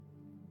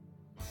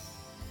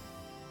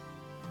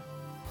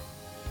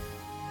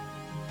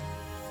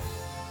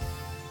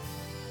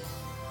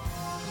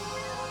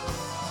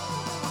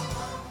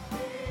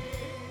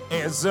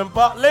is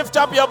impossible. Lift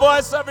up your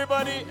voice,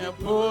 everybody, and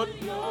put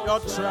your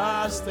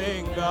trust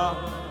in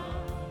God.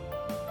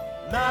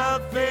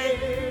 Nothing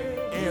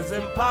is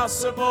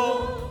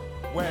impossible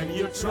when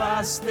you're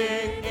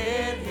trusting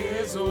in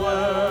His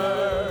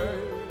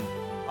word.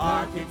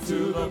 Hearken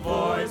to the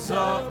voice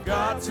of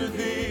God to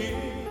thee.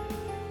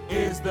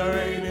 Is there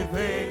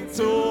anything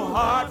too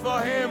hard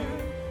for Him?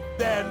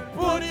 Then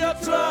put your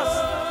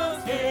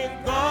trust in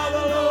God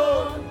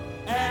alone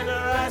and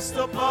rest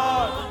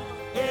upon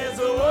His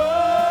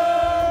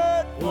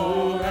word.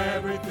 Oh,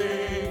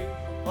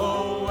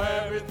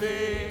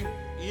 everything,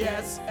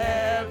 yes,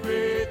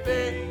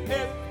 everything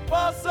is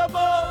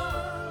possible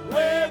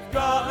with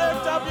God.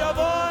 Lift up your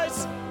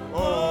voice.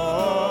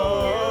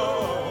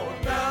 Oh,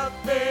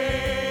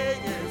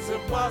 nothing is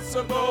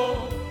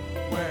impossible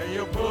when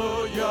you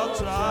put your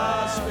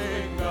trust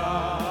in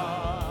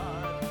God.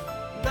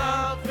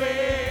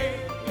 Nothing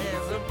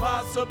is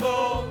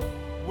impossible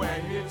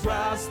when you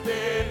trust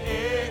in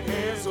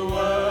His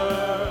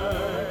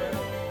word.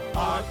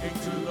 Hearken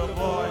to the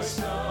voice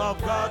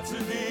of God to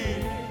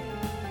thee.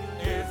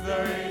 Is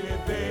there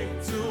anything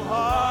too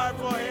hard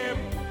for Him?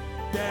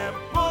 Then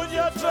put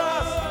your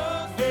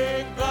trust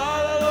in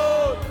God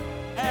alone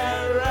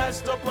and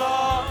rest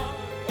upon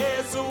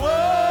His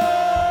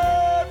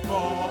word.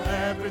 For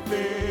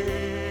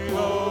everything,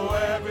 oh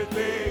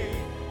everything,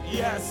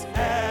 yes,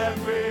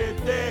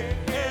 everything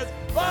is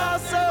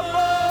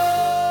possible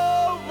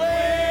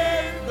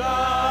with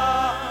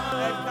God.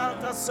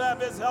 Encounter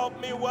service, help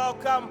me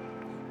welcome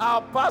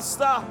our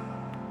pastor,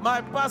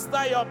 my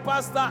pastor, your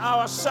pastor,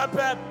 our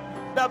shepherd,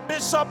 the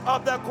bishop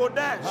of the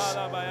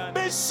Qodesh,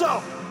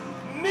 Bishop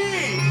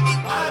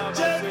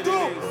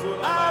Adjeidu,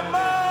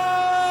 Armar.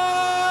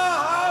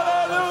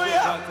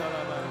 Hallelujah.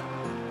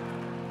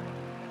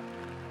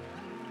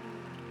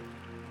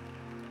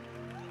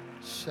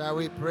 Shall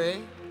we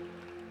pray?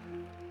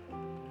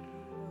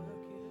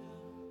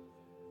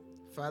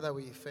 Father,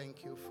 we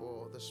thank you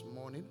for this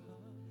morning.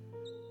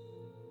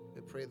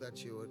 We pray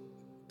that you would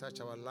touch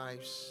our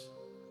lives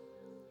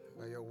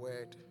by your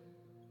word.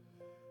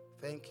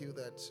 Thank you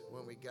that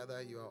when we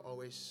gather, you are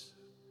always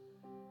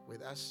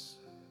with us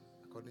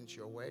according to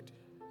your word.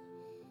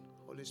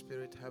 Holy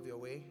Spirit, have your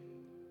way.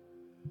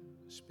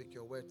 Speak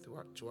your word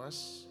to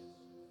us.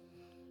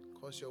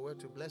 Cause your word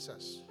to bless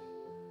us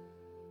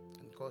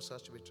and cause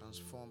us to be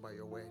transformed by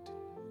your word.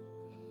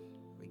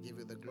 We give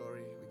you the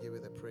glory. We give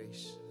you the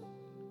praise.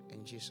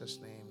 In Jesus'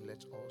 name,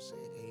 let's all say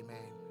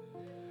amen.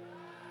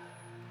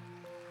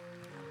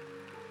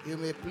 You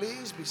may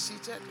please be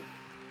seated.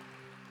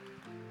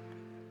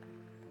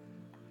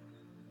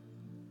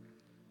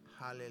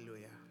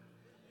 Hallelujah.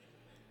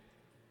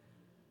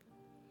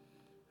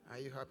 Are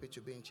you happy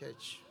to be in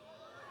church?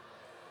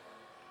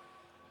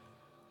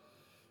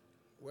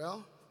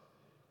 Well,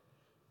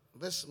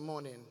 this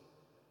morning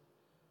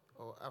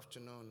or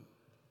afternoon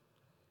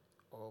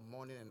or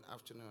morning and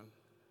afternoon,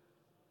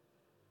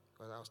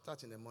 because I'll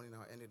start in the morning,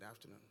 I'll end in the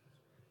afternoon.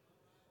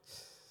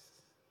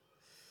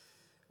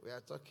 We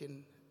are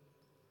talking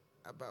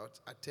about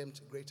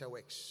attempt greater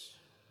works.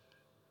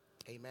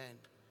 Amen.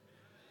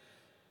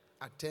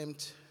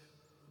 Attempt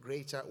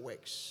greater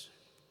works.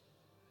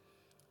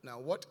 Now,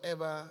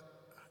 whatever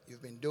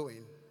you've been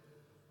doing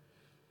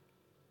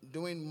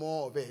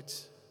more of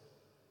it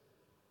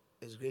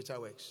is greater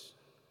works.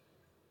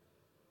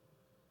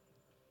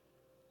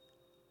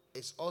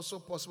 It's also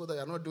possible that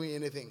you're not doing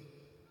anything.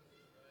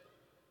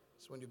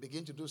 So when you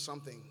begin to do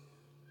something,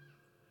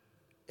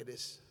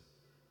 is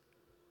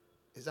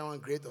that one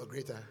great or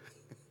greater?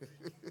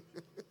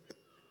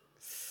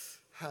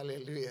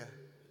 Hallelujah.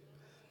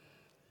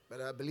 But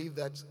I believe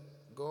that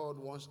God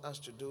wants us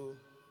to do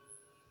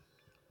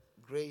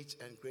great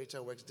and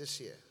greater works this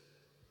year.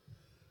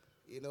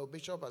 You know,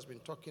 Bishop has been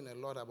talking a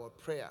lot about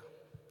prayer.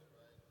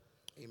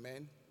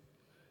 Amen.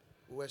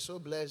 We were so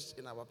blessed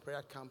in our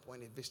prayer camp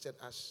when he visited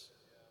us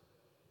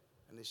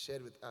and he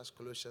shared with us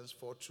Colossians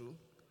 4:2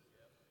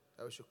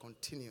 that we should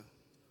continue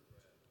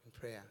in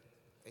prayer.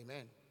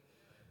 Amen.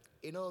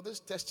 You know, this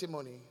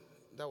testimony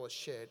that was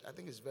shared, I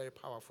think is very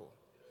powerful.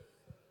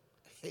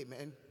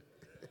 Amen.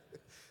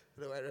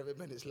 The Reverend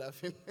Ben is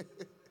laughing.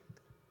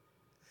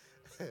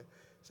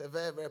 It's a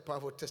very, very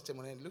powerful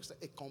testimony. It looks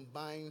like it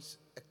combines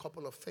a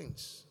couple of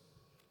things.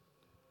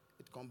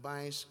 It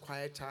combines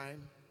quiet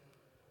time,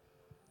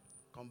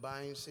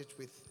 combines it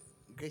with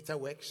greater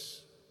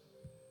works,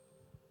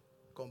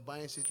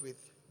 combines it with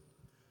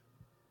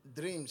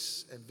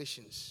dreams and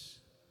visions,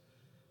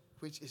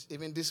 which is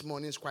even this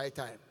morning's quiet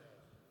time.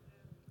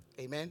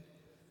 Amen.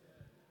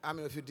 How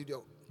many of you did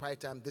your quiet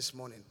time this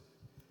morning?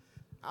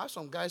 I have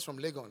some guys from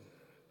Legon.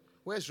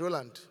 Where's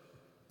Roland?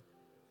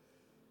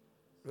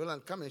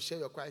 Roland, come and share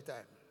your quiet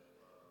time.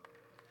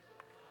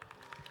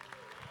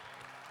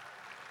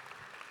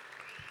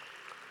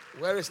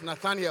 Where is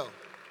Nathaniel?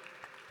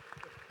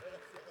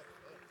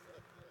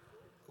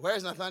 Where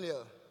is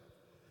Nathaniel?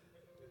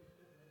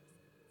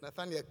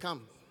 Nathaniel,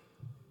 come.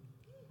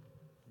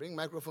 Bring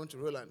microphone to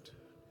Roland.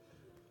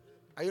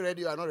 Are you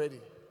ready or are not ready?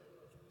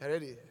 Are you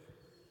ready?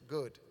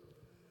 Good.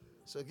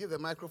 So give the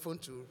microphone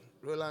to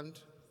Roland.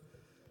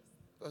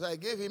 Because I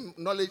gave him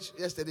knowledge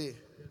yesterday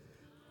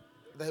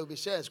that he'll be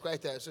sharing his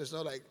quiet time. So it's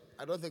not like,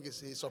 I don't think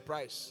he's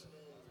surprised.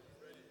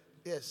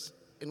 Yes,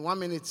 in 1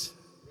 minute.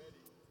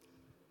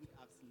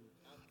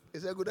 He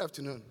said, good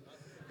afternoon.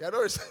 You are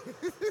not Praise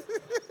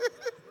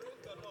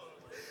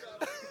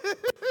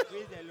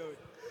the Lord.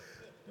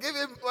 Give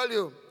him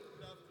volume.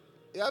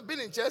 You have been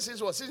in church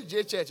since what? Since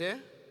J Church, eh?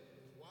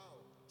 Wow.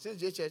 Since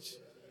J Church.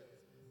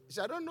 He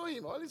said, I don't know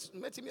him. I only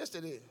met him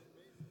yesterday.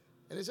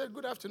 And he said,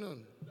 good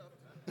afternoon.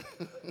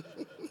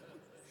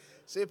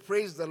 Say,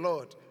 praise the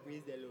Lord.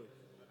 Praise the Lord.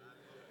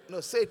 No,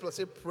 say it,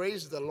 say,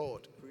 praise the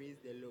Lord. Praise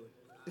the Lord.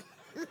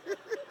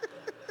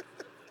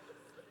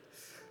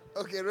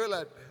 Okay,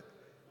 Roland.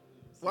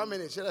 1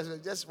 minute. Share us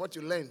just what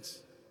you learned.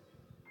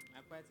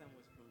 My quiet time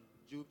was from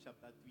Job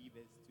chapter 3,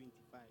 verse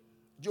 25.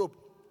 Job.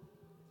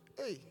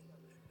 Hey,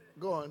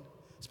 go on.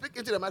 Speak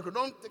into the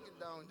microphone. Don't take it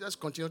down. Just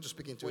continue to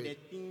speak into For the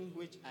it. thing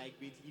which I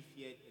greatly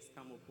feared is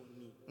come upon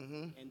me,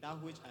 and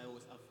that which I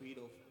was afraid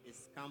of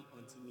is come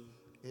unto me.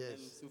 Yes.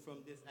 So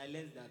from this, I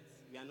learned that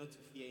we are not to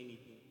fear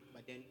anything.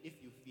 But then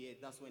if you fear,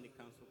 that's when it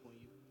comes upon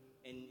you.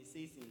 And it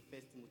says in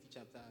 2 Timothy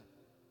chapter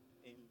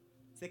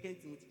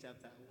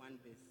 1,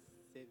 verse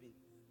 7,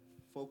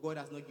 for God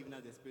has not given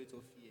us the spirit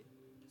of fear.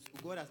 So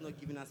God has not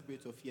given us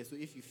spirit of fear. So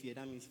if you fear,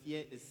 that means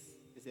fear is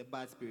a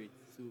bad spirit.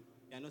 So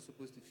you are not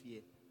supposed to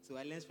fear. So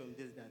I learned from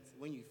this that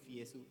when you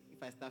fear, so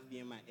if I start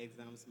fearing my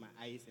exams, my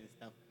eyes and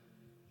stuff,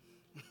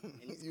 and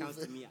it comes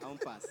to me, I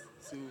won't pass.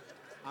 So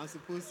I'm not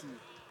supposed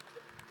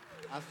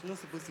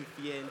to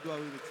fear and do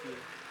away with fear.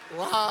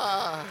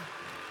 Wow.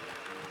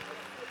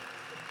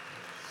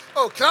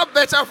 Oh, clap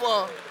better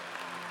for.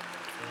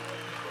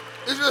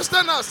 If you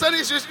stand out,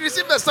 you should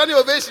receive a standing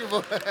ovation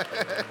for.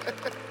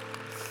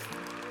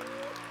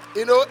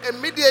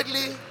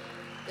 Immediately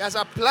he has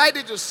applied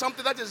it to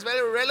something that is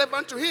very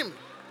relevant to him.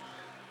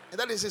 And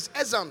that is his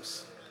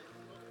exams.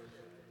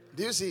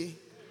 Do you see?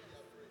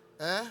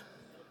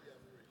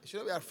 You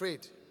shouldn't be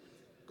afraid.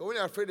 Because when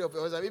you're afraid of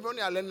your exam, even when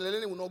you're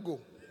learning will not go.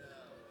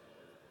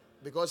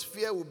 Because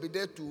fear will be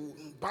there to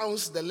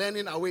bounce the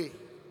learning away.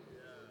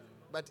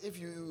 But if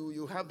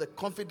you have the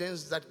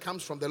confidence that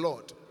comes from the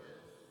Lord,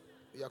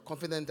 you are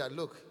confident that,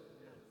 look,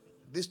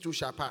 this too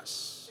shall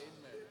pass.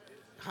 Amen.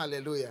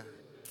 Hallelujah.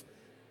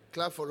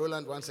 Clap for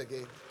Roland once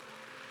again.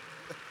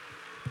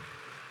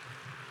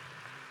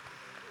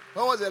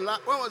 When was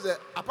the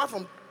apart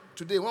from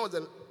today, when was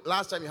the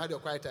last time you had your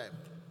quiet time?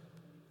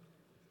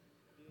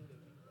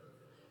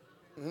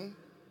 Most of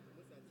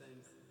the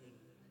times,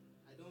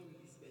 I don't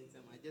really spend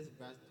time. I just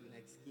brush to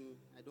skim.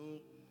 I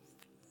don't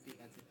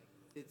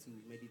take to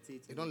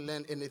meditate. You don't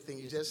learn anything.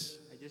 I just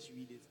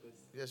read it.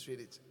 You just read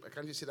it. But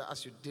can't you see that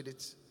as you did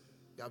it,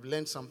 you have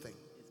learned something?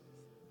 Yes,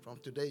 from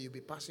today, you'll be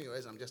passing your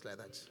exam just like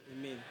that.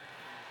 Amen.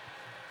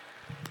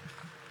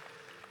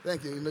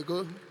 Thank you. You may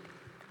go.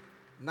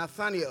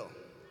 Nathaniel.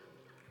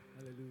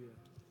 Hallelujah.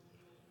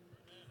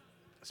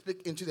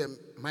 Speak into the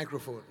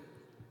microphone.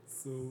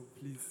 So,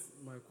 please,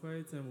 my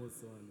quiet time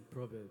was on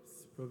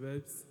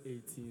Proverbs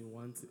 18,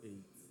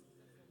 1-8.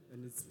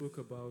 And it spoke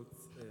about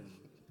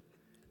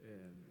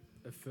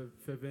a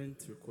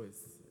fervent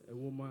request.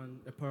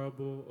 A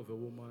parable of a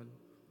woman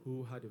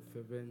who had a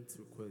fervent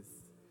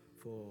request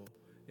for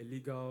a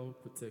legal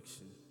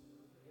protection.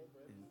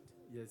 And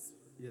yes,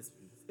 please.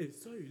 Hey,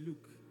 sorry,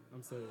 Luke.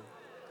 I'm sorry.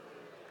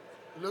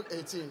 Luke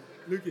 18.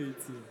 Luke 18.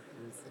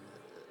 Yes.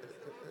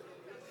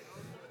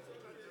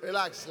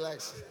 Relax.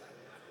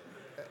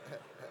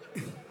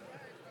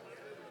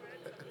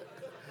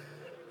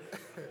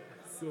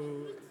 So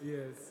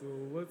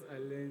what I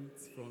learned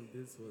from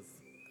this was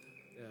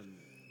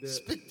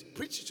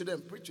preach to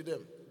them.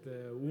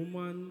 The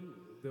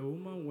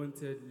woman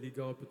wanted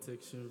legal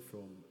protection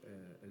from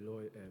a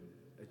lawyer,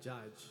 a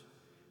judge,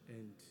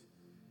 and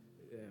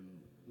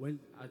when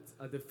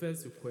at the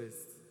first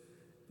request,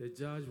 the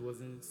judge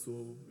wasn't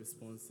so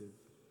responsive.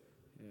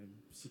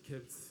 She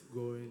kept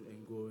going,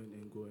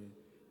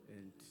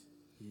 and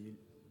he,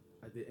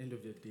 at the end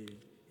of the day,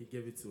 he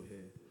gave it to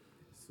her.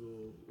 So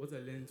what I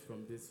learned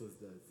from this was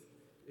that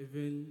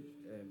even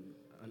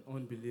an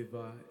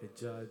unbeliever, a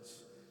judge,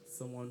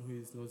 someone who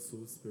is not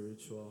so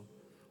spiritual,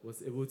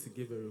 was able to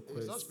give a request.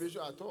 He's not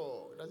spiritual at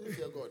all. He doesn't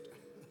fear God.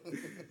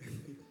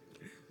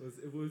 Was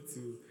able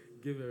to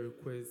give a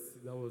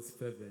request that was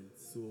fervent.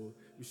 So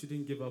we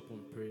shouldn't give up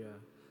on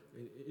prayer.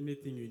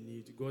 Anything you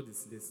need, God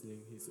is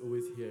listening. He's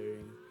always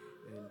hearing,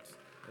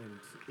 and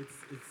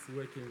it's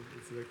working.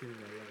 It's working in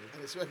your life.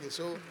 And it's working.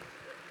 So,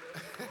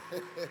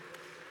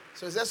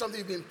 so is there something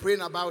you've been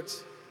praying about?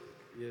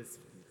 Yes,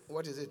 please.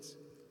 What is it?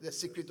 The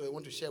secret or you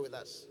want to share with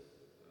us?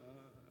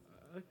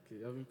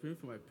 Okay, I've been praying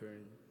for my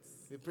parents.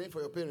 You're praying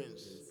for your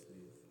parents? Yes,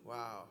 please.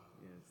 Wow.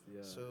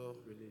 Yes, So,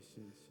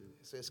 relationship.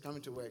 So it's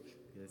coming to work?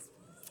 Yes,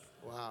 please.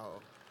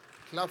 Wow.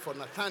 Clap for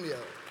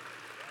Nathaniel.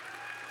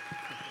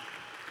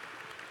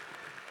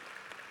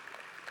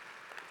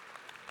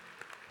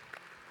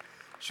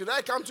 Should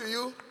I come to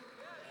you?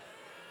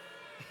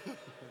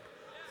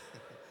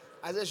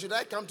 I said, should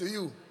I come to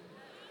you?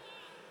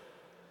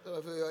 So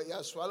if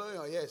you're swallowing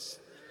your yes.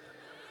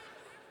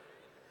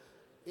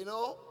 You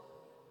know,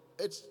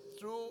 it's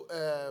through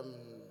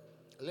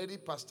Lady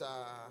Pastor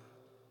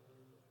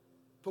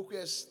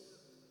Pokuya's,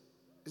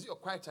 is it your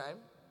quiet time?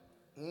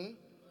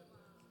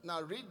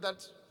 Now read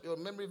that, your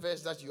memory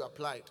verse that you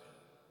applied.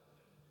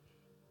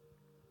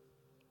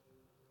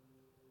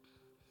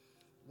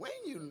 When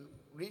you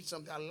read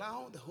something,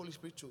 allow the Holy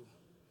Spirit to,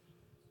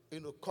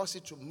 cause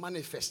it to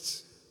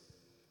manifest.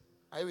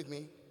 Are you with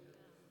me?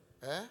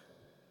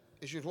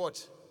 It should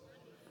what?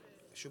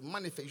 It should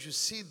manifest. You should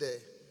see the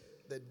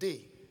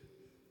day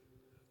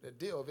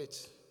of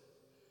it.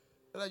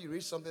 Whether you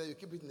read something, you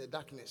keep it in the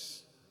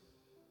darkness.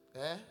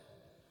 The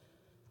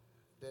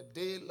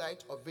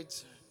daylight of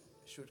it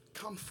should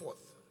come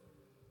forth.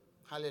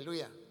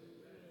 Hallelujah.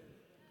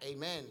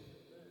 Amen.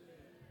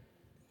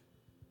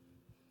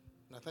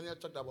 Nathaniel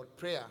talked about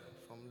prayer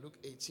from Luke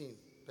 18,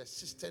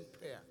 persistent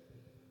prayer.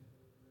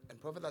 And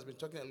Prophet has been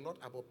talking a lot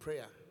about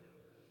prayer.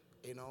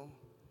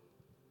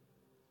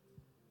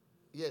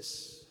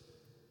 Yes.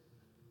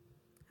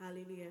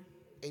 Hallelujah.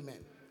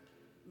 Amen.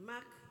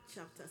 Mark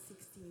chapter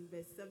 16,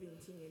 verse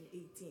 17 and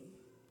 18.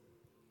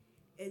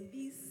 And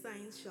these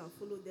signs shall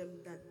follow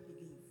them that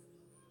believe.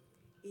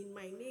 In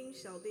my name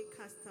shall they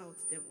cast out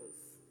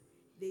devils.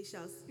 They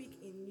shall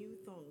speak in new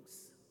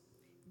tongues.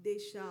 They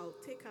shall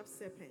take up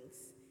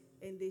serpents,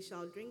 and they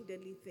shall drink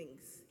deadly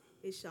things.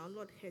 It shall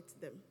not hurt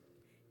them.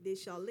 They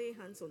shall lay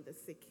hands on the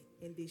sick,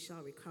 and they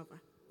shall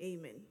recover.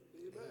 Amen.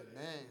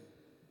 Amen.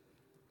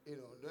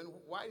 Then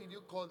why did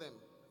you call them?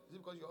 Is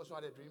it because you also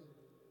had a dream?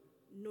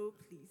 No,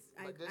 please.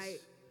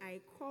 I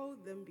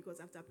called them because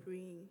after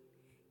praying,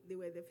 they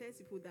were the first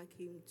people that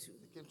came to.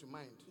 They came to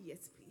mind.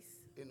 Yes, please.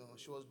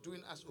 She was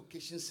doing as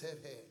occasion serve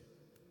her.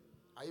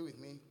 Are you with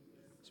me?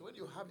 So when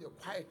you have your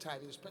quiet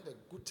time, you spend a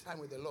good time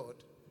with the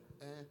Lord,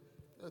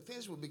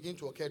 things will begin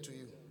to occur to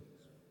you.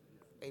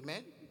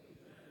 Amen?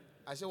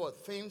 I say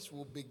what? Things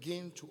will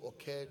begin to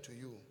occur to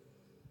you.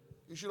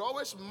 You should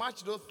always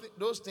match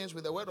those things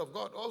with the word of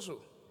God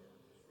also.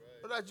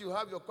 So that you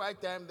have your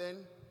quiet time,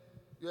 then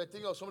you are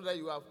thinking of something that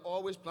you have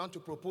always planned to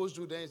propose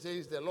to, then you say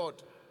it's the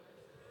Lord.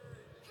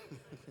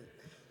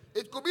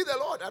 It could be the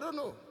Lord, I don't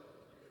know.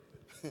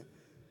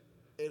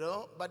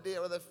 But they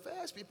were the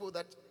first people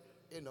that,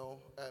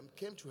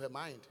 came to her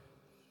mind.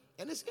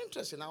 And it's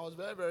interesting. I was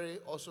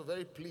also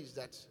very pleased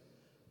that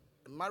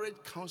a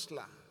marriage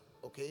counselor,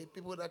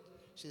 people that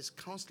she's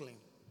counseling,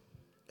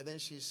 and then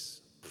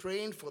she's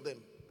praying for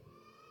them.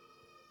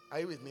 Are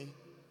you with me?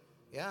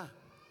 Yeah.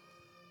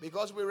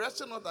 Because we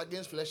wrestle not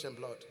against flesh and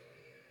blood.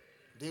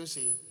 Do you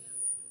see?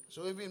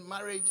 So even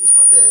marriage, it's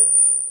not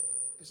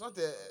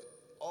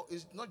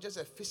just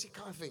a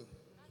physical thing.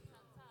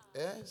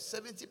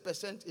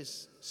 70%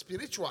 is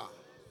spiritual.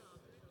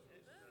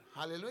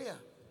 Hallelujah.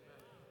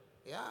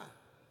 Yeah.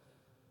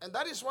 And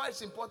that is why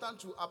it's important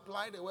to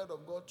apply the word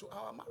of God to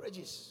our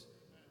marriages.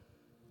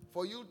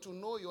 For you to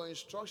know your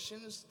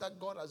instructions that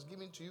God has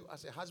given to you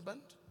as a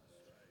husband,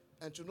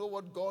 and to know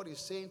what God is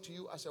saying to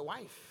you as a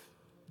wife.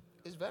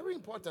 It's very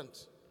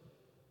important.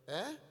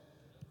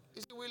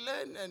 You see, we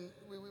learn and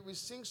we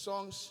sing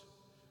songs,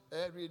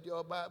 read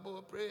your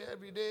Bible, pray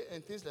every day,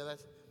 and things like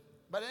that.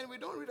 But then we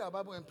don't read our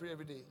Bible and pray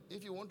every day.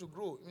 If you want to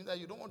grow, it means that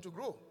you don't want to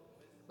grow.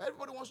 But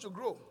everybody wants to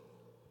grow.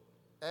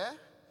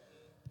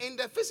 In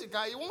the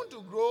physical, you want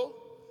to grow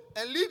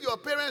and leave your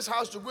parents'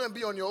 house to go and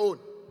be on your own.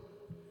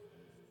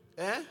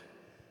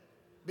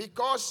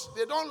 Because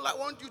they don't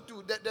want you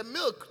to, the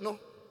milk, no.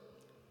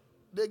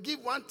 They give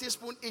 1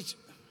 teaspoon each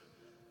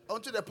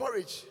onto the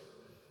porridge.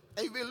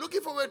 And you've been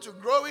looking forward to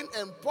growing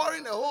and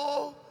pouring a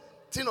whole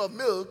tin of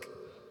milk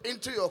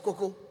into your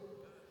cocoa.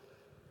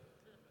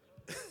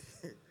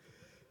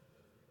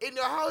 In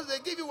your house, they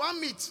give you 1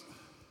 meat.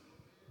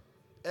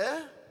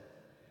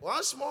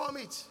 1 small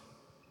meat.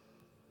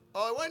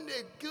 Or when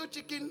they kill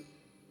chicken,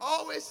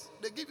 always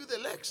they give you the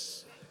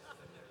legs.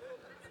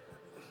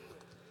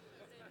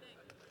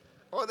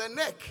 Or the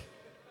neck.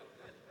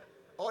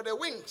 Or the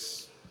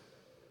wings.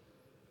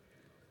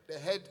 The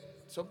head.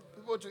 Some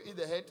people to eat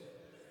the head.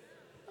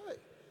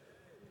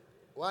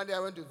 One day I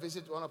went to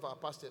visit one of our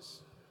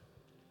pastors.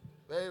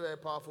 Very, very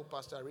powerful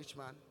pastor, rich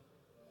man.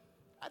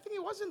 I think he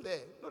wasn't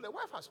there. No, the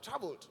wife has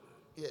traveled.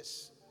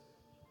 Yes.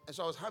 And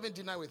so I was having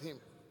dinner with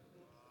him.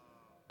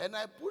 And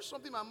I put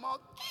something in my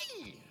mouth.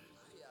 Hey!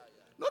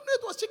 No,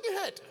 it was chicken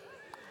head.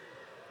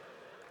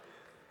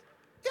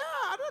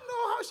 Yeah, I don't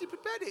know how she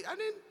prepared it. I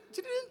mean,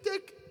 she didn't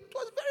take, it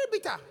was very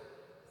bitter.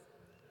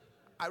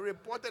 I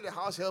reported the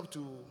house help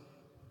to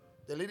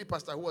the lady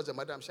pastor who was the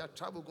madam. She had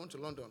traveled going to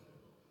London.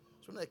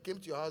 So when I came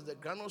to your house, the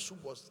granule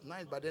soup was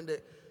nice, but then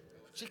the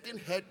chicken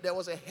head, there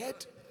was a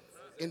head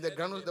in the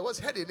granule. There was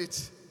head in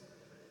it.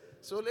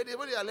 So ladies,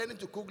 when you are learning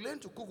to cook, learn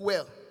to cook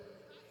well.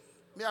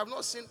 Me, I've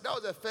not seen, that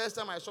was the first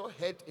time I saw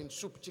head in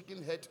soup,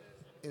 chicken head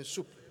in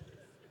soup.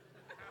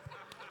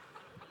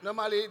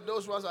 Normally,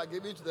 those ones are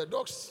given to the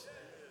dogs.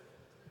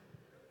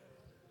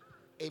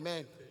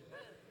 Amen.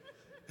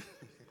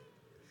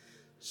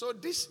 So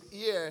this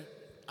year,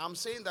 I'm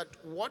saying that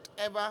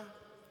whatever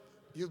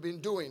you've been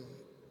doing,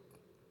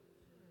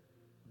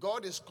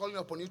 God is calling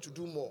upon you to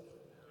do more.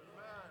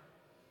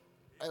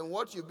 And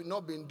what you've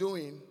not been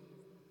doing,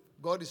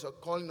 God is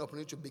calling upon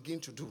you to begin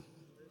to do.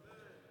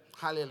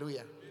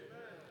 Hallelujah.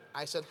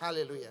 I said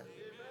hallelujah.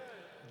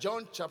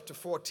 John chapter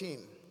 14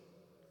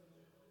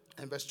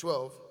 and verse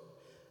 12.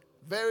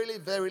 Verily,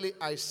 verily,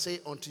 I say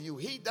unto you,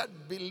 he that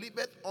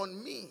believeth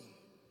on me.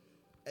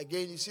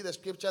 Again, you see the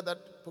scripture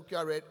that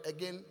Pukia read.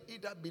 Again, he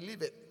that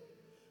believeth.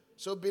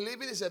 So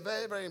believing is a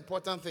very, very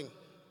important thing.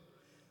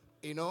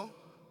 You know,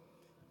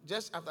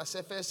 just after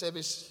first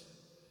service,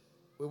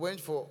 we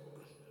went for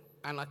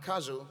an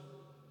akazo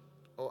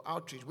or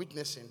outreach,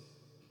 witnessing.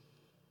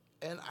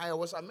 And I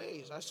was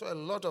amazed. I saw a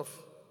lot of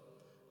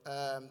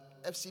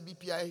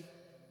FCBPI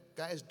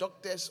guys,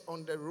 doctors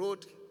on the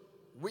road,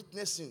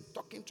 witnessing,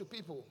 talking to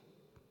people.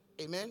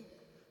 Amen.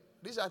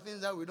 These are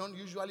things that we don't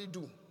usually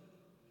do.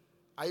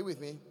 Are you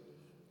with me?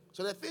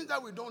 So the things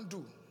that we don't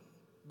do,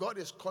 God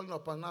is calling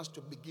upon us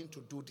to begin to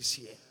do this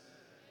year.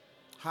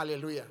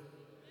 Hallelujah.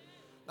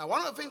 Now,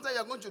 one of the things that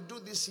you're going to do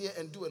this year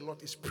and do a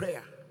lot is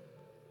prayer.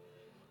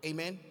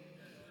 Amen.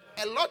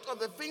 A lot of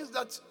the things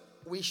that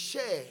we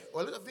share,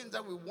 or a lot of things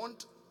that we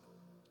want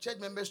church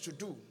members to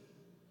do,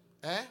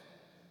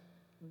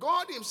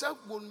 God himself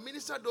will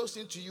minister those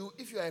things to you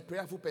if you are a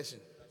prayerful person.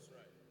 That's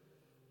right.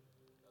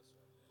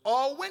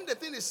 Or when the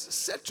thing is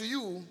said to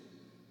you,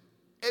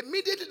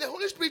 immediately the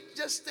Holy Spirit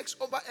just takes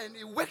over and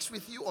he works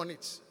with you on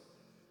it.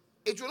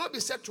 It will not be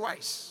said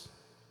twice.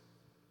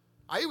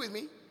 Are you with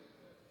me?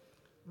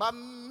 But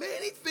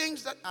many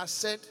things that are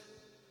said,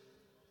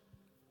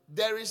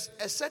 there is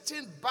a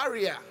certain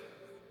barrier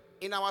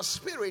in our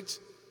spirit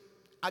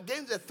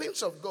against the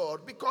things of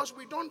God because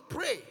we don't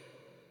pray.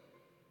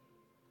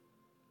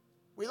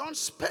 We don't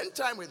spend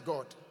time with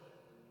God.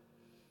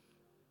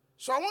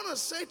 So I want to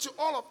say to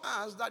all of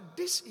us that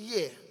this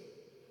year,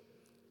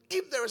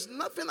 if there is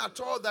nothing at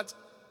all that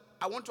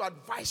I want to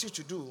advise you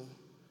to do,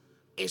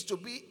 is to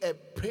be a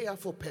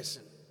prayerful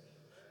person.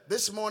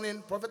 This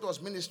morning, Prophet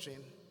was ministering,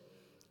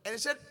 and he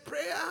said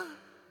prayer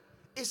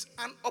is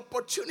an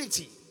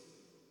opportunity.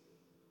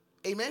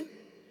 Amen?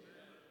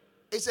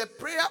 It's a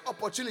prayer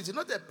opportunity,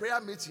 not a prayer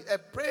meeting, a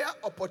prayer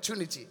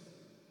opportunity.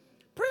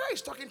 Prayer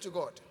is talking to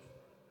God.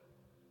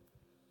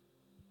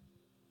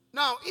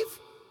 Now, if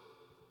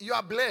you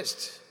are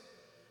blessed,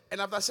 and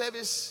after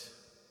service,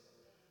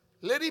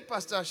 Lady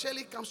Pastor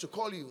Shelley comes to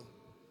call you,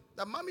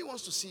 that mommy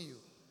wants to see you,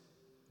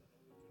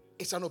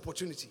 it's an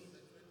opportunity.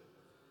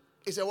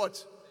 It's a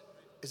what?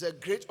 It's a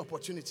great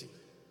opportunity.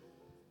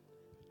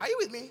 Are you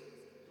with me?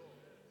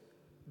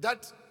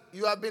 That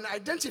you have been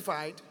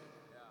identified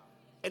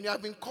and you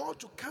have been called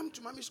to come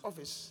to mommy's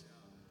office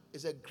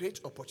is a great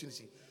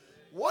opportunity.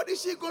 What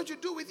is she going to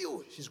do with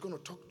you? She's going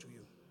to talk to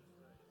you.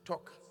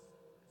 Talk.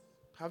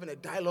 Having a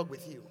dialogue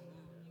with you.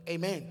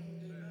 Amen.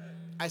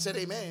 I said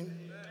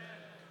amen.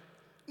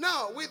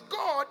 Now, with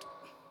God,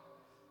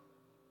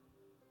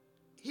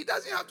 he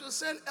doesn't have to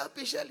send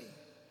LP Shelley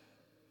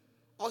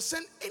or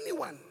send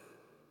anyone.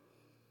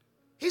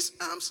 His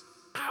arms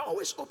are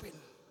always open.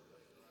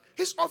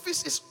 His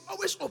office is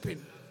always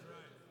open.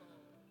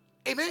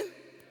 Amen.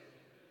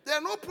 There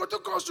are no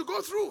protocols to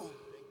go through.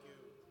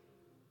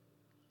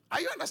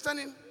 Are you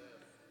understanding?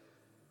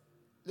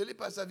 Lily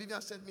Pastor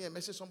Vivian sent me a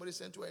message somebody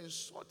sent to her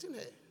insulting her.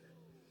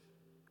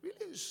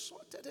 Really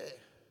insulted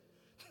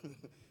her.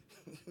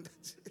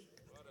 That's it.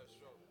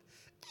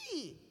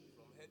 Hey,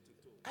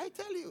 I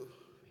tell you,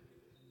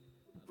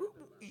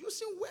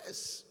 using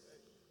words,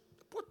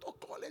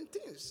 protocol and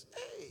things.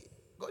 Hey,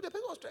 God, the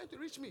person was trying to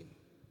reach me.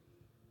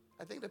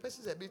 I think the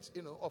person's a bit,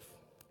 off.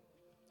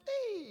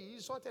 Hey, he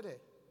insulted her.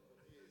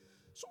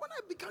 So when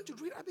I began to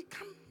read, I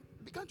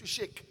began to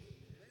shake.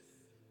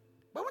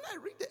 But when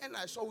I read the end,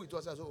 I saw who it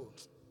was. I said,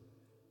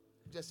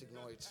 just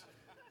ignore it.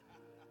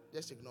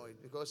 Just ignore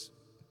it. Because,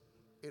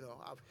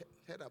 I've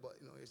heard about,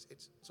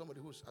 it's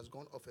somebody who has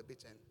gone off a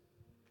bit. And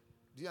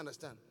do you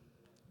understand?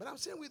 But I'm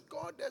saying with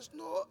God, there's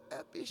no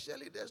LP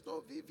Shelley, there's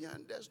no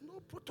Vivian, there's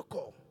no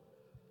protocol.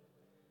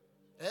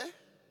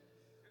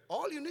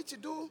 All you need to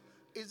do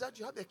is that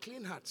you have a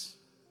clean heart.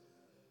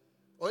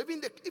 Or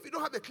even if you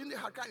don't have a clean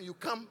heart, you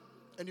come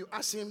and you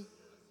ask him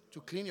to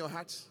clean your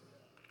heart.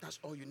 That's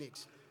all you need.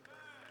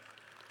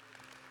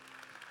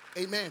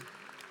 Amen.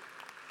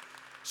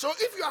 So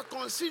if you are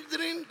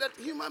considering that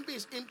human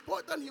beings,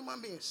 important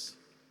human beings,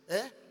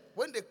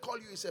 when they call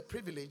you, it's a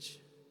privilege,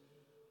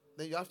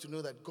 then you have to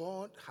know that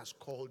God has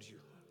called you.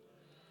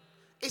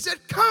 He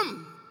said,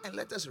 come and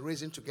let us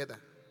reason together.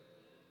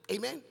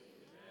 Amen.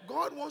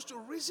 God wants to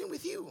reason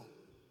with you.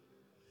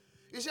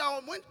 You see,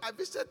 I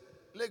visited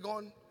Legon,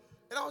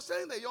 and I was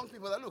telling the young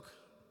people that, look,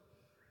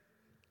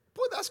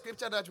 put that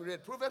scripture that we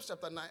read, Proverbs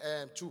chapter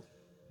 2.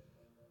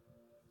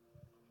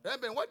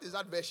 Remember, what is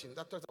that version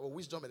that talks about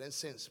wisdom and then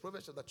sense?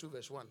 Proverbs chapter 2,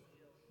 verse 1.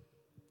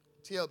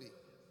 TLB.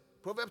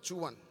 Proverbs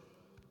 2:1.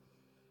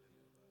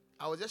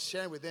 I was just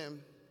sharing with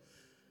them.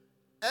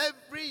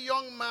 Every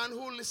young man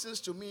who listens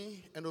to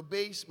me and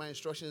obeys my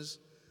instructions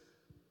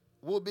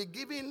will be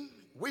given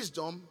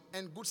wisdom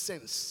and good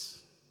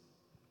sense.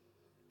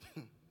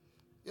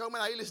 Young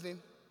man, are you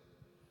listening?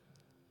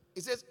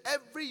 It says,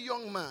 every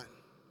young man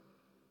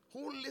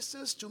who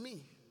listens to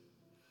me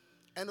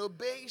and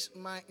obeys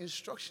my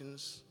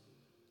instructions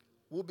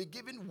will be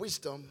given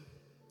wisdom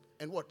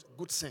and what?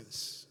 Good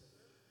sense.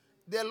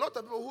 There are a lot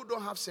of people who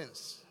don't have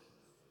sense.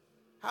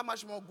 How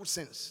much more good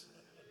sense?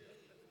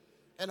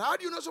 And how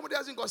do you know somebody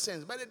hasn't got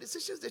sense? By the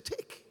decisions they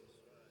take,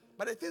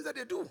 by the things that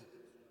they do.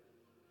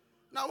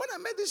 Now, when I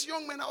met this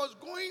young man, I was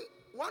going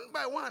one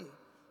by one.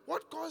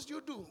 What caused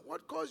you do?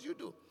 What caused you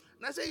do?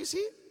 And I said, you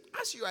see,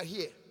 as you are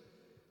here,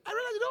 I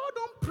realized they all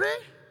don't pray.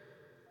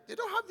 They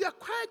don't have their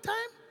quiet time.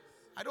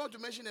 I don't want to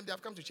mention them. They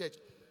have come to church.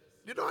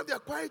 They don't have their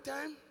quiet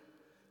time.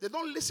 They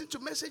don't listen to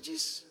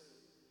messages.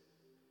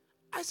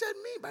 I said,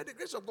 me, by the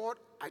grace of God,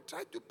 I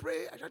try to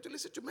pray. I try to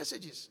listen to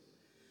messages.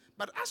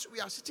 But as we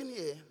are sitting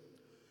here,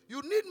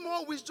 you need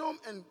more wisdom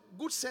and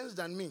good sense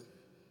than me.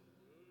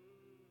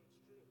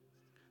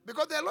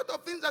 Because there are a lot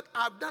of things that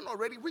I've done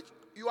already, which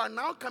you are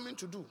now coming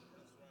to do.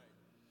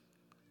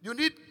 You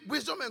need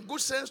wisdom and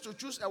good sense to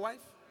choose a wife.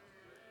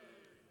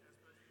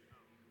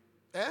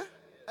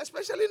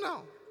 Especially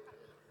now.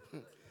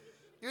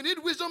 You need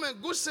wisdom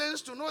and good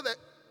sense to know the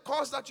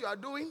course that you are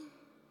doing.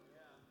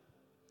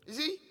 You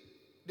see,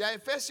 they are in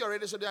first year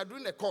already, so they are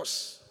doing the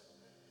course.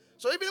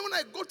 So even when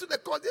I go to the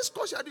course, this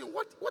course you are doing,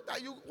 what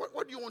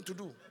do you want to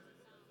do?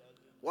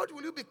 What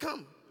will you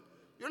become?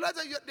 You realize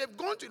that they've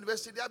gone to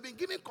university, they have been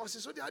given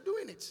courses, so they are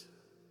doing it.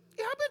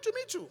 It happened to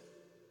me too.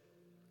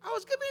 I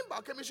was given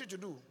biochemistry to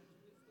do.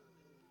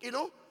 You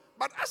know,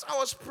 but as I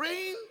was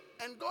praying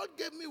and God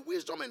gave me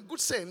wisdom and good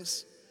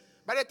sense,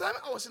 by the time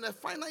I was in the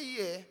final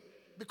year,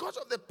 because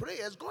of the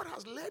prayers, God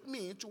has led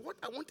me to what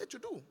I wanted to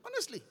do,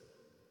 honestly.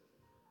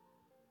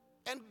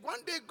 And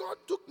one day God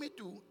took me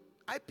to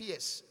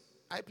IPS,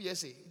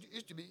 IPSA. It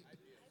used to be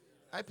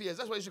IPS,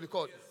 that's what it used to be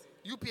called,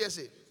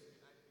 UPSA.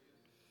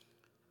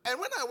 And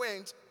when I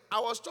went, I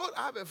was told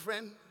I have a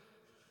friend.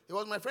 He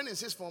was my friend in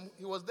sixth form.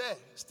 He was there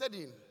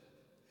studying.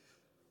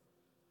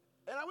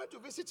 And I went to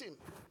visit him.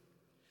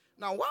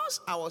 Now, whilst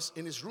I was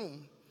in his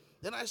room,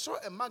 then I saw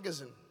a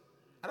magazine.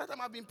 At that time,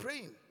 I've been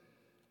praying.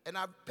 And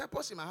I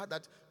purposed in my heart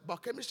that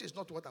biochemistry is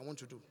not what I want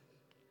to do.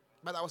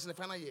 But I was in the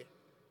final year.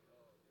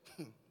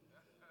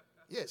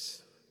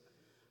 Yes.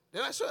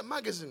 Then I saw a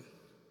magazine.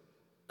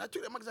 I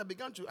took the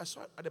magazine, I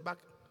saw it at the back,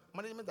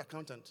 management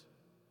accountant.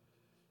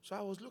 So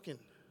I was looking.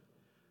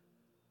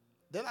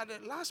 Then at the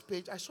last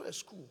page, I saw a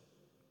school,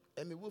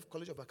 Emmy Wolf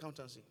College of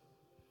Accountancy.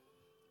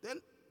 Then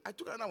I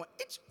took another one.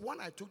 Each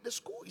one I took, the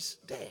school is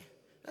there.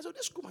 I said,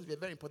 this school must be a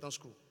very important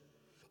school.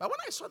 But when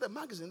I saw the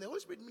magazine, the Holy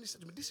Spirit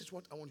ministered to me, this is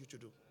what I want you to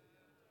do.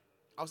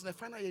 I was in the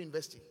final year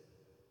university.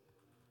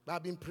 But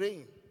I've been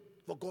praying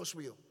for God's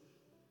will.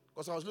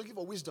 Because I was looking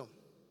for wisdom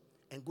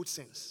and good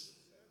sense.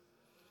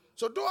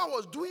 So though I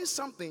was doing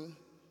something,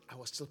 I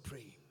was still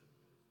praying.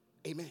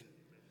 Amen.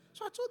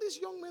 So I told this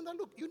young man that,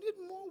 look, you need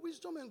more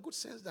wisdom and good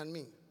sense than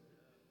me.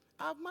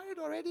 I've married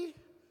already.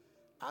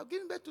 I've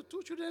given birth to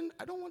 2 children.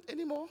 I don't want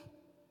any more.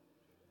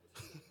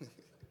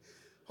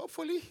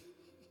 Hopefully.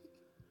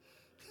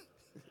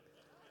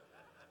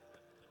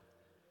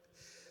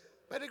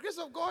 By the grace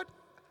of God,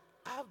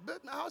 I have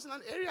built my house in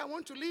an area I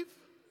want to live.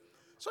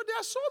 So there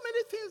are so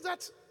many things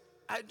that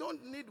I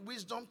don't need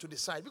wisdom to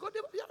decide because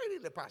they're already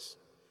in the past.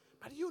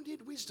 But you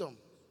need wisdom.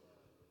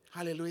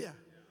 Hallelujah.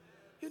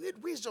 You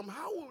need wisdom.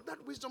 How will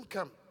that wisdom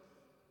come?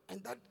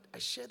 And that I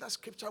share that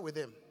scripture with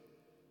them.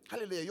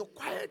 Hallelujah. Your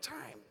quiet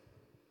time.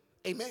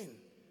 Amen.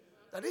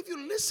 That if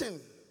you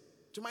listen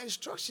to my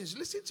instructions,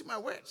 listen to my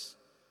words,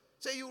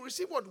 say you will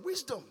receive what?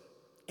 Wisdom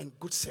and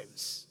good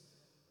sense.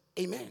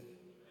 Amen.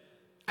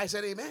 I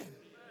said amen.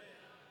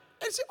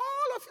 And see,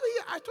 all of you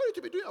here, I told you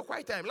to be doing a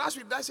quiet time. Last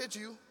week, did I say to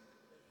you?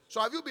 So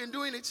have you been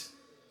doing it?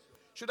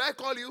 Should I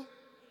call you?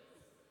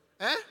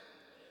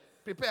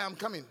 Prepare, I'm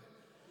coming.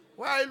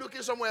 Why are you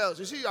looking somewhere else?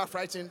 You see, you are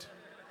frightened.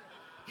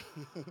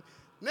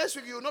 Next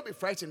week, you will not be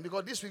frightened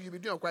because this week you'll be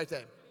doing a quiet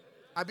time.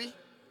 Abby?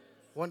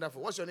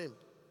 Wonderful. What's your name?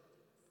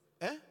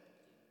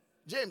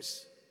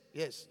 James?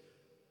 Yes.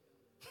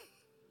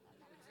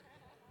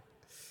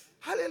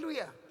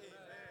 Hallelujah.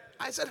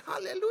 I said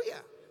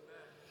hallelujah.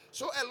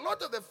 So a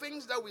lot of the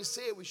things that we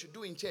say we should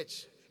do in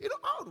church,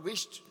 I would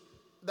wish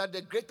that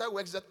the greater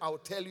works that I'll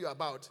tell you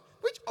about,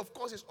 which of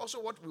course is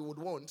also what we would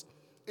want,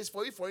 is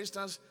for you, for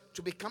instance,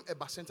 to become a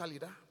bacenta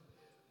leader,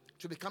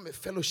 to become a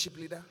fellowship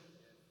leader.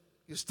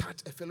 You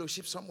start a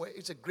fellowship somewhere.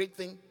 It's a great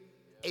thing.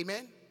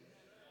 Amen.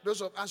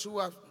 Those of us who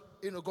have,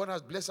 God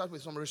has blessed us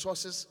with some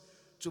resources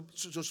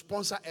to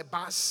sponsor a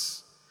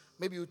bus.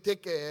 Maybe you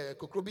take a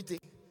Kokrobite.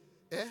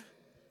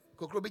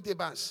 Kokrobite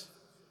bus.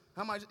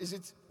 How much is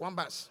it? One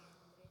bus.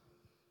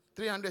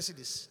 300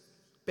 cedis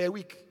per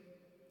week.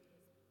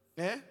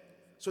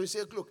 So you say,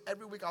 look,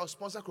 every week I'll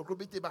sponsor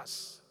Kokrobite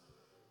bus.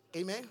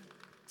 Amen.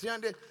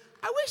 300.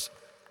 I wish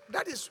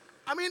that is,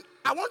 I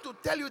want to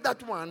tell you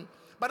that one,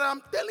 but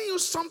I'm telling you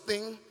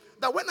something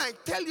that when I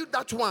tell you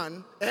that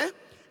one,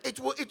 it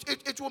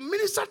will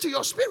minister to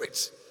your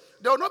spirit.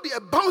 There will not be a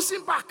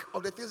bouncing back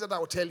of the things that I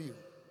will tell you.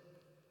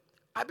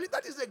 I believe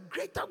that is a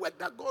greater work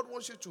that God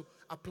wants you to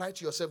apply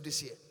to yourself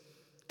this year.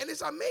 And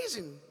it's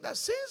amazing that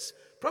since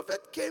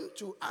Prophet came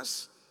to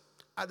us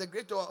at the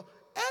Great Door,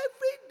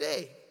 every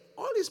day,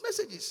 All his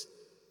messages.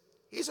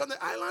 He's on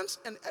the islands,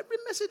 and every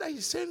message that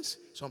he sends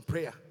is on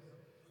prayer.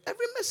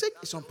 Every message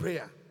is on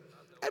prayer.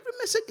 Every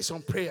message is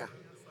on prayer.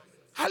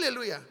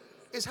 Hallelujah.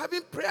 He's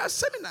having prayer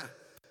seminar.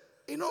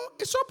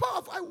 It's so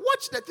powerful. I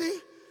watched the thing,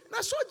 and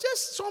I saw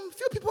just some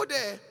few people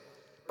there.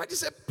 But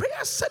it's a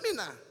prayer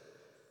seminar.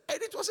 And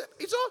it's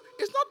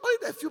not only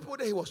the few people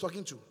that he was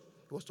talking to.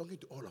 He was talking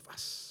to all of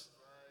us.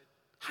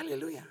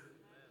 Hallelujah.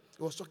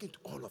 He was talking to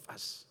all of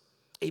us.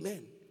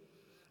 Amen.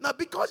 Now,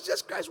 because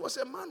Jesus Christ was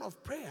a man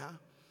of prayer,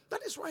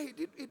 that is why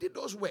he did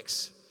those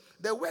works.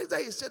 The works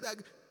that he said that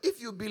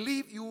if you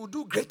believe, you will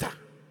do greater.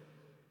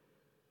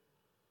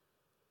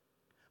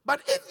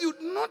 But if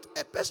you're not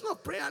a person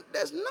of prayer,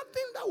 there's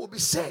nothing that will be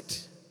said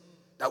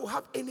that will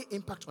have any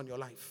impact on your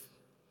life.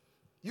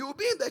 You will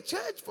be in the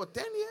church for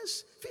 10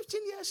 years,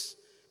 15 years,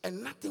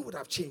 and nothing would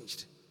have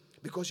changed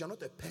because you're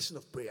not a person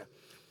of prayer.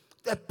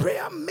 The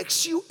prayer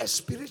makes you a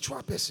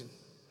spiritual person.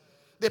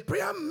 The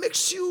prayer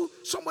makes you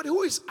somebody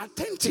who is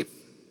attentive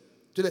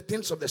to the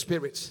things of the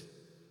Spirit.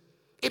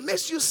 It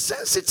makes you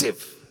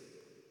sensitive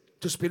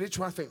to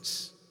spiritual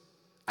things.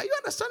 Are you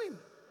understanding?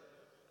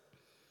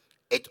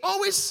 It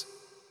always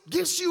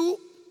gives you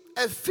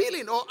a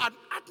feeling or an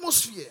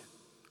atmosphere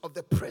of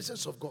the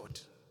presence of God.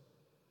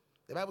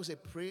 The Bible says,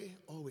 pray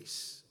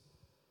always.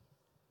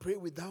 Pray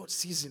without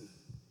ceasing.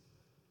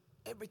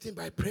 Everything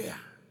by prayer.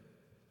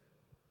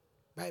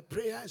 By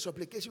prayer and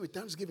supplication with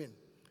thanksgiving.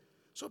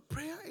 So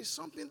prayer is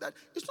something that,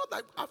 it's not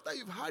like after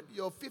you've had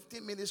your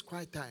 15 minutes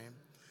quiet time,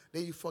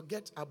 then you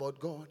forget about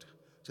God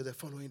to the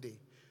following day.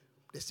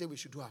 They say we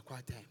should do our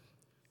quiet time.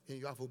 And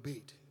you have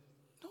obeyed.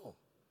 No.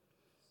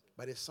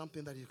 But it's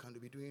something that you can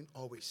be doing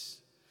always.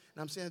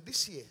 And I'm saying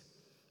this year,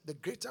 the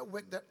greater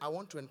work that I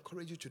want to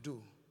encourage you to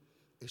do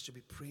is to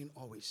be praying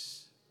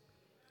always.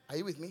 Are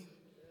you with me?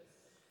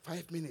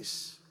 5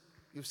 minutes.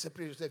 You've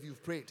separated yourself,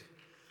 you've prayed.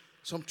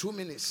 Some 2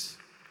 minutes.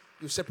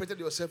 You've separated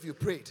yourself, you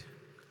prayed.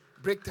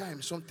 Break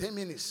time, some 10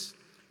 minutes.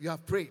 You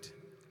have prayed.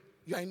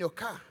 You are in your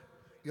car.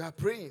 You are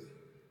praying.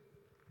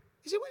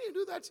 You see, when you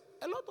do that,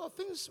 a lot of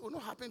things will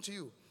not happen to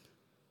you.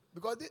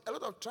 Because a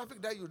lot of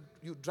traffic that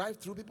you drive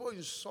through, people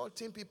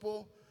insulting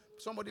people,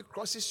 somebody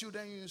crosses you,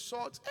 then you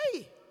insult.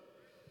 Hey!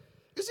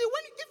 You see,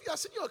 if you are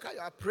sitting in your car, you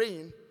are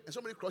praying, and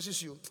somebody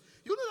crosses you,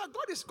 you know that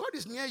God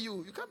is near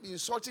you. You can't be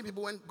insulting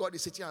people when God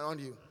is sitting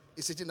around you.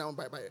 He's sitting down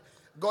by.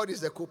 God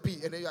is the copy,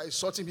 and then you are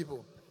insulting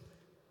people.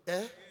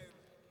 Eh?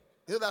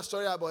 You know that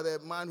story about the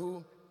man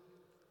who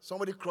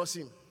somebody crossed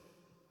him,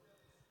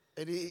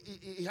 and he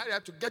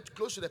had to get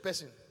close to the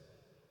person.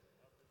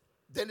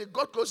 Then he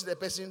got close to the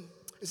person.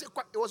 He said,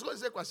 "It was going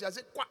to say Kwasi." I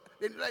said, "Kwa."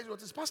 Then he realized it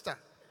was his pastor.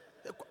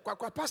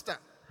 Kwa pastor.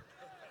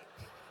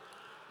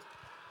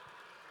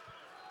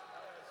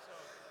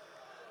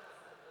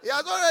 He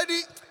has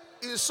already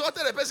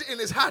insulted the person in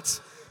his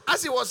heart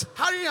as he was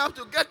hurrying up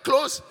to get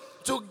close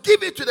to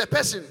give it to the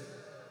person.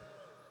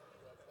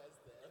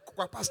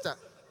 Kwa pastor.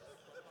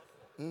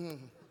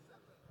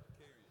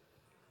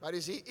 But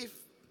you see, if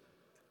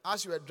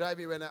as you were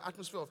driving, when an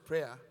atmosphere of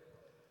prayer,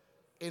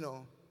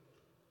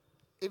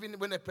 even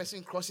when a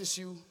person crosses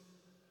you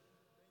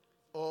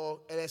or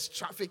there's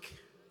traffic,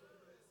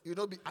 you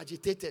don't be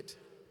agitated.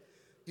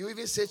 You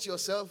even say to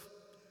yourself,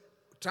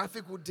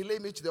 traffic will delay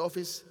me to the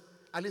office.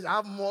 At least I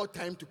have more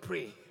time to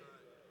pray.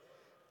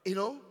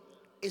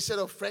 Instead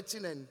of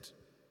fretting and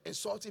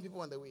insulting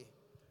people on the way.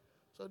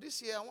 So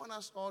this year, I want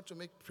us all to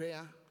make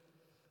prayer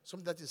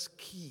something that is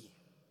key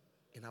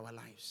in our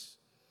lives.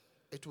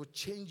 It will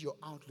change your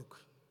outlook.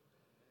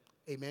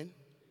 Amen.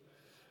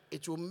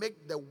 It will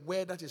make the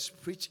word that is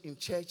preached in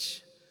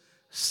church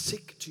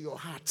stick to your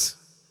heart.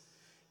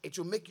 It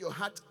will make your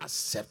heart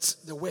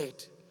accept the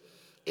word.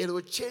 It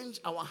will change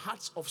our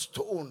hearts of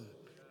stone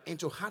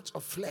into hearts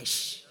of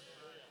flesh.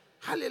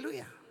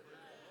 Hallelujah.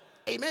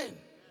 Amen.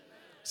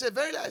 Say,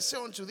 verily I say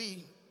unto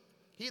thee,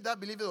 he that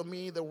believeth on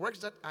me, the works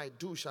that I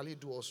do shall he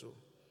do also.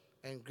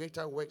 And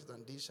greater works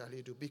than these shall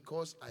he do,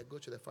 because I go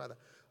to the Father.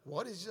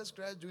 What is Jesus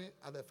Christ doing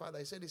at the Father?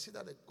 He said, he sit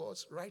at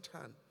God's right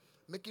hand.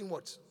 Making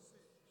what?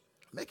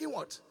 Making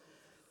what?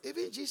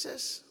 Even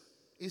Jesus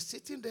is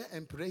sitting there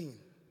and praying.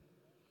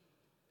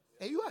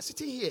 And you are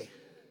sitting here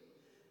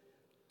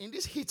in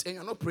this heat and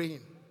you're not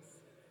praying.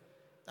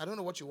 I don't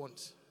know what you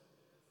want.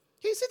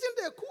 He's sitting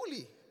there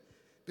coolly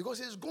because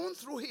he's gone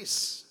through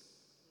his.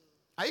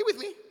 Are you with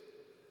me?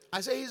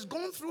 I say he's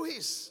gone through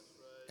his.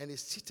 And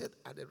he's seated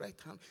at the right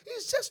hand.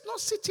 He's just not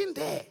sitting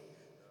there.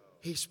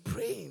 He's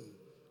praying,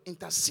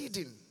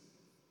 interceding.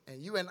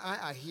 And you and I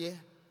are here.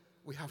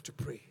 We have to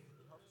pray.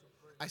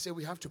 I say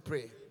we have to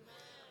pray.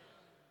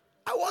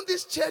 I want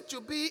this church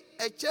to be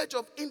a church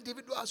of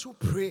individuals who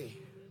pray.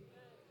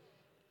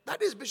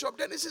 That is Bishop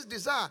Dennis's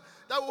desire.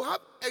 That we'll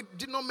have a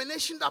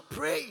denomination that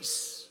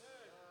prays.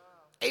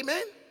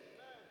 Amen?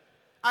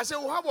 I say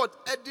we'll have what?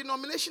 A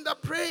denomination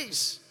that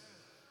prays.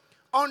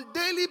 On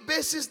daily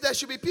basis, there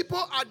should be people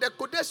at the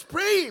Qodesh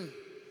praying.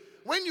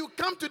 When you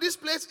come to this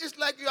place, it's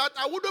like you're at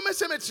Awudome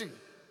Cemetery.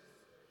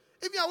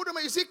 If you're at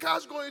Awudome, you see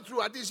cars going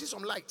through, at least you see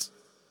some light.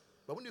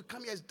 But when you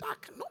come here, it's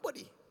dark.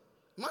 Nobody.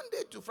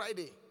 Monday to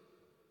Friday.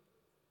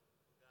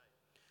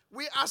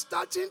 We are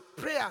starting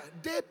prayer,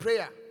 day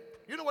prayer.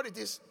 You know what it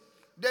is?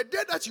 The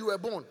day that you were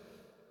born.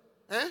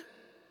 Eh?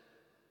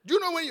 Do you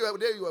know when the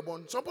day you were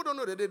born? Some people don't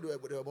know the day they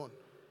were born.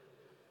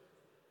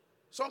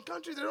 Some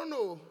countries, they don't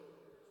know.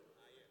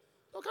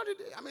 No country,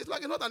 I mean, it's like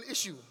it's not an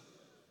issue.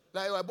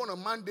 Like you were born on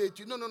Monday.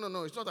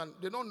 No. It's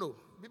not. They don't know.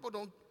 People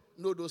don't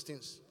know those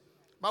things.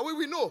 But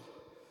we know.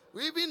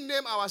 We even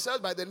name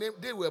ourselves by the name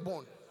day we were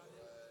born.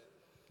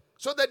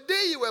 So the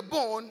day you were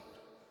born,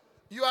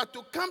 you are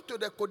to come to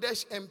the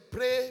Qodesh and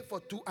pray for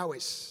 2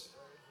 hours.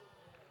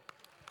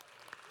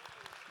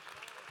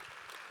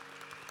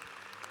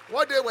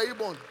 What day were you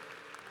born?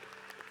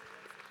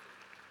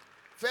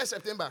 1st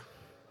September.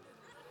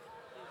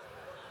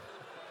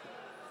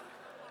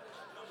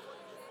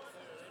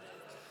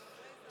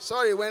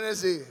 Sorry,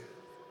 Wednesday.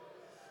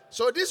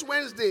 So this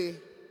Wednesday,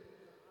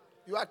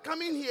 you are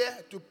coming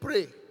here to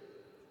pray.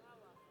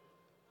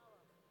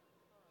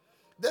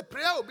 The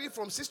prayer will be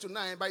from 6 to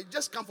 9, but you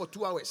just come for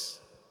 2 hours.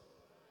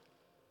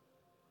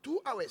 2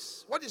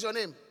 hours. What is your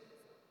name?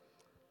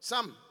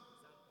 Sam.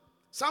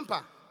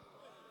 Sampa.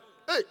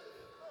 Hey.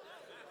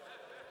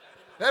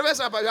 Reverend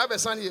Sampa, you have a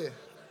son here.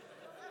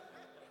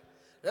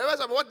 Reverend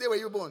Sampa, what day were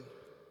you born?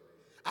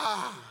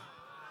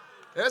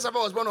 Reverend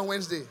Sampa was born on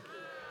Wednesday.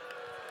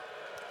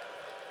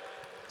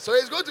 So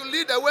he's going to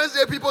lead the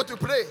Wednesday people to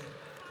pray.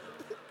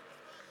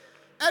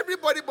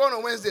 Everybody born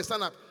on Wednesday,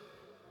 stand up.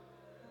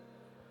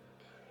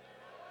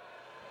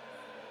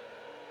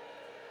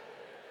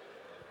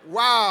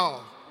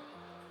 Wow.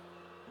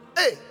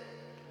 Hey,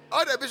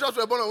 all the bishops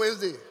were born on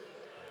Wednesday.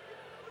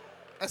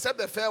 Except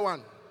the fair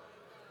one.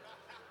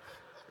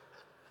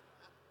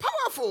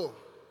 Powerful.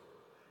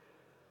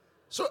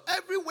 So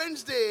every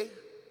Wednesday,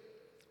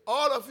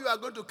 all of you are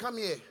going to come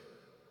here.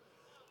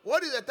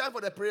 What is the time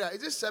for the prayer?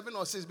 Is it 7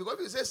 or 6? Because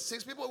if you say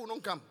 6, people will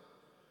not come.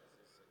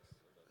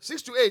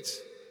 6 to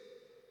 8.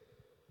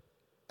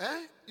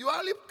 You are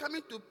only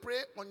coming to pray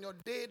on your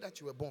day that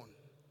you were born.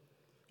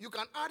 You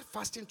can add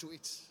fasting to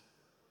it.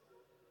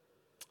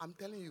 I'm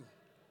telling you,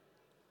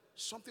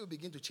 something will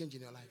begin to change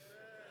in your life.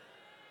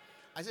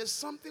 I said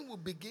something will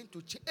begin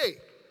to change. Hey!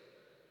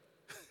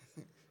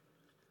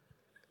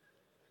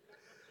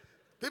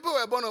 People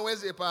were born on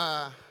Wednesday,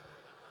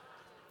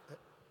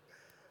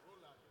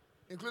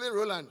 including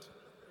Roland.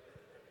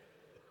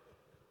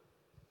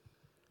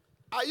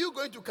 Are you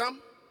going to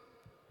come?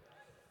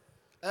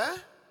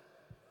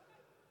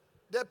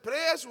 The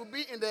prayers will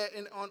be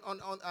on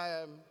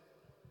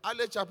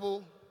Ale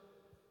Chapel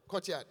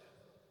courtyard.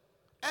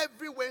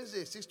 Every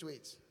Wednesday, 6 to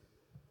 8.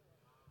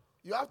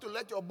 You have to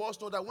let your boss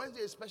know that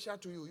Wednesday is special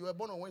to you. You were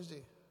born on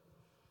Wednesday.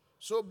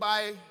 So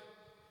by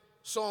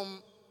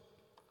some,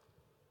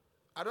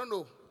 I don't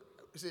know,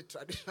 is it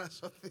tradition or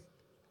something?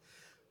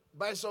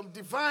 By some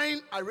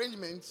divine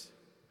arrangement,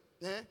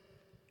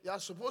 you are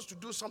supposed to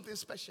do something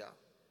special.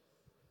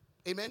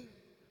 Amen?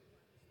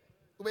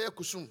 Ubeye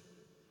kusum.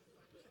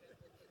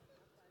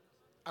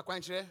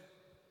 Akwanchire.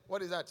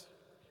 What is that?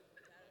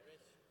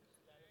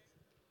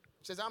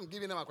 Says I'm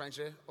giving them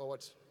akwanchire or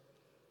what?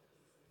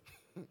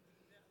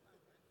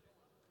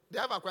 They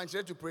have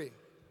akwanchire to pray.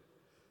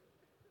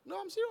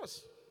 No, I'm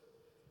serious.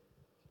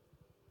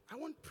 I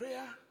want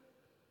prayer.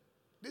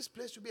 This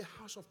place to be a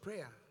house of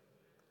prayer.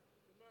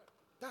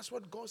 That's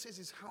what God says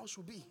his house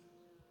will be.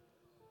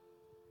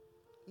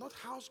 Not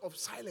house of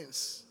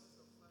silence.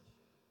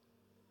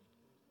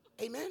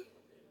 Amen?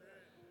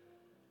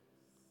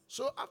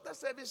 So after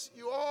service,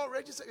 you all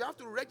register. You have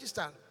to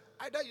register.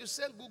 Either you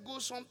send Google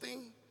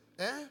something.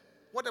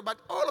 What about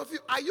all of you?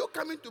 Are you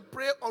coming to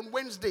pray on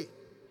Wednesday?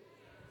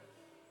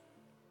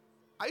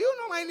 Are you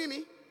not minding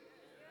me?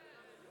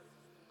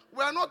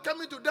 We are not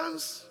coming to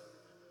dance.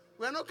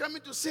 We are not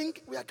coming to sing.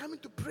 We are coming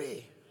to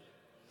pray.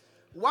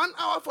 1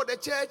 hour for the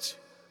church,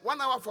 1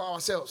 hour for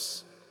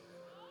ourselves.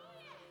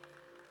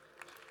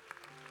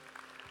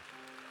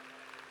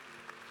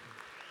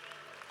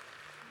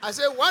 I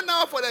say 1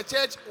 hour for the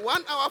church,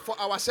 1 hour for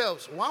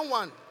ourselves.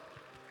 1.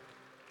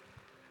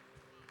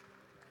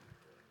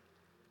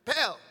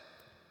 Pearl,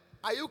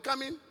 are you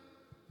coming?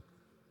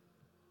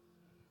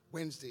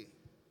 Wednesday.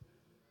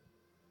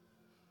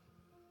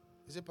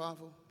 Is it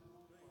powerful?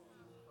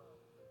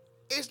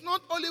 It's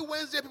not only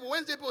Wednesday people.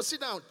 Wednesday people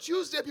sit down.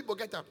 Tuesday people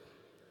get up.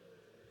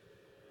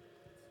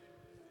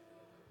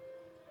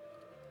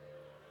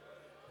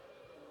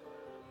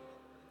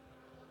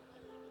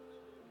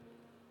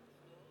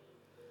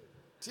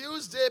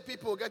 Tuesday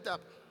people get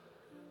up.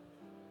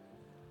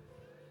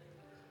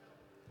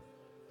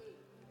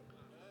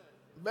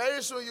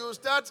 Very soon you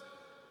start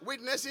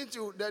witnessing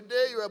to the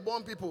day you were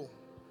born people.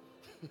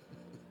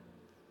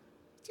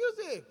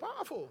 Tuesday,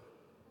 powerful.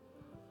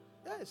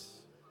 Yes.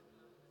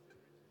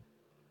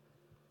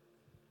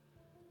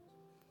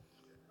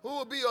 Who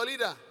will be your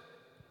leader?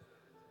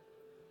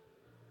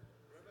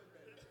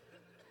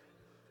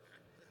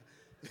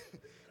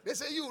 They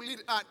say you lead.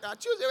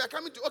 Tuesday we are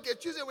coming to. Okay,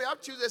 Tuesday we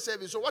have Tuesday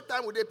service. So what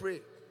time would they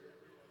pray?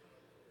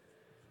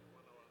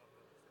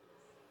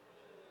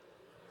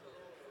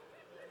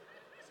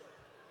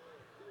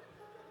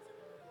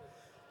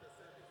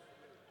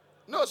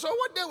 No, So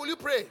what day will you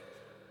pray?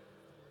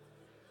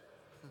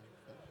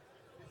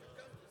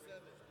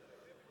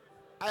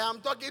 I am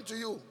talking to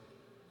you.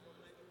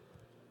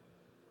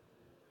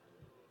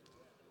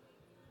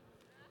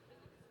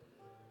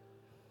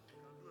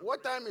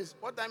 What time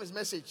is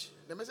message?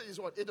 The message is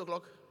what? 8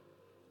 o'clock?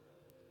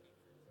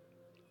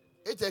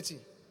 8:30.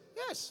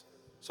 Yes.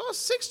 So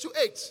 6 to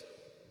 8.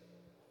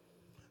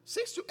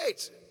 6 to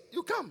 8.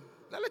 You come.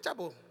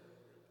 Lale.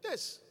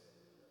 Yes.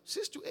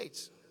 6 to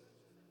 8.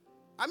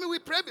 I mean, we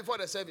pray before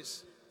the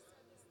service.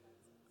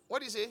 What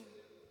do you say?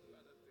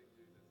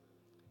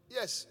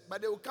 Yes, but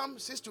they will come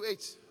 6 to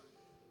 8.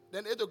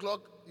 Then 8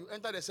 o'clock, you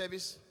enter the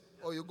service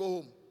or you go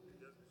home.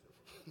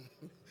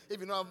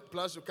 If you don't have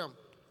plans to come.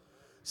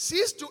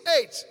 6 to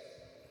 8.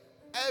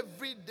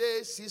 Every day,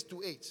 6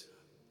 to 8.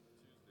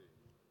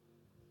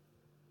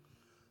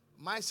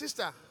 My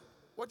sister,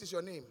 what is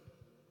your name?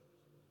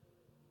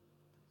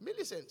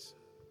 Millicent.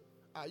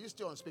 Are you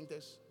still on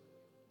Spintex?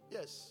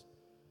 Yes.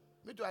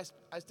 Me too,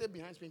 I stay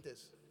behind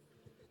Spintex.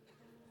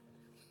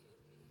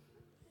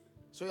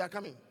 So you are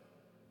coming.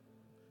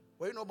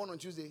 Were you not born on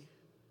Tuesday?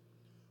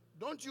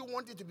 Don't you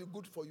want it to be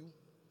good for you?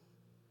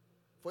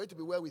 For it to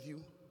be well with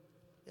you?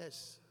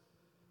 Yes.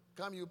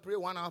 Come, you pray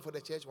 1 hour for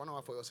the church, 1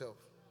 hour for yourself.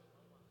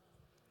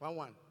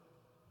 1.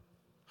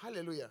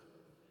 Hallelujah.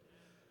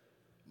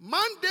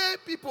 Monday,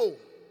 people.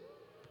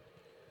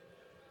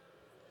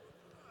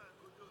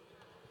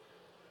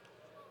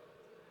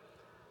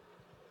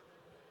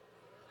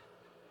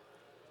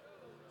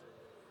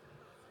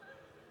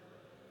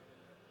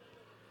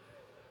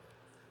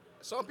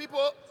 Some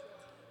people,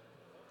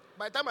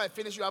 by the time I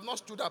finish, you have not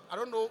stood up. I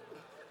don't know.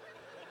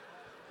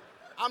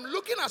 I'm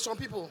looking at some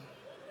people.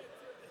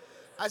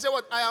 I say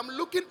what? I am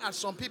looking at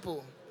some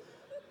people.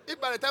 If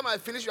by the time I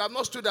finish, you have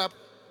not stood up,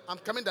 I'm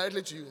coming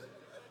directly to you.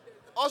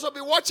 Also, be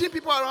watching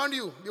people around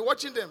you. Be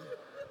watching them.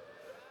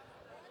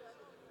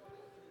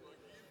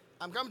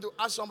 I'm coming to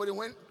ask somebody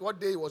what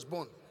day he was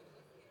born.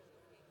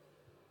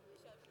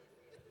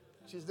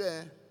 She's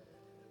there.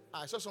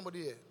 I saw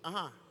somebody here.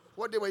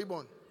 What day were you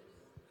born?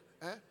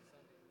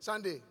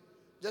 Sunday.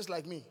 Just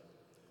like me.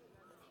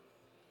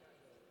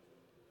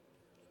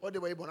 What day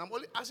were you born? I'm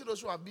only asking those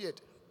who have beard.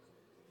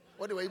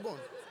 What day were you born?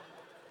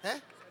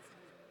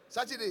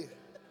 Saturday.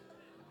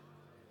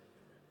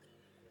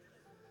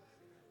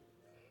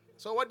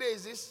 So what day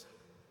is this?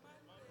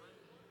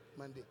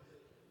 Monday.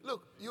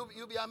 Look, you'll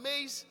be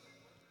amazed.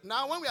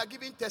 Now when we are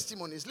giving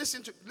testimonies,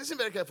 listen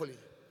very carefully.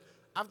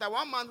 After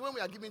 1 month, when we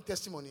are giving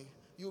testimony,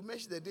 you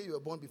mention the day you were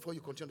born before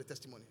you continue the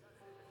testimony.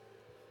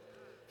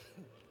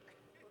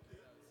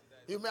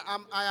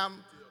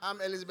 I'm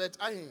Elizabeth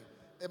Ahin,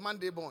 a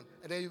Monday born.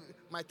 And then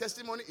my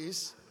testimony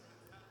is...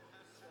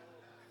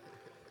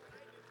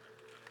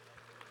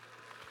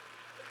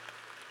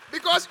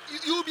 Because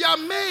you'll be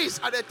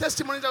amazed at the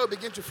testimonies that will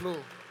begin to flow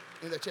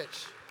in the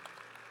church.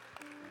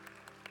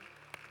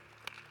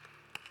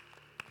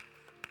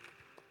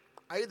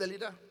 Are you the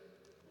leader?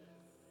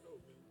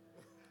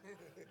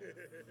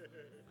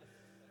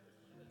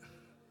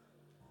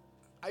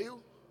 Are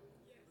you?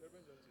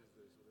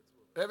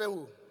 Reverend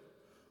who?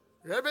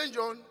 Reverend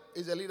John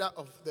is the leader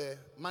of the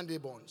Monday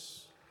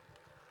Bonds.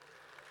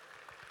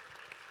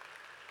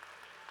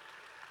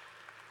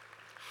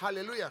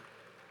 Hallelujah.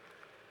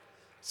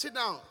 Sit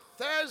down.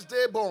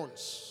 Thursday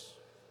Bonds.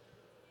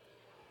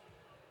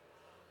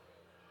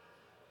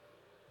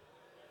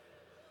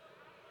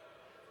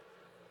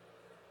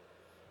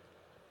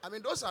 I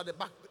mean, those are the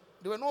back.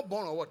 They were not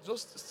born or what?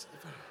 Those.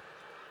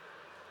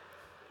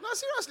 No,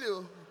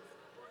 seriously.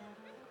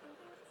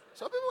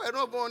 Some people were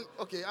not born.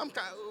 Okay,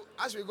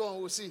 as we go on,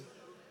 we'll see.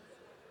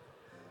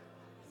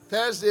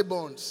 Thursday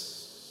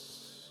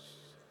Bonds.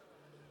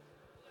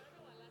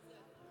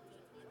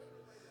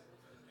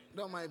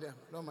 Don't mind them.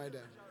 Don't mind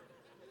them.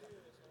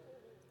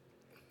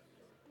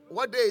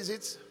 What day is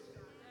it?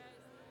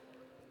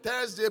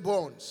 Thursday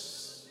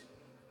Bonds.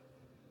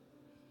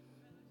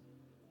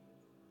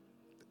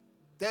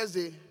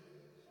 Thursday.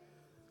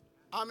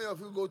 How many of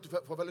you go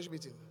for fellowship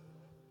meeting?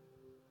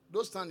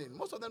 Those standing.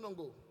 Most of them don't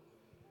go.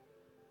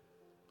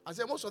 I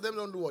said most of them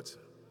don't do what?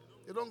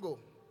 They don't go.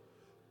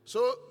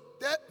 So,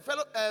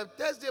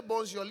 Thursday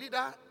Bonds, your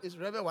leader is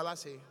Reverend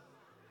Walase.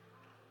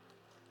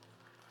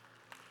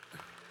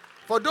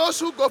 For those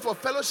who go for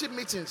fellowship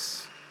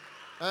meetings,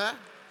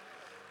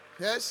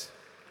 yes?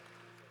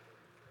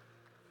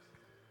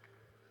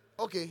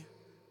 Okay.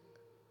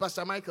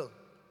 Pastor Michael.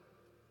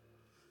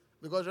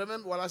 Because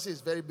Reverend Walase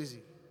is very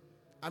busy.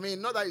 I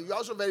mean, not that you're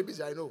also very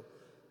busy, I know.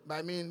 But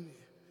I mean,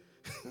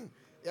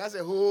 he has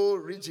a whole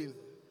region.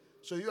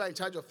 So you are in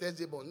charge of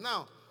Thursday Bond.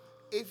 Now,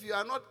 if you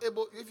are not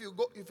able, if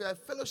you're a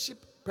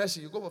fellowship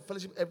person, you go for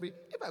fellowship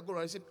if I go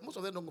around and say, most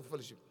of them don't go for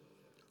fellowship.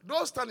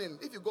 Those standing,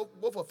 if you go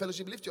for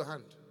fellowship, lift your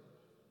hand.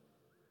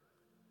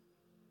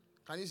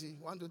 Can you see?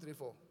 1, 2, 3,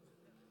 4,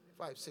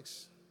 5,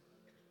 6.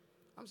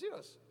 I'm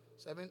serious.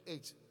 7,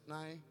 8,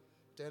 9,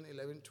 10,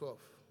 11, 12,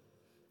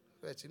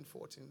 13,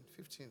 14,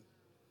 15,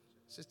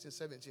 16,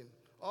 17.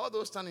 All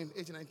those standing,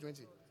 18, 19,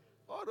 20.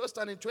 All those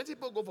standing, 20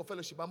 people go for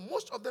fellowship, but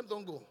most of them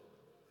don't go.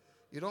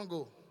 You don't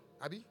go.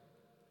 Abi?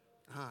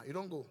 You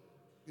don't go.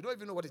 You don't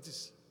even know what it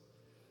is.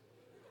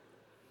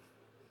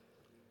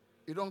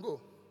 You don't go.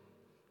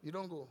 You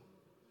don't go.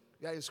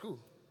 You are in school.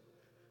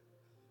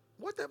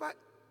 Whatever,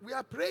 we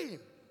are praying.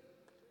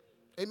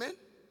 Amen?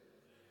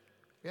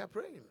 We are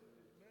praying.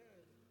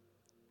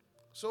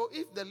 So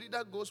if the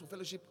leader goes for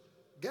fellowship,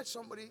 get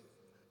somebody,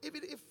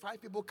 even if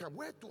 5 people come,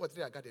 where 2 or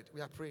 3 are gathered,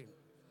 we are praying.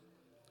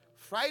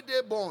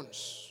 Friday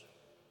bonds.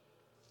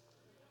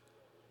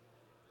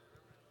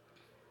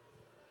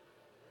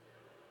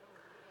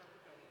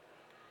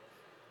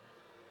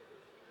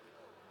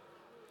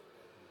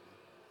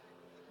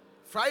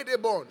 Friday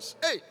bonds.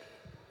 Hey.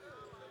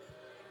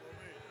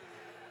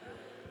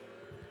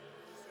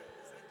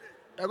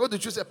 I'm going to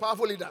choose a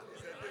powerful leader.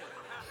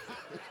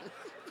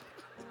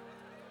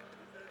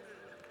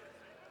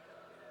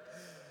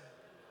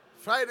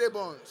 Friday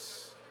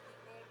bonds.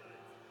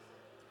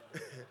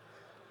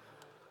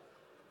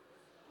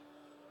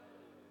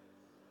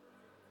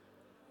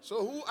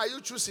 So who are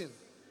you choosing?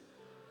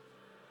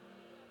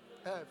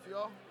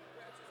 Fio?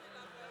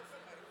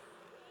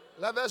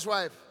 Lover's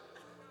wife.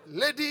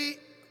 Lady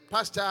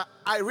Pastor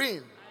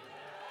Irene.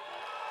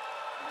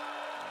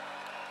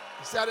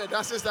 You see how the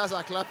dancing stars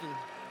are clapping.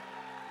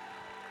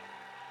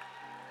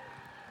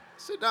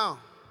 Sit down.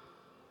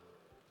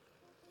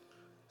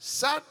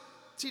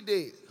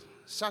 Saturday.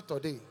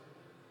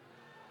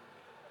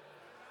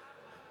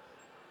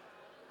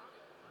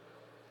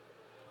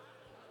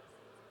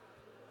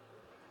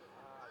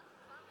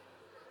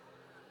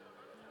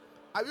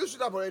 Have you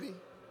stood up already?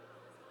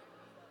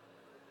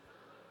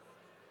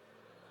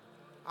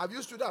 Have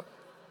you stood up?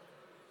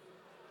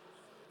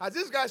 Has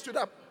this guy stood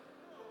up?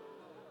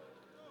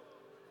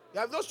 You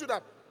have not stood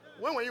up.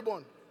 When were you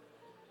born?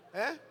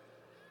 Eh?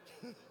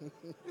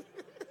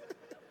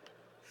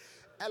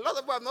 A lot of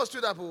people have not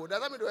stood up. Does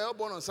that mean they were all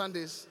born on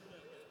Sundays?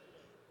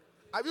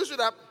 Have you stood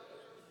up?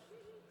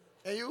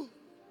 And you?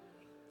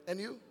 And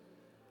you?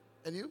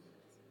 And you?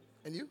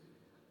 And you?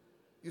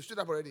 You stood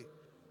up already?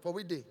 For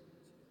which day?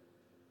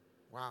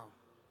 Wow.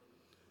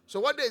 So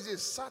what day is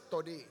this?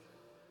 Saturday.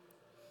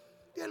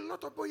 There are a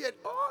lot of people here.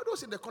 All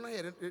those in the corner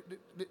here,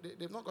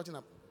 they've not gotten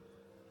up.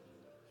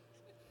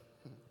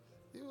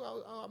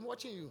 I'm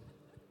watching you.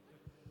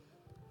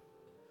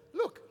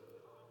 Look.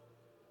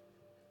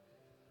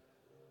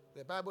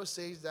 The Bible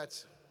says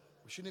that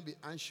we shouldn't be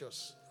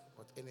anxious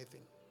about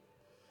anything.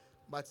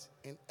 But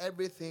in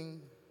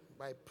everything,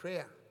 by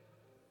prayer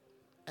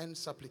and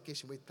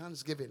supplication, with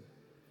thanksgiving,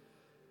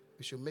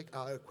 we should make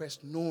our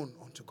request known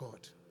unto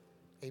God.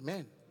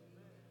 Amen.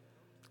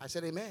 I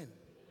said amen.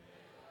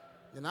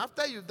 And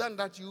after you've done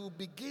that, you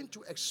begin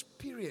to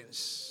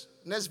experience,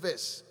 next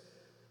verse,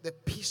 the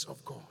peace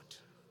of God.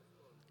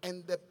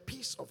 And the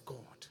peace of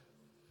God,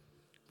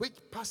 which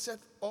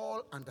passeth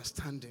all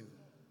understanding.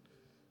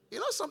 You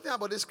know something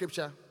about this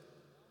scripture?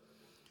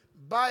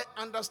 By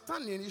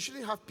understanding, you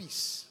shouldn't have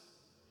peace.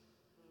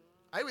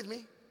 Are you with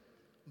me?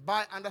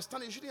 By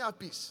understanding, you shouldn't have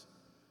peace.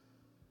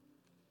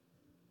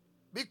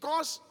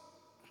 Because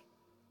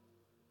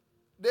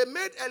they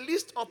made a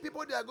list of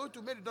people they are going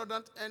to make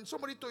redundant, and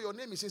somebody told your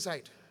name is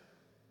inside.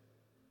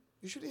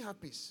 You shouldn't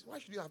have peace. Why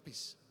should you have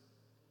peace?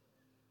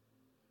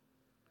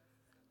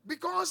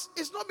 Because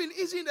it's not been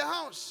easy in the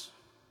house.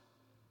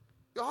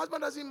 Your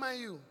husband doesn't mind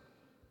you.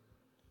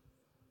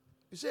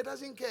 You say he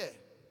doesn't care.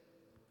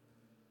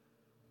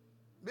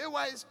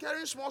 Meanwhile, he's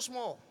carrying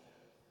small.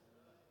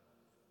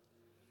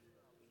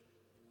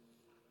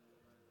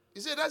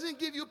 You say he doesn't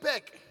give you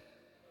peck.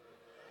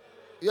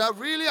 You have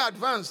really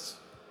advanced.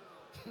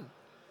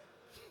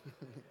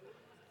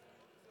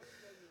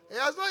 He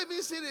has not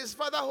even seen his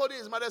father holding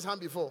his mother's hand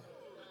before.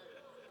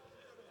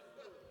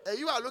 And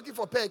you are looking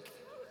for peck.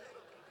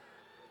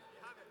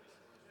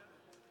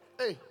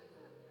 Hey,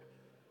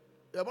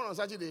 you are born on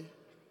Saturday.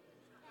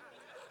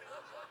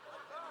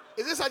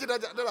 Is it Saturday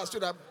that I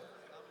stood up?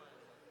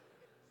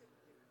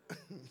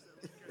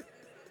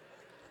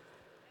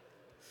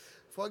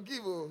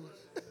 Forgive.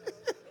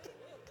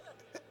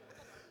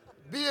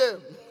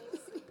 BM.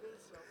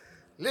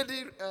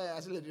 Lady, I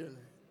said lady,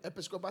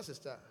 Episcopal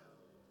sister.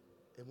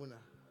 Emuna.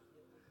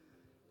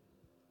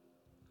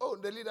 Oh,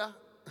 the leader.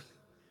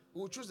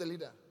 We'll choose the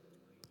leader.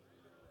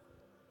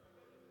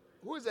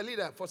 Who is the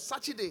leader for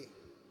Saturday?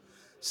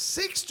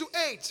 6 to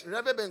 8,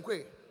 Reverend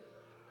Benkwe.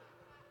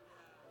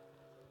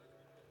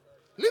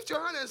 Lift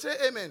your hand and say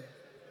amen.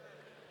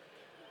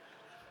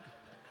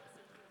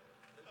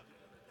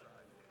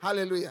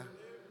 Hallelujah.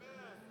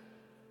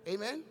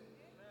 Amen.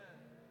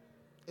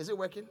 Is it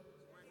working?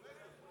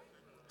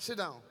 Sit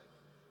down.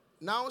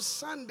 Now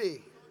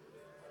Sunday.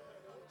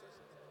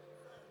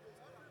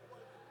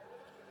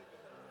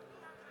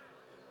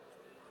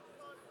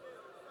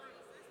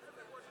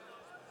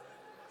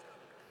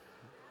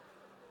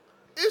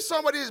 If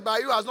somebody is by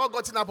you has not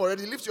gotten up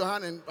already, lift your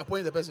hand and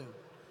appoint the person.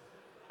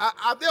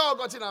 Have they all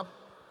gotten up?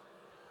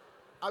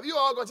 Have you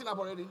all gotten up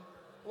already?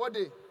 What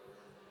day?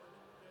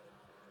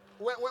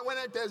 When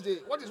Thursday.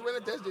 What is when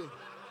Thursday?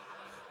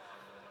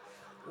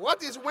 What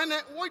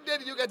day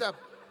did you get up?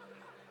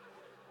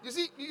 You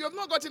see, you have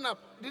not gotten up.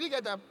 Did you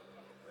get up?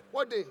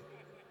 What day?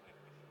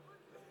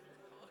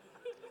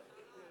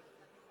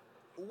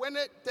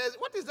 Thursday.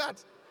 What is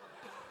that?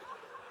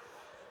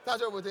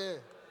 That's over there.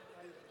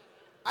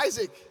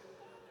 Isaac.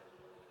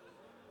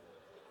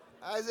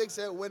 Isaac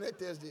said Wednesday,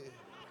 Thursday.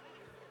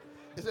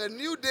 It's a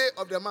new day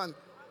of the month,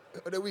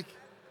 of the week.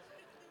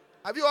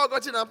 Have you all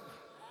gotten up?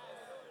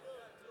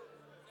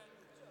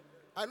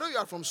 I know you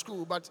are from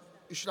school, but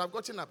you should have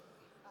gotten up.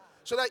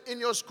 So that in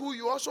your school,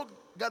 you also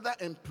gather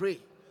and pray.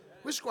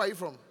 Which school are you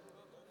from?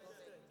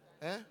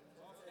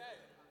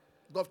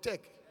 GovTech.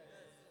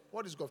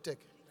 What is GovTech?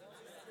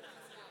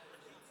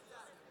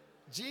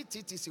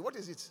 GTTC. What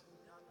is it?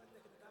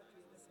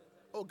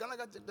 Oh, Ghana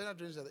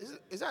Training Center.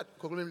 Is that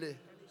Kogulimle?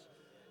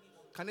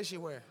 Kaneshi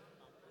where?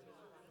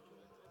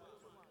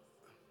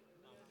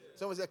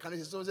 Someone said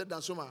Kaneshi, someone said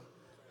Dansuma.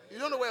 You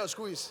don't know where your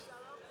school is?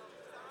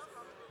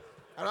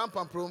 Around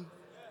Pamprum?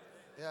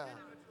 Yeah.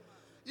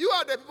 You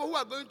are the people who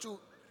are going to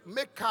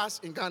make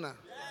cars in Ghana.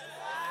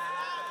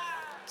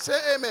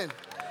 Say amen.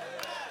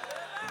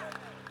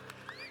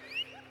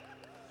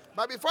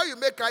 But before you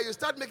make car, you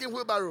start making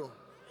wheelbarrow.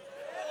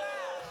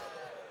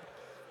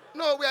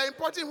 No, we are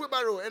importing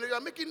wheelbarrow, and we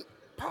are making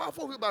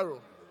powerful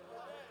wheelbarrow.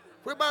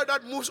 Wheelbarrow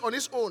that moves on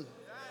its own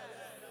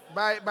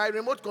by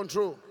remote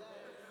control.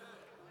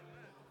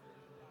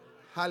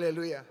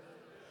 Hallelujah.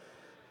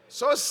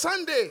 So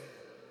Sunday,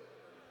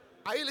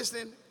 are you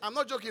listening? I'm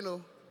not joking,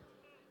 no.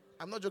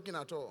 I'm not joking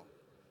at all.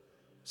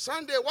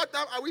 Sunday, what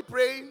time are we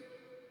praying?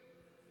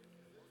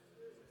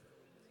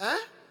 I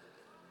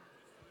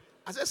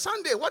said,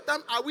 Sunday, what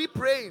time are we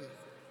praying?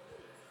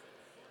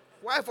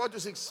 Why 4 to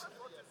 6?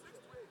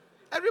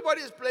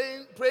 Everybody is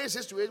praying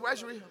 6 to 8. Why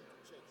should we?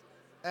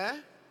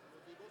 And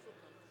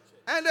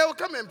they will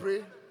come and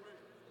pray.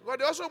 But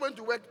they also went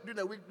to work during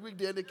the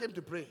weekday and they came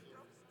to pray.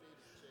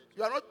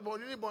 You are not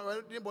born, you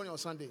didn't born on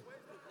Sunday.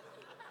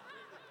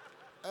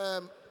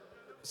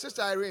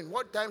 Sister Irene,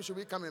 what time should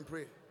we come and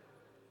pray?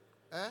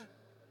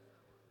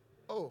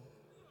 Oh.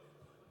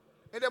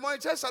 In the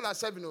morning, church starts at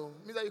 7, no?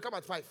 Means that you come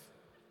at 5.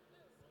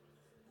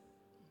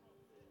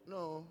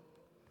 No.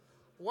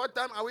 What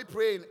time are we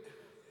praying?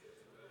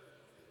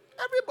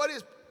 Everybody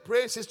is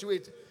praying 6 to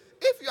 8.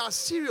 If you are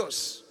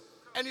serious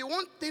and you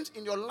want things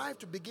in your life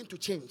to begin to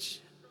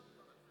change,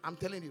 I'm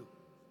telling you.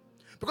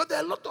 Because there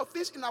are a lot of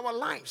things in our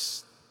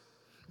lives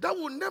that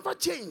will never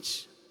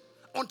change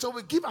until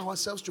we give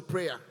ourselves to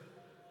prayer.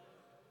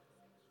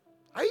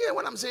 Are you hearing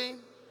what I'm saying?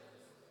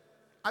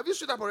 Have you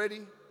stood up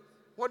already?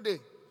 What day?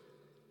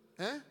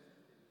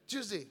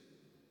 Tuesday.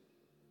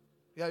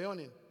 You are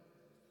yawning.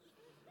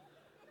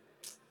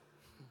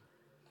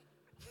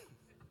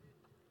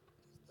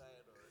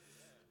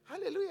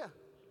 Hallelujah.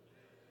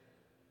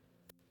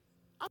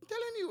 I'm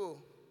telling you.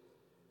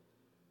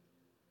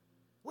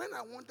 When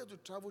I wanted to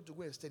travel to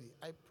go and study,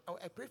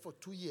 I prayed for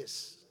 2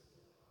 years.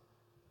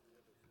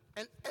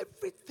 And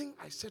everything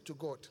I said to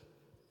God,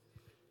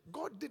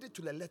 God did it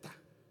to the letter.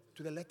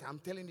 To the letter, I'm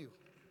telling you.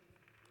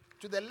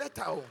 To the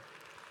letter. Oh.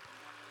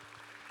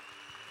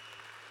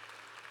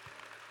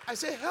 I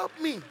say, help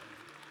me.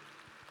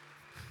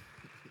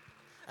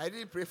 I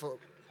didn't pray for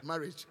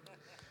marriage.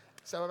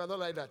 So I don't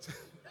like that.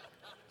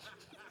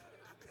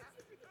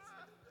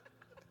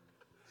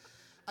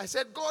 I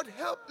said, God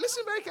help.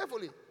 Listen very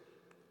carefully.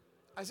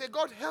 I said,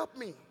 God help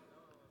me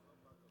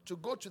to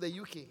go to the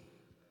UK.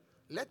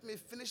 Let me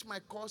finish my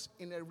course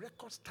in a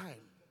record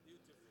time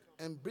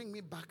and bring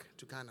me back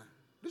to Ghana.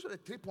 These were the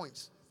 3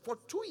 points. For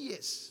 2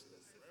 years.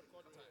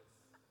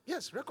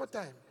 Yes, record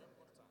time.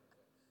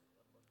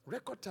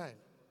 Record time.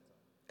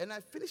 And I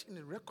finished in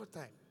a record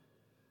time.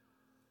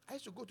 I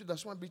used to go to the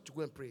Swan Beach to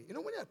go and pray. You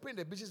know, when you are praying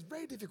the beach, it's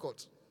very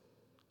difficult.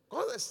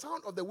 Because the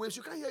sound of the waves,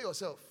 you can't hear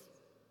yourself.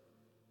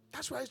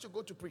 That's why I used to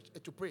go to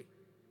pray.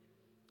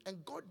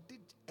 And God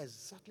did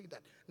exactly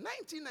that.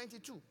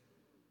 1992,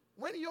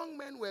 when young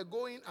men were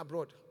going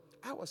abroad,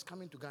 I was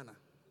coming to Ghana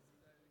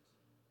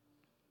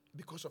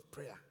because of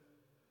prayer.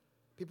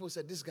 People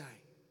said, this guy,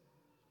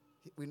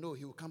 we know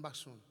he will come back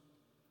soon.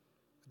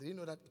 They didn't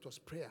know that it was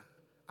prayer.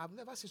 I've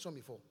never seen some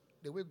before.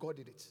 The way God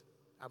did it.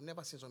 I've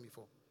never seen some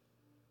before.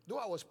 Though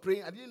I was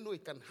praying, I didn't know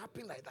it can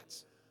happen like that.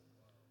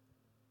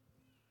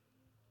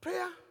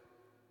 Prayer.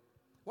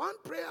 One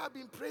prayer I've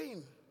been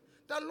praying.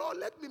 The Lord,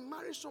 let me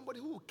marry somebody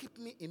who will keep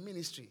me in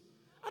ministry.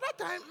 At that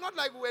time, not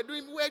like we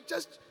were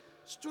just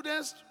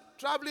students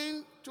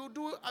traveling to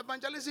do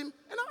evangelism.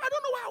 And I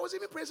don't know why I was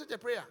even praying such a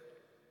prayer.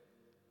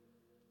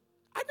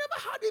 I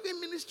never had even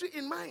ministry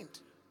in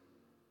mind.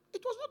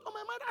 It was not on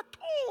my mind at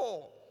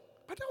all.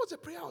 But that was the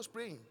prayer I was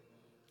praying.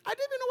 I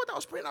didn't even know what I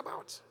was praying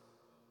about.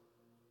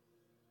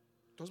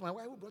 It was my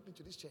wife who brought me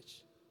to this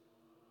church.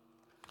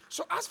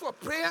 So as for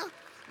prayer,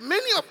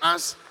 many of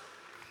us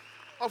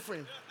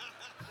offering.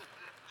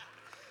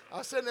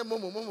 I'll send them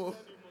Momo.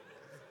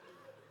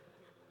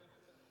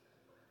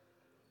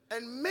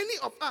 And many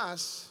of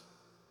us,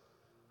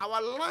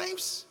 our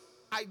lives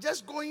are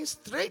just going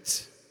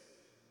straight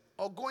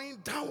or going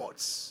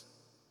downwards.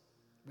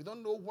 We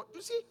don't know what.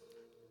 You see,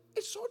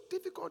 it's so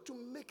difficult to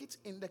make it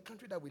in the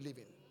country that we live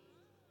in.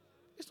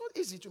 It's not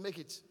easy to make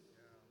it.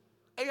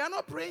 and you are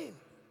not praying.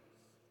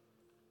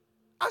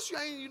 As you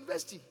are in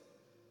university,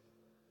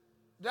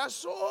 there are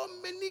so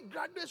many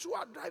graduates who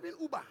are driving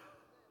Uber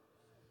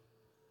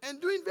and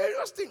doing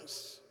various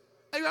things,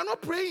 and you are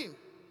not praying.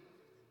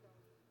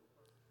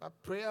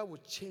 But prayer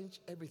will change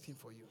everything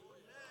for you.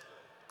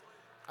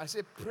 I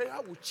say prayer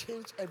will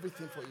change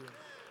everything for you.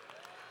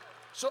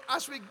 So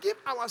as we give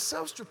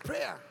ourselves to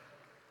prayer,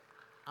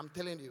 I'm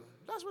telling you,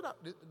 that's what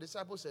the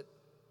disciples said.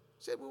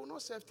 Said we will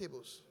not serve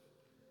tables.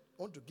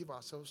 We want to give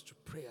ourselves to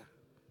prayer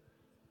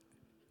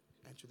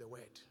and to the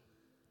word.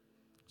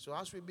 So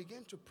as we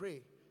begin to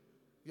pray,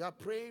 you are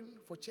praying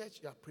for church,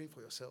 you are praying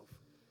for yourself.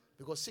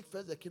 Because seek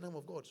first the kingdom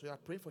of God. So you are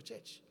praying for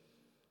church.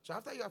 So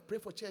after you have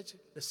prayed for church,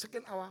 the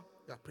second hour,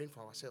 you are praying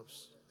for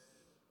ourselves.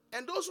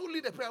 And those who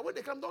lead the prayer, when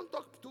they come, don't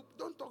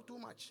talk too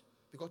much.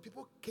 Because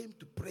people came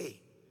to pray.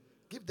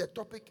 Give the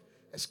topic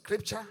a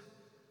scripture,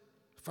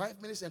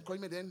 5 minutes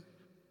encouragement, then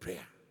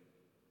prayer.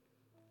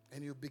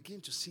 And you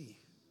begin to see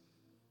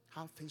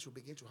how things will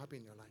begin to happen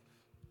in your life.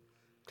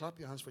 Clap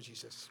your hands for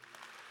Jesus.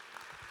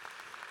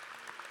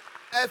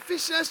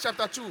 Ephesians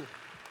chapter 2,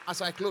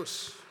 as I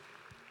close.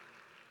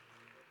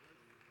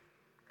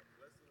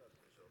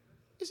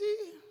 You see,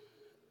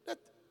 the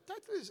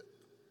title is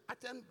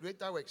Attend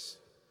Greater Works.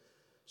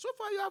 So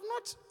far, you have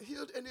not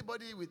healed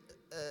anybody with,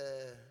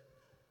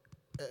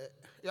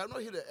 you have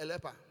not healed a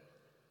leper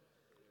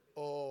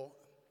or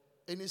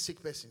any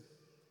sick person.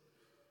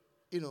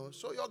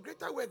 So your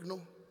greater work,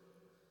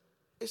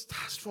 it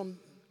starts from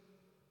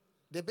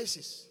the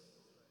basis.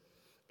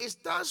 It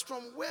starts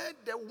from where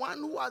the one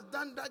who has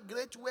done that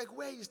great work,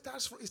 where he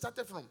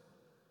started from.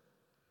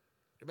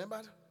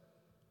 Remember,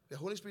 the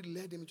Holy Spirit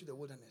led him into the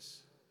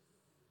wilderness.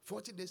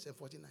 40 days and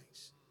 40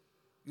 nights.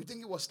 You think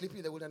he was sleeping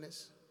in the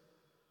wilderness?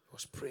 He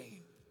was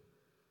praying.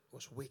 He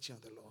was waiting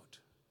on the Lord.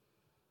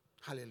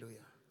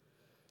 Hallelujah.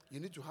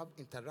 You need to have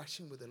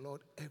interaction with the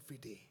Lord every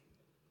day.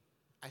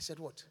 I said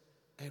what?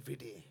 Every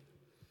day.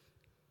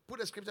 Put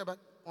the scripture back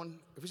on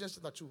Ephesians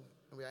chapter 2,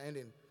 and we are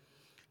ending.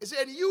 It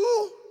said,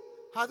 you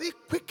have he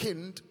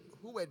quickened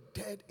who were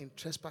dead in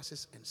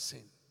trespasses and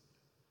sin,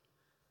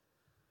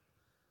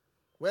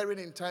 wherein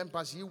in time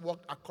past ye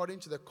walked according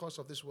to the course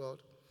of this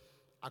world,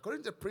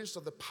 according to the prince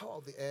of the power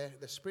of the air,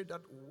 the spirit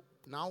that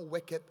now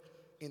worketh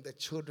in the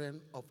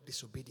children of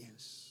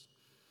disobedience,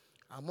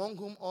 among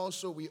whom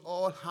also we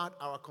all had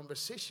our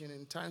conversation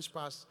in times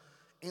past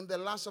in the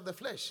lust of the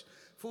flesh,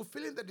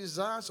 fulfilling the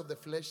desires of the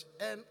flesh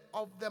and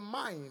of the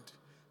mind,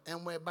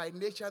 and were by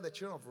nature the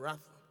children of wrath,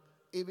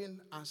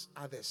 even as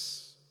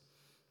others.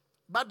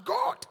 But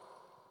God,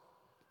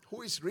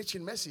 who is rich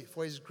in mercy,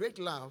 for his great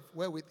love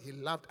wherewith he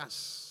loved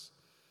us,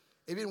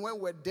 even when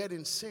we were dead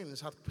in sins,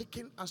 hath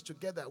quickened us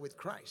together with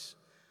Christ.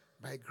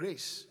 By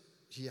grace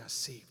ye are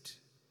saved,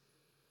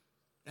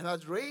 and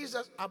hath raised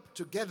us up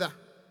together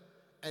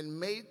and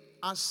made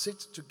us sit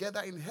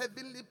together in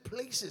heavenly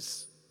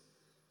places.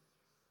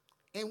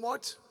 In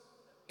what?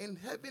 In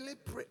heavenly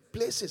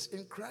places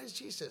in Christ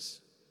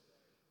Jesus.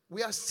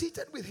 We are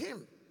seated with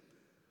him.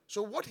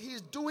 So what he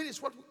is doing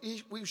is what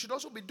we should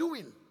also be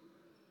doing.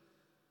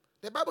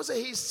 The Bible says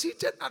he is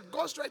seated at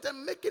God's right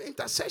hand making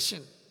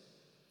intercession.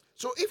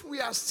 So if we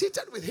are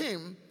seated with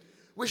him,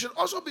 we should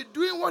also be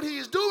doing what he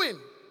is doing.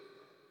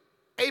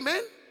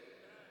 Amen?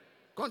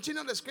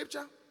 Continue the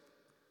scripture.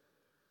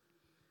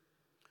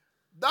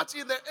 That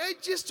in the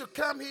ages to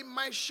come he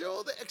might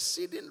show the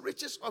exceeding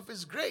riches of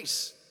his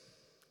grace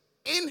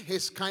in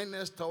his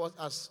kindness towards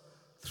us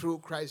through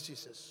Christ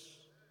Jesus.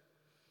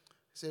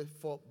 He said,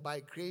 for by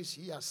grace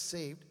ye are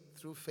saved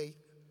through faith,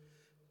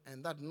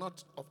 and that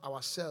not of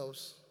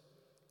ourselves,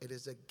 it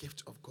is a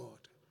gift of God.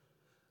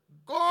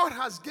 God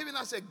has given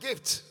us a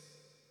gift.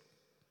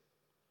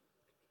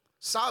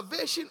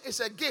 Salvation is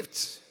a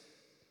gift.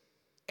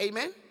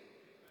 Amen?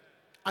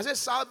 I said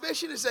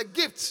salvation is a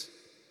gift.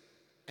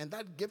 And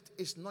that gift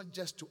is not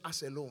just to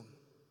us alone.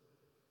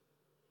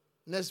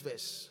 Next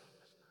verse.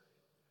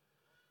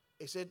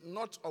 It said,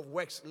 not of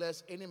works,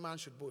 lest any man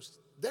should boast.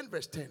 Then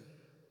verse 10.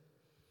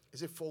 It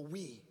said, for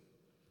we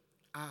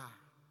are.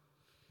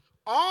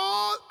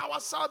 All our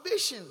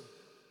salvation,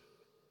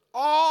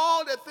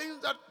 all the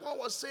things that Paul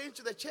was saying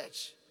to the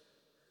church,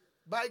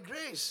 by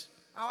grace,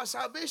 our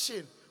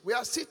salvation, we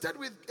are seated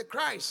with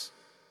Christ.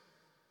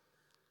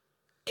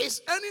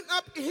 It's ending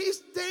up,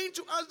 he's saying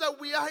to us that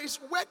we are his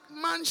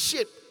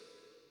workmanship,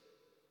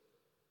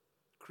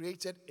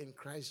 created in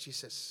Christ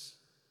Jesus.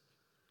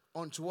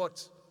 Unto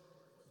what?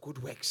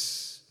 Good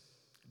works.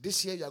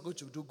 This year you are going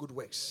to do good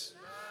works.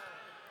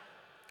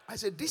 I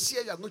said this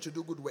year you are going to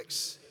do good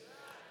works.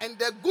 And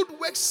the good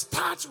work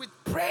starts with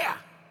prayer.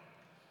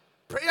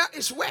 Prayer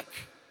is work.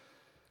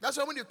 That's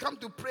why when you come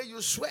to pray,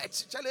 you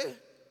sweat. Charlie,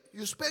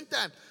 you spend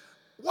time.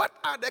 What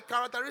are the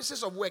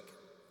characteristics of work?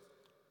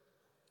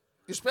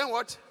 You spend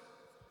what?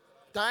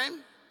 Time.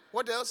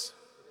 What else?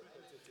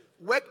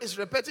 Work is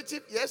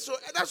repetitive. Yes, so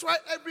that's why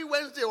every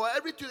Wednesday or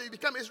every Tuesday you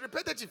become is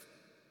repetitive.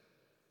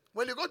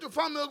 When you go to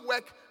farm milk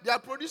work, they are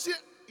producing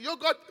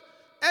yogurt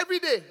every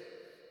day.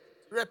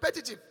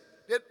 Repetitive.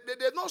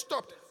 They're not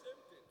stopped.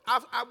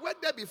 I've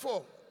worked there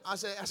before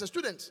as a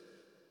student.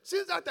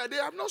 Since that time, they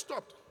have not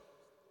stopped.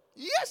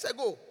 Years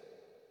ago,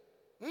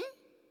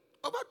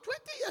 over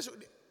 20 years ago,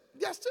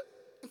 they are still,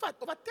 in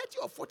fact, over 30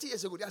 or 40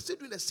 years ago, they are still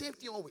doing the same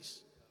thing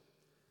always.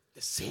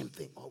 The same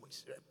thing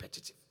always,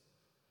 repetitive.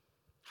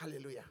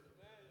 Hallelujah.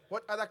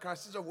 What other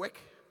characteristics of work?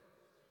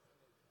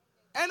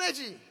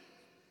 Energy.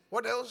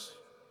 What else?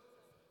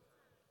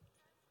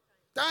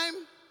 Time,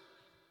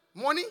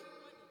 money.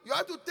 You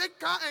have to take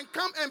car and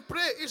come and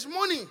pray. It's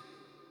money.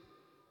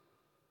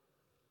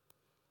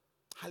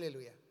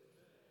 Hallelujah.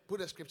 Put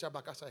the scripture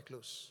back as I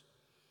close.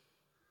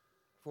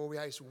 For we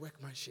are his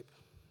workmanship.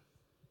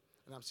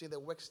 And I'm saying the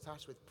work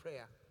starts with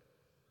prayer.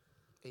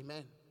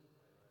 Amen.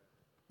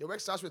 The work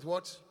starts with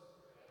what?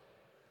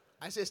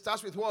 I say it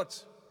starts with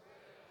what?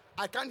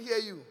 I can't hear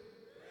you.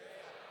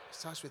 It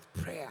starts with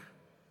prayer.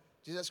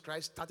 Jesus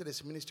Christ started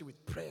his ministry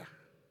with prayer.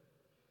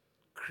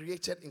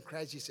 Created in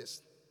Christ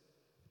Jesus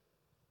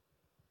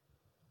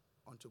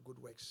unto good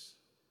works,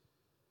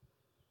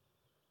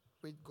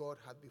 which God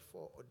had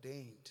before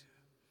ordained.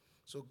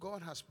 So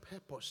God has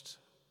purposed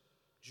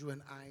you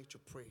and I to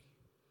pray.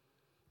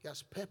 He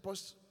has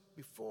purposed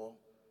before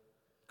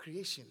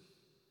creation.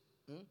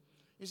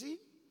 You see,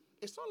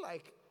 it's not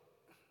like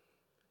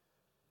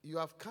you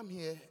have come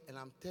here and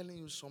I'm telling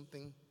you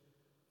something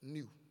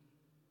new.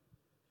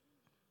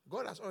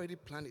 God has already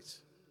planned it.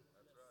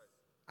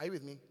 Are you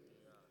with me?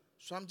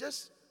 So I'm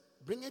just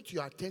bringing it to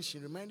your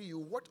attention, reminding you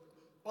what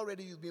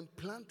already you've been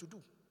planned to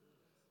do.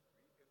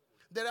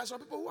 There are some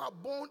people who are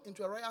born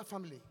into a royal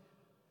family.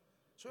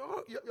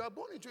 So you are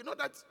born into it, not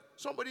that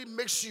somebody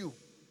makes you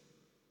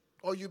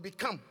or you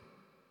become,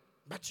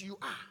 but you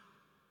are.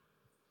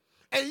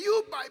 And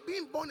you, by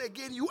being born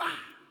again, you are.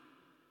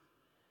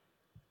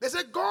 They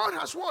say God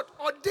has what?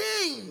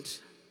 Ordained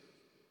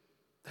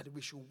that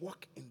we should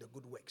walk in the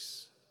good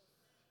works.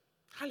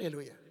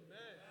 Hallelujah.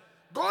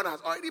 God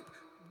has already,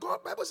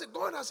 Bible says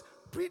God has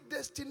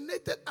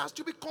predestinated us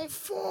to be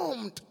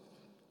conformed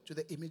to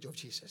the image of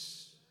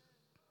Jesus.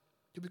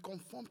 To be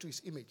conformed to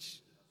his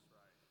image.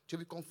 To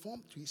be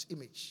conformed to his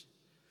image.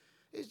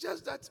 It's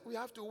just that we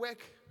have to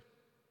work,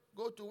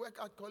 go to work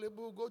at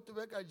Kolebu, go to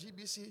work at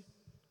GBC,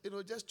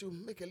 just to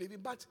make a living.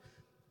 But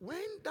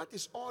when that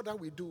is all that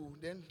we do,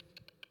 then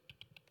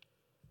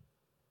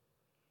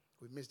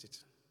we missed it.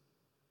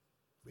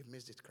 We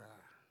missed it, cry.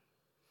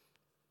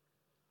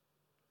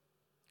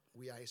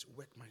 We are his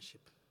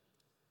workmanship.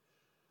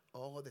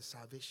 All the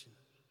salvation,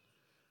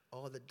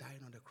 all the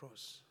dying on the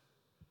cross,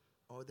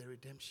 all the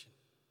redemption,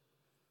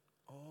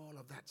 all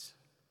of that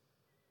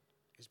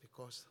is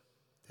because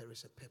there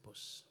is a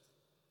purpose.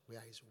 We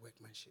are his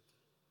workmanship.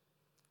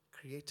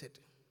 Created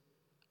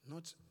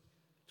not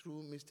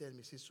through Mr. and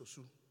Mrs.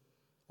 Sosu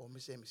or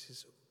Mr. and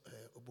Mrs.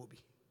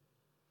 Obobi,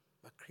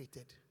 but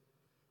created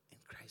in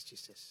Christ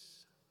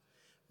Jesus.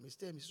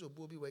 Mr. and Mrs.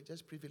 Obobi were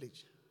just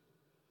privileged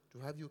to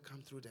have you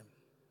come through them,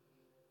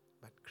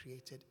 but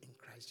created in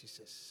Christ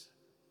Jesus.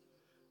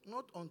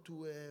 Not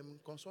onto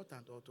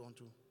consultant or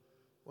onto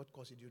what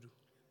course did you do?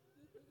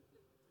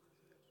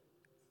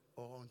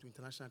 Or onto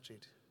international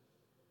trade.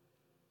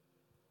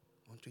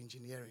 Onto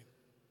engineering.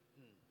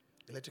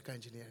 Electrical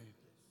engineering.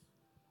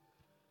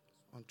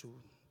 Onto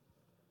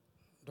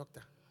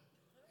doctor.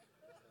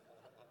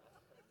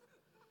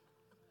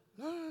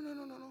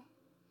 No.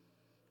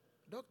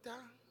 Doctor,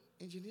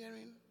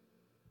 engineering,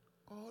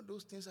 all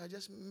those things are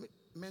just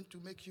meant to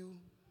make you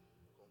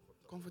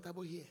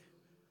comfortable here.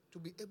 To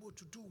be able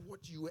to do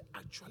what you were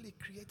actually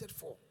created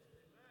for.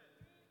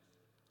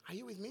 Are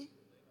you with me?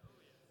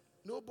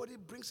 Nobody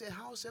brings a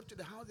house help to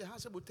the house. The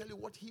house help will tell you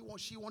what he or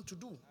she wants to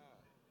do.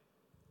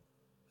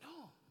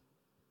 No.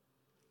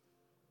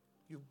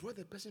 You brought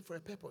the person for a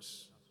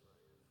purpose.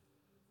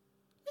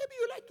 Maybe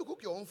you like to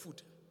cook your own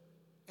food.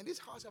 And this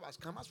house help has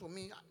come. As for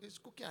me, it's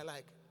cooking I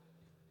like.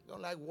 I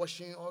don't like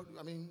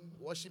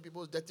washing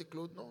people's dirty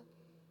clothes. No.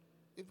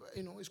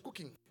 It's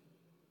cooking.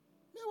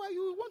 Meanwhile,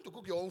 you want to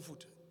cook your own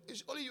food.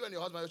 It's only you and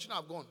your husband. Your children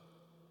have gone.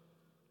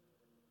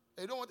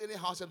 And you don't want any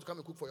house help to come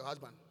and cook for your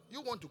husband. You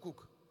want to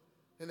cook.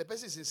 And the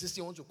person is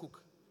insisting on to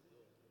cook.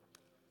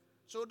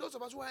 So those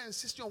of us who are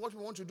insisting on what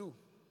we want to do.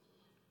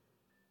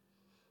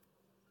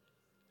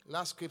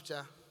 Last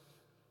scripture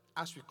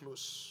as we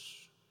close.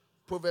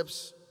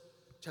 Proverbs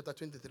chapter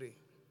 23.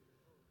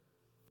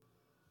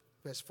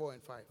 Verse 4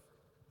 and 5.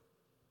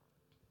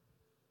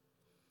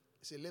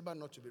 It says, labor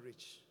not to be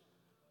rich.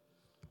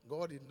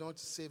 God did not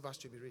save us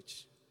to be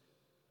rich.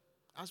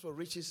 As for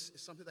riches,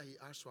 it's something that he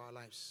asks for our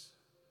lives.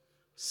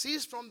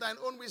 Cease from thine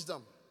own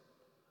wisdom.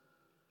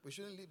 We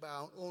shouldn't live by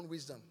our own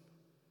wisdom,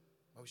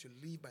 but we should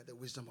live by the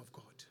wisdom of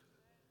God.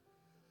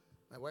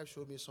 My wife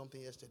showed me something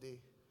yesterday.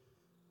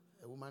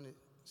 A woman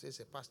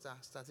says a pastor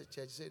started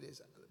church, said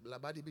it's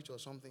Labadi Beach or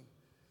something.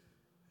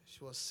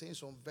 She was saying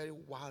some very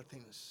wild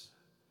things.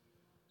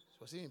 She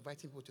was even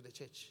inviting people to the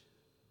church.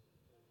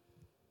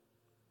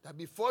 That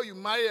before you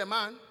marry a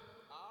man,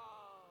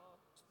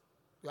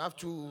 you have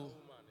to...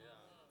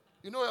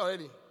 You know her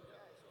already?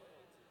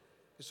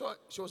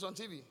 She was on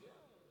TV.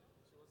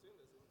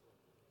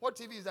 What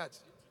TV is that?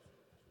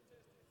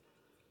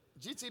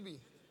 GTB.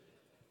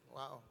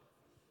 Wow.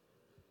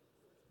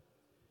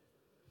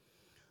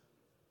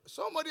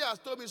 Somebody has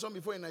told me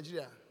something before in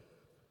Nigeria.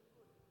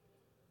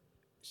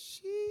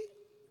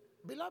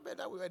 Beloved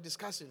that we were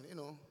discussing,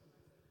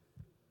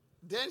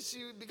 Then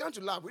she began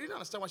to laugh. We didn't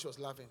understand why she was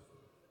laughing.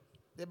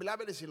 The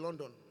beloved is in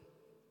London.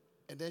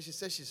 And then she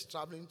said she's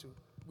traveling to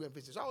go and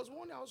visit. So I was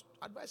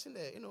advising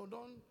her,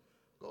 don't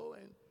go.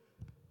 And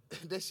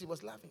then she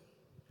was laughing.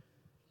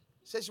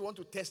 Said she want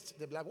to test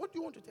the beloved. What do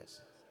you want to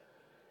test?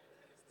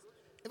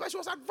 In fact, she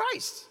was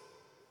advised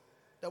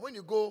that when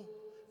you go,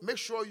 make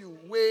sure you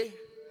weigh.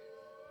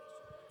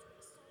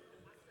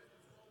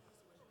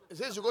 It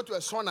says you go to a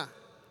sauna.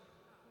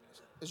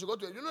 Do you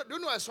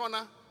know a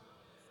sauna?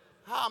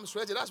 How I'm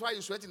sweating. That's why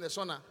you sweat in the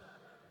sauna.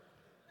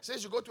 It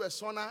says you go to a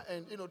sauna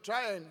and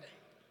try and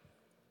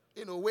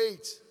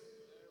wait.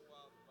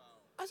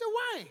 I said,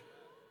 why?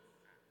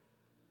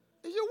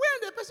 If you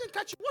wait and the person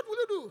catch you, what will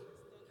you do?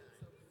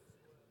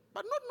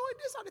 But not knowing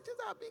these are the things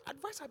that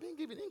advice are being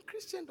given in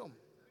Christendom.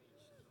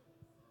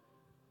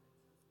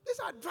 These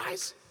are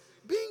advice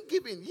being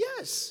given,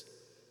 yes.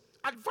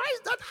 Advice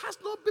that has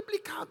no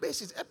biblical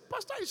basis. A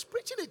pastor is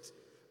preaching it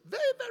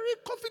very, very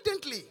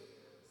confidently.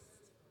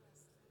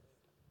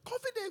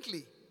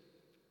 Confidently.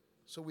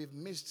 So we've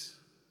missed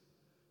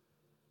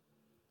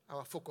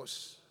our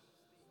focus.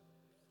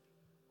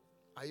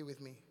 Are you with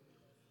me?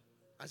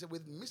 I said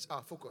we've missed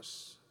our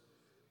focus.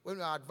 When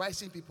we are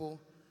advising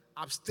people,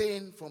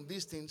 abstain from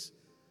these things,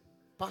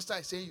 pastor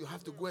is saying you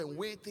have to go and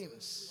weigh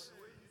things.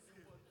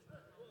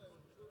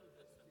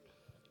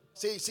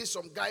 Say, you see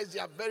some guys, they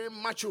are very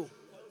macho.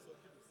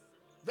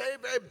 Very,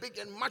 very big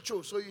and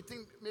macho. So you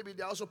think maybe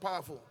they're also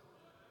powerful.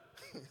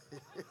 He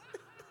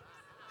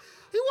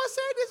was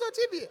saying this on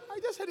TV. I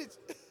just said it.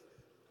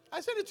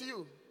 I sent it to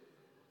you.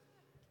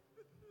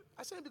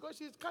 I said it because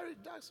she's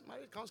does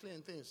marriage counseling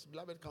and things,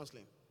 beloved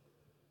counseling.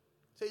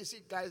 So you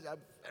see guys are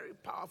very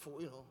powerful,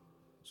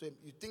 So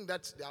you think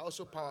that they are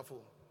also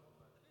powerful.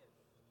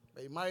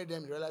 But you marry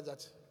them, you realize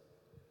that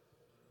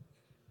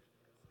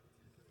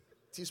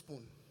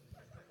teaspoon.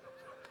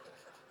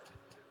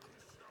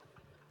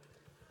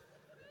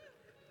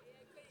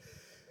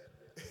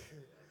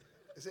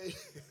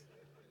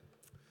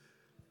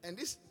 And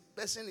this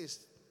person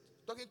is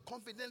talking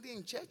confidently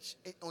in church,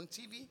 on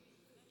TV.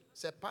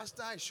 It's a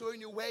pastor is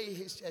showing you where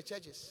his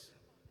church is.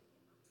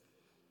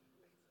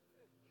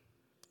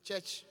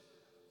 Church.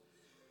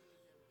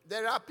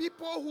 There are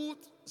people who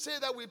say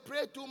that we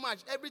pray too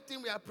much.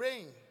 Everything we are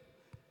praying.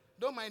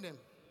 Don't mind them.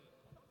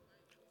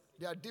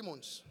 They are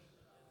demons.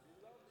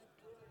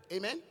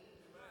 Amen?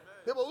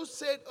 People who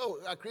said,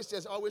 our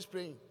Christians are always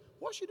praying.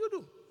 What should you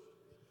do?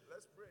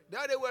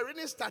 There they were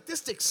reading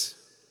statistics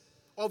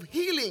of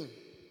healing.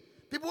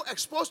 People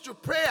exposed to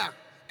prayer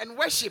and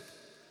worship.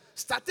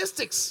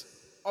 Statistics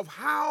of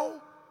how,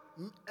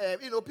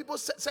 people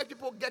said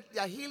people get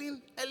their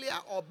healing earlier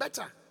or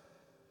better.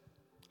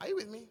 Are you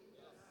with me?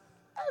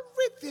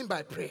 Everything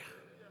by prayer.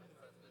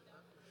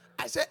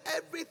 I said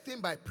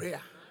everything by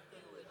prayer.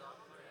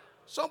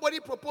 Somebody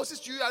proposes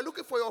to you, you are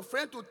looking for your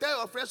friend to tell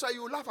your friend so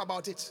you laugh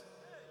about it.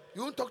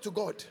 You won't talk to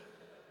God.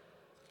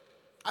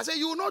 I said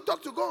you will not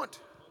talk to God.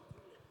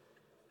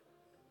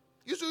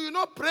 You should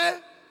not pray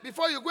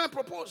before you go and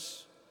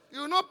propose.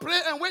 You will not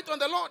pray and wait on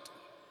the Lord.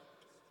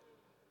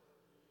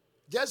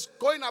 Just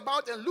going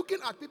about and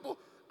looking at people.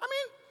 I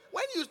mean,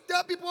 when you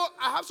tell people,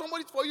 I have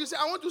somebody for you, say,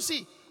 I want to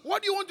see.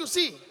 What do you want to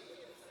see?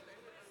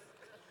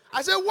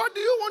 I said, what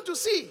do you want to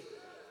see?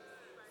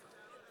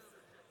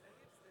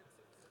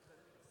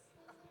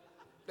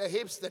 The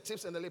hips, the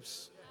tips, and the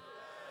lips.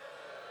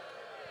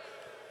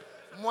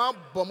 Moi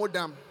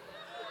bomodam.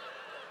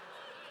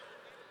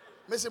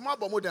 Mais c'est moi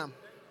bomodam.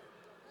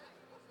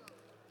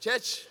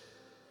 Church,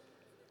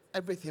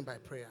 everything by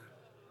prayer.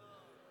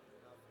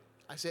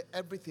 I say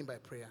everything by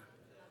prayer.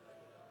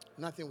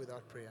 Nothing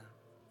without prayer.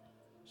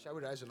 Shall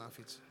we rise on our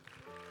feet?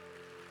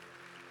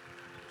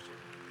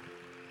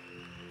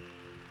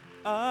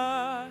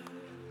 I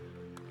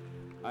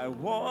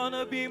want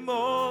to be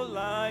more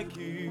like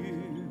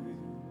you.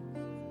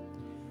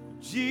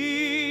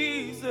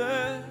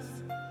 Jesus,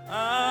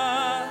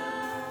 I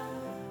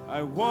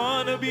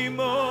want to be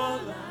more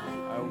like,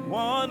 I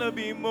want to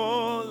be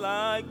more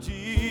like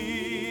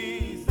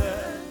Jesus.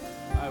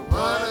 I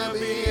want to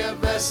be a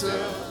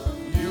vessel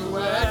you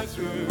work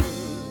through.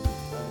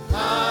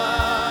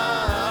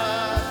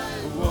 I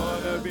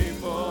want to be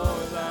more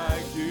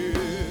like you,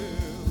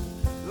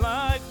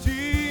 like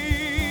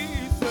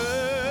Jesus.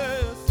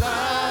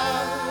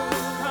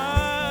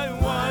 I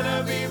want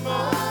to be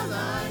more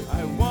like,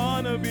 I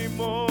want to be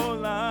more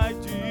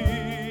like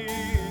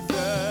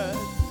Jesus.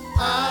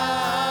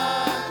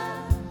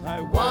 I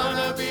want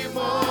to be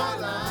more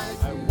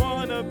like, I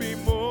want to be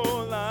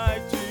more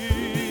like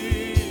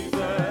Jesus.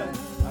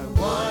 I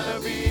want to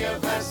be a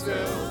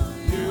vessel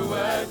you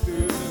work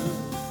through.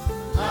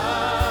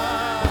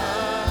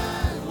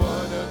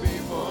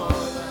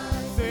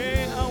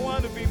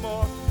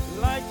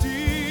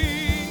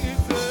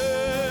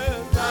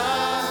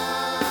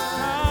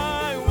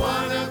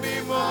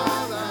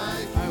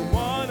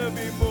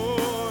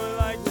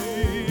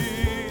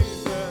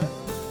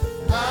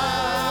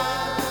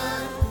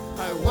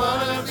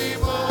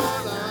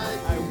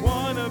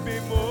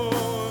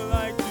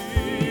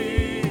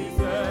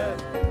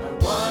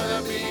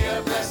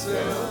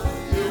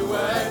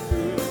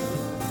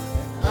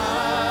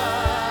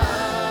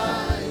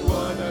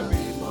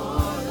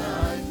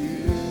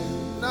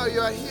 Now you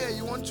are here,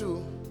 you want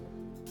to,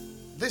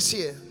 this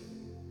year,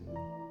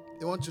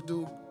 you want to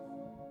do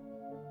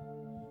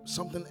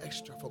something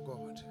extra for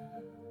God.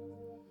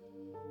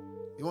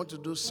 You want to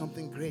do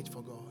something great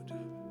for God.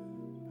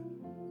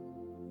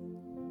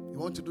 You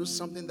want to do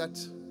something that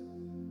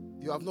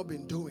you have not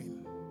been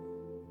doing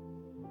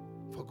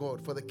for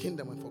God, for the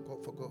kingdom and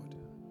for God.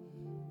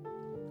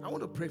 I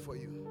want to pray for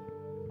you.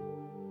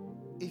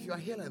 If you are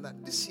here like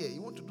that, this year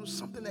you want to do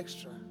something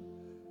extra.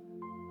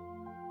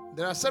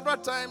 There are several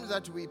times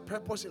that we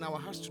purpose in our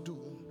hearts to do,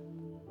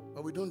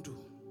 but we don't do.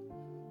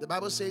 The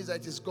Bible says that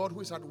it is God who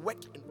is at work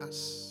in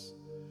us,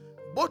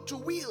 both to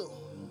will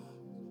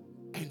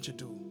and to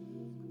do.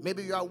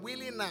 Maybe you are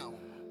willing now,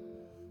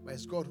 but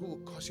it's God who will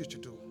cause you to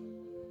do.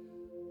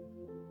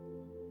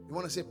 You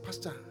want to say,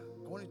 Pastor,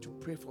 I want you to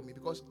pray for me,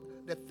 because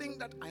the thing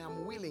that I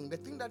am willing, the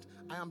thing that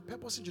I am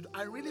purposing to do,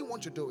 I really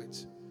want to do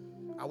it.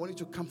 I want you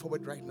to come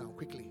forward right now,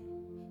 quickly.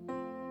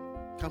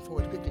 Come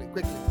forward quickly.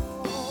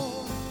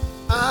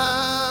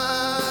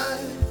 I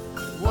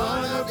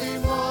want to be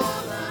more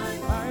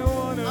like I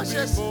want to be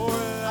more like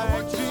I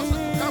want you also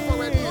to come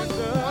forward. Don't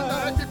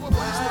direct people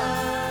for this one.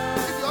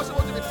 If you also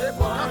want to be prayed for,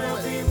 come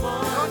forward.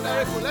 Don't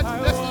direct people.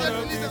 Let's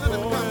release them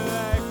and come.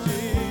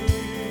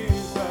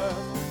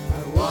 I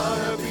want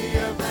to be a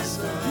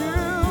vessel. You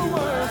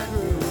are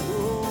true.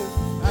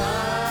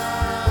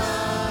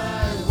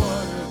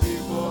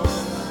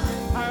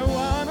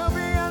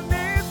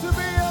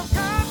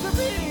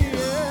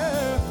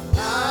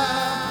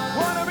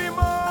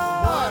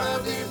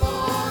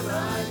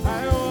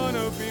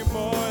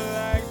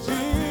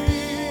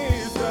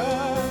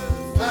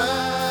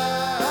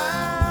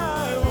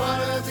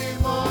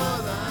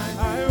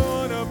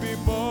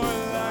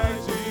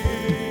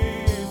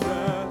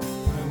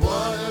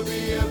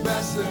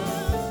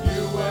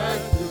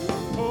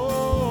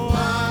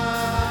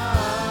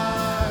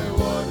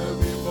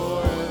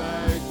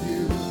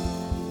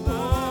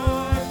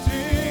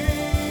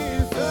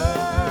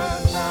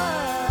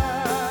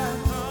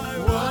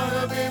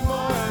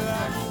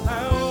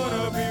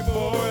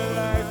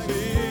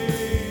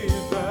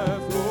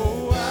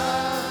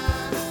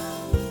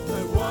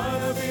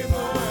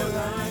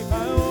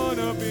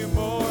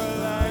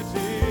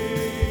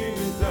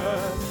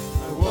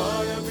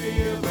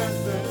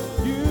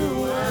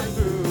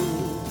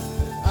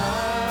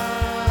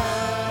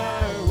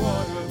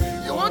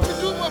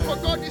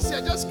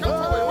 Just come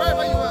forward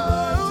wherever you are.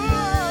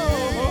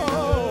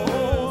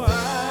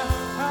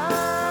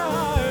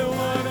 I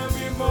want to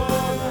be more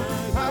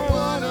like, I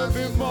want to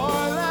be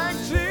more like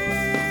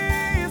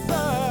Jesus.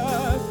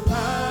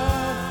 I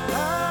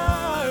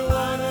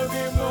want to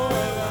be more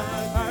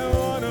like, I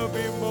want to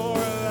be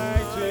more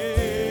like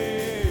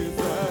Jesus.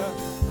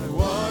 I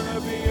want to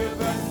be a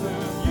vessel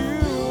you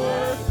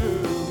are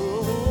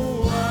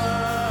through. I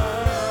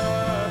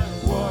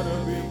want to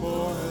be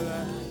more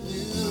like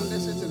you. Now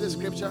listen to this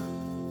scripture.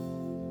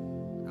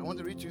 I want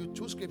to read to you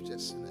two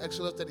scriptures,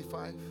 Exodus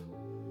 35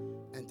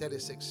 and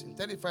 36. In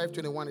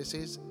 35:21 it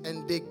says,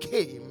 and they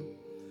came,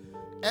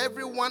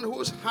 everyone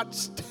whose heart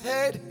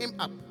stirred him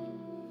up,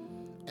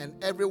 and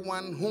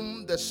everyone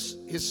whom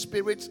his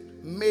spirit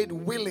made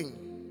willing.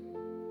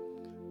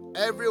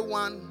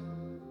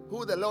 Everyone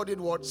who the Lord did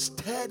what?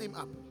 Stirred him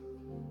up.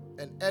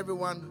 And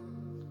everyone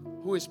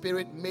who his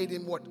spirit made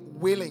him what?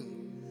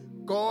 Willing.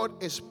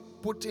 God is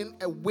putting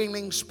a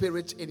willing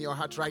spirit in your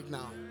heart right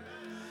now.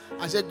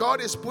 I said,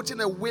 God is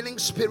putting a willing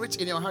spirit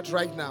in your heart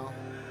right now.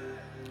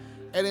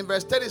 And in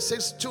verse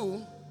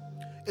 36:2,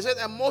 it said,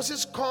 and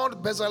Moses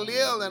called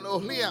Bezaleel and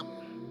Oholiab,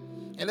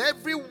 and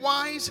every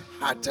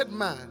wise-hearted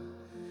man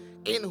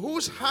in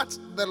whose heart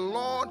the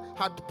Lord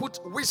had put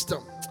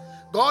wisdom.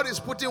 God is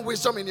putting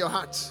wisdom in your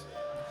heart.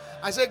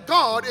 I said,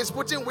 God is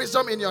putting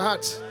wisdom in your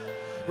heart.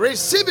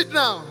 Receive it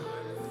now.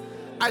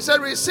 I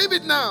said, receive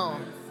it now.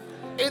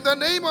 In the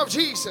name of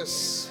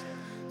Jesus.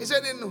 He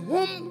said,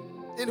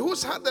 in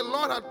whose heart the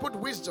Lord had put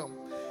wisdom,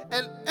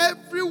 and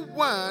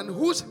everyone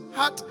whose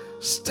heart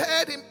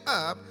stirred him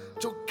up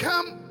to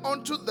come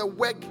unto the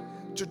work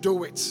to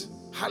do it.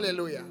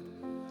 Hallelujah.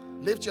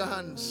 Lift your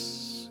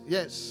hands.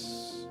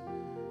 Yes.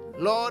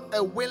 Lord,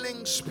 a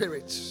willing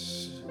spirit,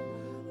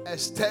 a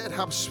stirred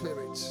up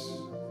spirit.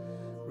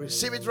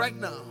 Receive it right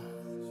now.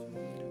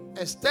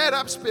 A stirred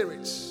up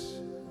spirit.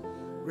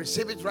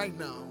 Receive it right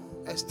now.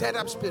 A stirred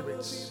up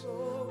spirit.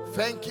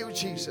 Thank you,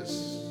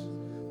 Jesus.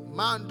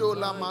 Mando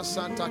Lama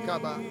Santa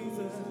Kaba.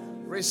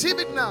 Receive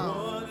it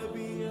now.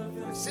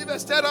 Receive a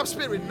stirred up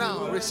spirit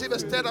now. Receive a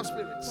stirred up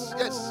spirit.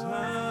 Yes.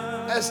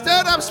 A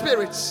stirred up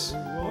spirit.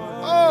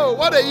 Oh,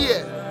 what a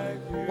year.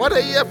 What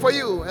a year for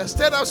you. A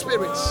stirred up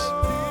spirit.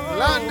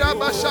 Landa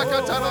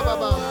Bashaka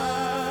Tarababa.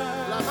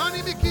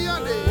 Lamani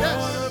Mikiyande.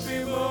 Yes.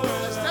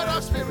 A stirred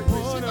up spirit.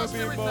 Receive a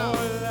spirit now.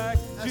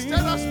 A stirred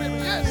up spirit.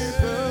 Yes.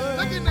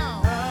 Take it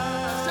now. A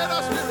stirred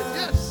up spirit.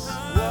 Yes.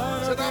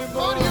 Said I've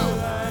called you.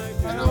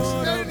 And I'm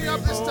stirring you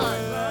up this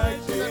time.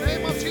 In the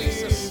name of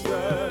Jesus.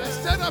 A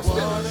stirred up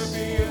spirit.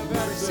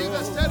 Receive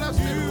a stirred up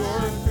spirit.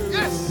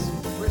 Yes.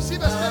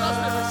 Receive a stirred up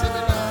spirit. Receive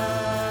it now.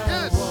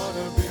 Yes.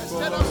 A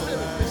stirred up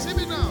spirit. Receive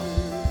it now.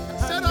 A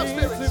stirred up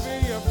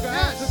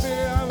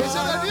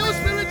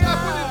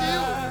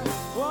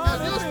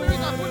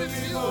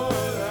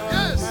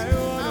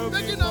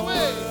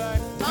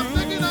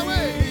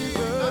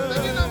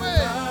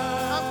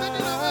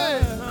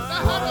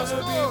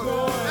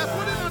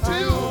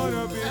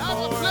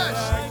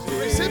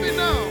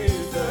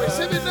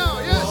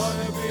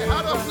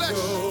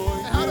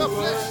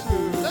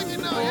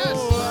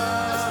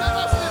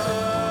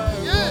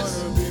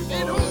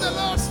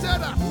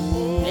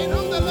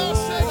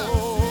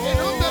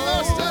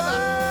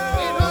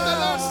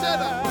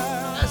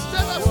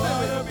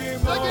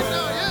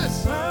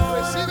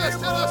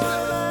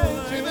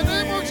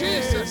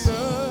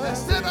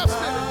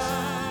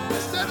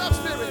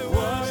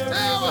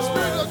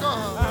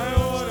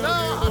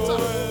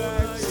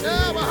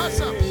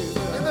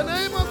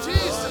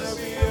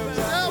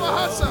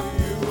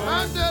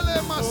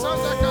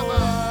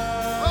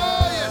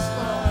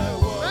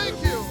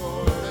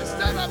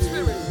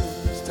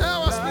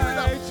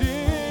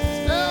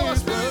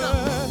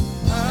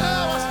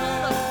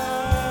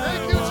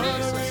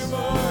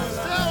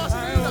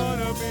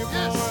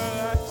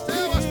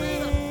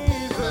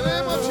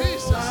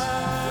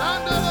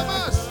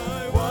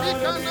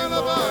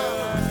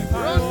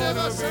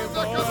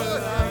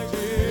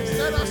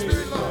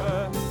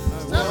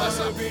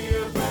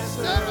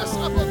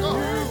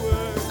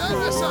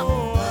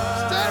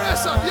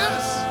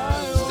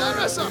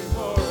us up.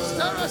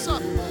 Stir us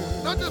up.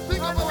 Not to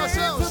think of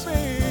ourselves. Give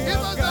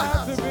us the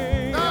heart of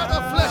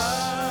flesh.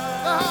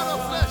 The heart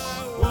of flesh.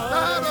 The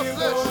heart of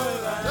flesh.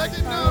 Take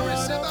it now.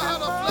 Receive the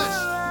heart of flesh.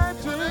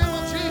 In the name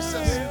of Jesus.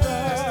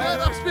 Instead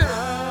of spirit.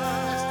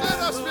 Instead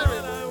of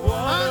spirit.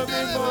 And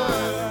deliver.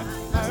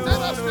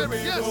 Instead of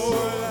spirit. Yes.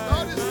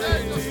 God is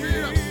stirring your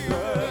spirit up.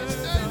 He's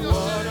stirring your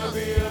spirit up.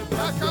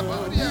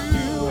 Akabodia.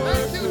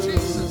 Thank you,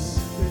 Jesus.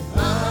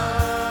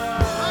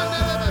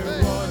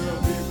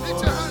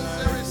 Lift your hands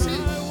and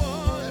receive.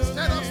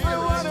 Instead of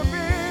spirit.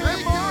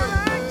 Thank you.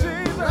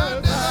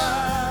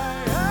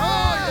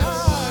 Oh, yes.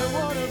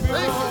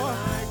 Thank you.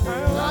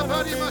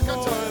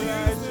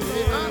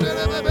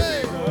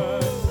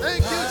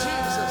 Thank you,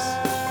 Jesus.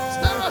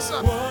 Stir us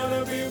up.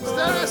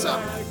 Stir us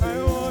up.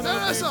 Stir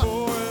us up.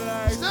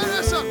 Stir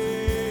us up.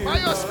 By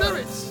your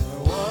spirit.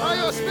 By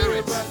your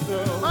spirit.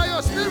 By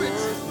your spirit.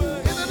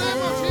 In the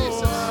name of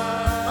Jesus.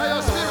 By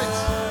your spirit.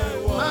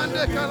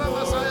 Mande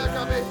kalamasaya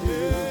kabe.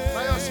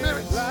 By your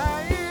spirit.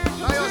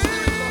 By your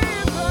spirit, Lord.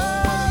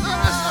 Stir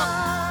us up.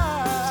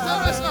 Stir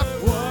us up.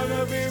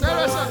 Stir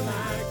us up.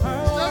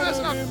 Stir us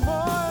up.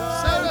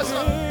 Stir us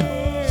up.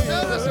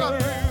 Stir us up.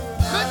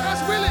 Make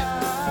us willing.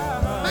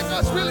 Make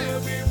us willing.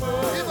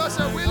 Give us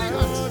a willing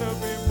heart.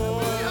 A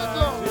willing heart,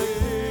 Lord.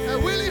 A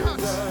willing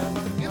heart.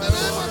 In the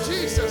name of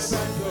Jesus.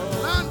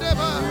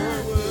 Landeba.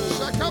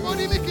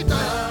 Shakaboni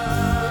mikitaya.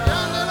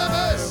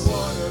 Yandelebes.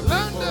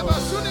 Landeba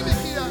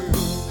sunimikia.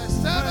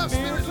 Instead of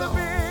spirit, Lord.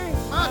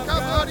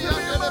 Makabori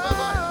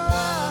yandelebaba.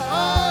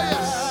 Oh,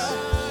 yes.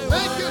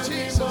 Thank you,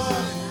 Jesus.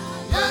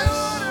 Yes.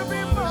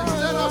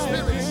 Instead of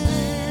spirit.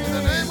 In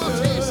the name of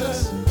Jesus.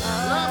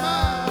 Lama,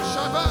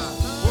 Shaba,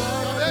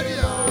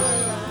 Kaberia,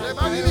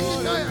 Lebani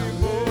mikitaya.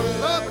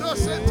 Lobro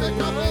sente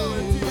kabo.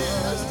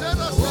 Instead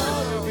of spirit,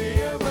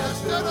 Lord.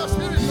 Instead of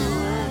spirit, Lord.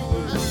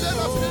 Instead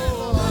of spirit,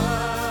 Lord.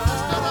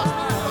 Instead of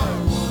spirit, Lord.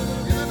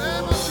 In the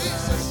name of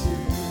Jesus.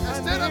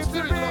 Instead of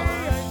spirit, Lord.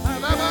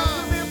 Lama,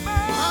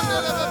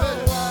 Mandelebebe,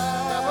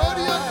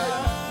 Kaboria.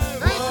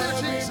 Thank you,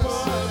 Jesus.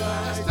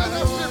 Instead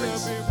of spirit.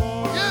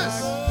 Yes.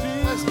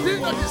 The spirit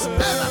that is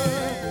stirred up.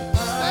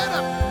 Stirred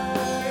up.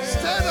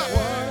 Stirred up.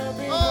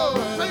 Oh,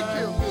 thank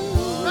you.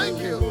 Thank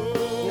you.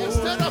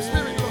 Instead of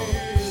spirit, Lord.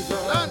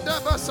 Landa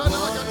basana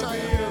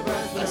makataya.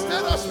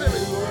 Instead of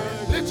spirit.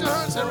 Lift your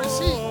hands and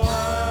receive.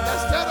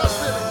 Instead of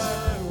spirit.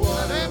 In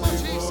the name of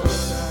Jesus.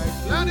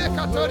 Landa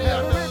katoria.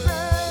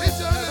 Lift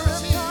your hands and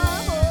receive.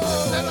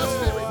 Instead of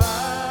spirit.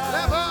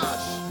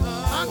 Levash.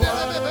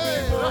 Andelebebe.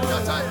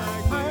 Rakataya.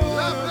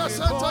 Labra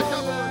santa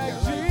kaboria.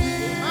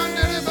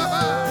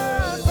 Andelebaba.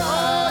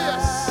 Oh,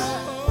 yes.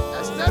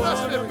 Instead of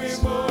spirit.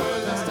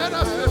 Instead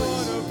of spirit.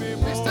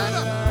 We stand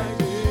up.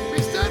 We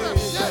stand up.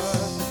 Yes.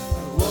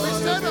 We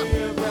stand up.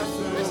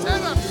 We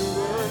stand up.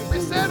 We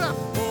stand up.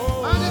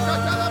 Anika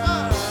kalaba.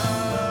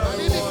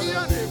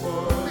 Animikiane.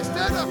 We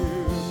stand up.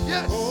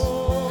 Yes.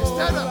 We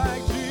stand up.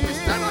 We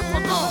stand up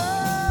for God.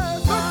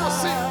 Not for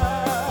sin.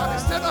 But we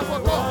stand up for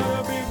God.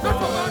 Not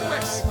for bad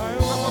works.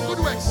 But for good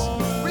works.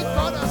 Which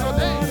God has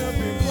ordained.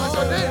 Has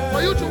ordained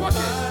for you to walk in.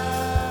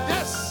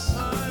 Yes.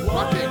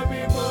 Walk in.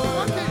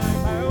 Walk in.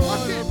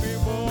 Walk in.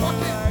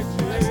 Walk in.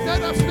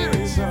 Instead of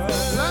spirits.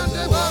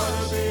 Landeba.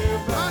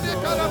 Ande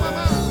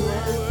kalamama.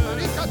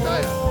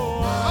 Anikataya.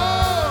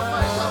 Oh,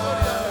 my God.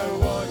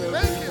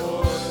 Thank you.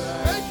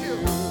 Thank you.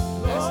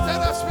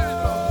 Instead of spirit,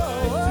 Lord.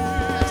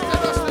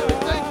 Instead of spirit.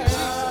 Thank you,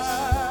 Jesus.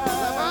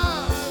 Lama.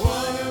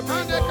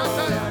 Ande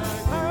kataya.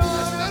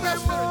 Instead of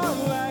spirit.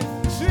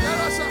 Stir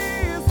us up.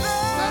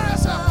 Stir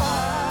us up.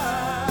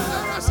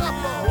 Stir us up,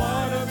 Lord.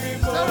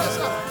 Stir us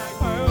up.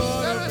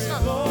 Stir us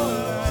up.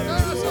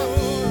 Stir us up.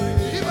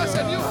 Give us a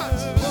new heart.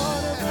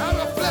 A heart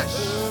of flesh.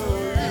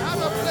 A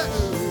heart of flesh.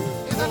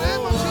 In the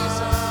name of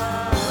Jesus.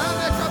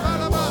 Lande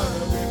kabalaba.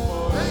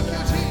 Thank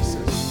you,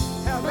 Jesus.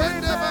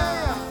 Rendeba.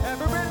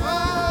 Oh.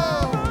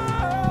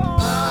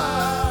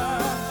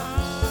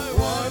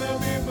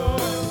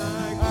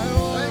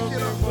 Thank you,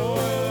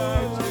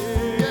 Lord.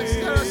 Yes,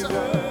 stir us up.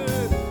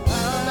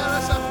 Stir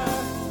us up.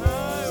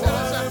 Stir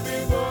us up.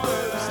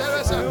 Stir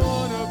us up.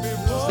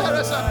 Stir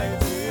us up.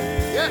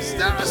 Yes,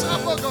 stir us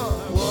up, oh God.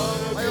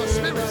 By your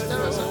spirit,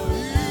 stir us up.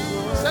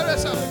 Stir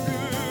us up.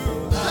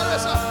 Stir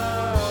us up.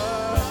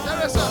 Stir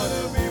us up.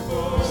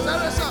 Stir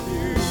us up.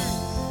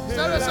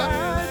 Stir us up.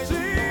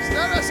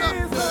 Stir us up.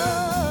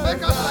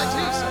 Make us like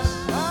Jesus.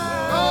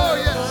 Oh,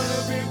 yes.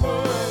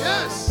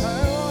 Yes.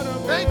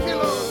 Thank you,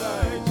 Lord.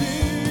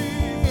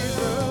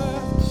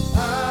 I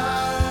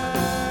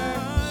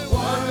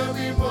want to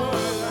be more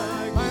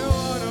like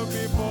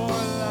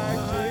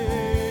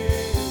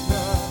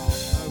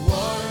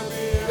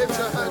Lift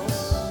your hands.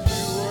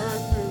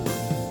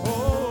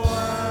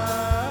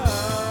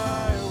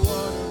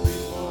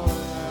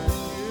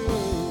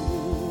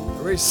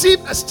 Receive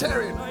a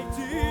stirring.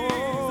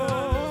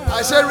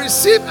 I say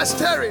receive a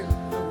stirring.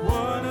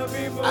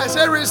 I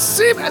say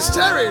receive a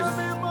stirring.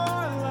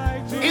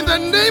 In the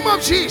name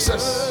of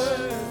Jesus,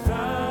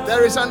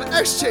 there is an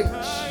exchange.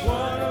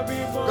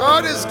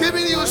 God is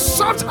giving you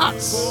soft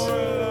hearts.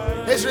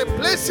 He's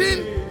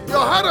replacing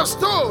your heart of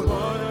stone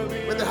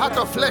the heart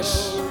of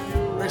flesh.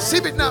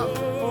 Receive it now.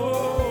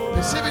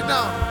 Receive it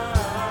now.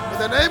 In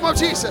the name of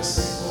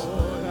Jesus.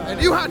 A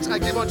new heart I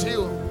give unto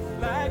you.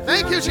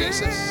 Thank you,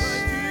 Jesus.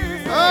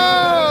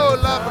 Oh,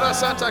 La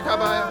Brasanta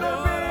Kabaya.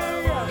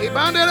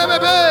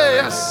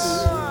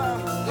 Yes.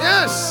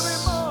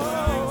 Yes.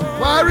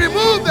 For I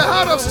remove the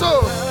heart of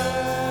stone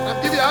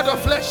and give you a heart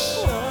of flesh.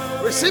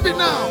 Receive it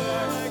now.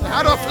 The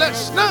heart of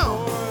flesh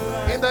now.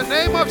 In the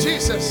name of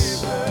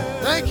Jesus.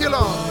 Thank you,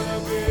 Lord.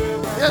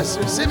 Yes,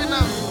 receive it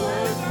now.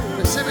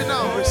 Receive it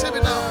now. Receive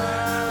it now.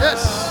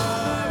 Yes.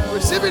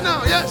 Receive it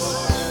now. Yes.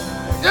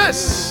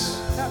 Yes.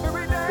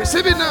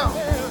 Receive it now.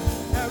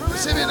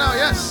 Receive it now.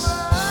 Yes.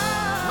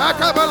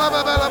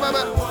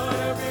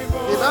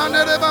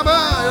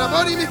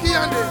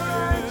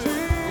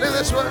 Live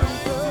this word.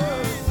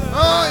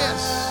 Oh,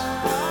 yes.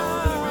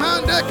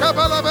 Mande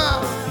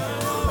kabalaba.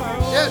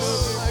 Yes.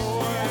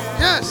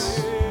 Yes.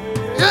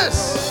 Yes.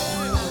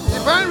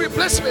 Divine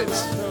replacement.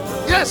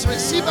 Yes,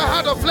 receive the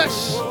heart of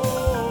flesh.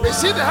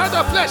 Receive the heart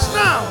of flesh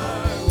now.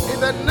 In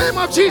the name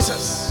of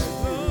Jesus.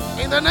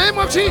 In the name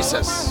of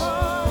Jesus.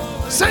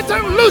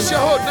 Satan, lose your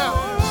hold now.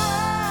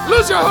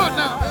 Lose your hold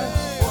now.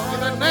 In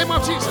the name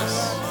of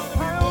Jesus.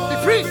 Be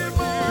free.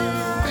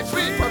 Be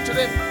free from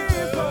today.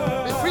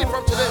 Be free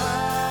from today.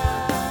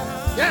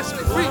 Yes, be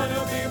free.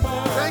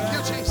 Thank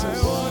you,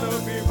 Jesus.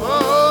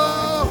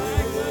 Oh,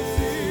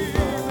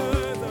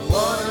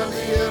 wanna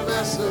be a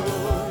vessel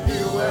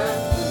you wear.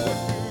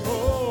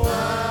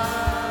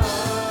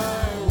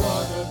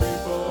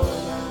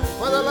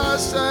 For the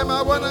last time,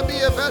 I wanna be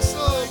a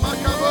vessel,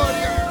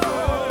 Macabonia.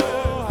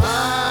 I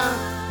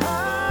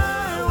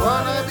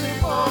wanna be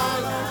more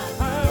like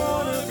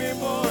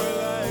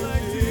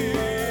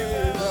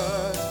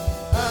Jesus.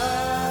 I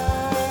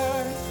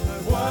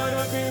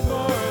wanna be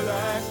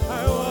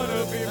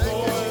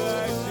more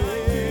like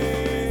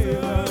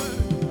Jesus.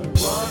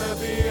 Wanna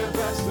be a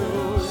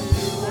vessel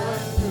you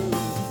want to.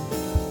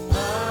 I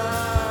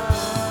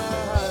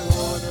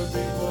wanna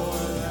be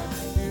more like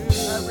you.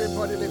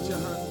 Everybody lift your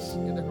hands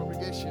in the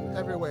congregation,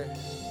 everywhere.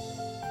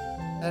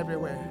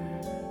 Everywhere.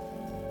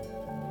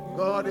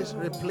 God is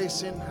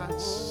replacing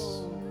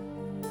hearts.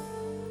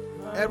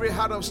 Every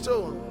heart of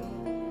stone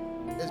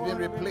is being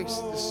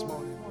replaced this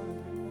morning.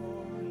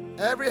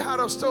 Every heart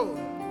of stone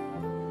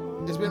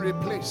is being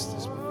replaced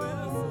this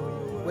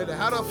morning with a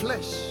heart of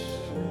flesh.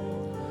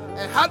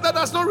 A heart that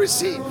does not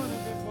receive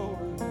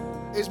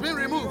is being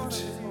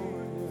removed.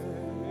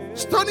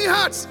 Stony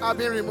hearts are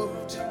being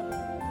removed.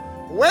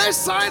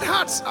 Wayside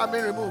hearts are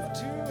being removed.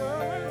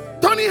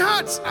 Stony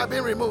hearts are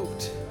being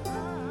removed.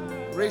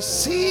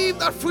 Receive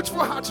that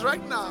fruitful heart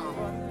right now.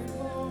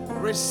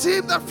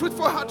 Receive that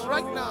fruitful heart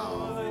right now.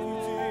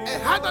 A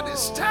heart that is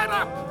stirred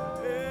up.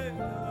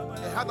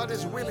 A heart that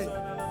is willing.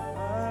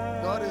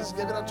 God is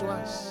giving it to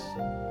us.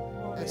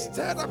 A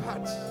stirred up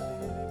heart.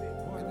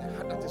 And a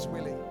heart that is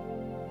willing.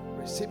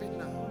 Receive it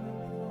now.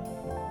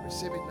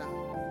 Receive it now.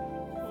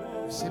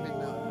 Receive it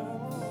now.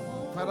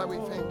 Father, we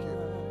thank you.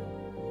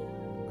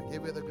 We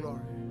give you the glory.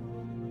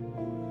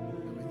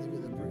 And we give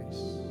you the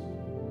praise.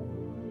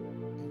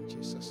 In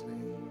Jesus'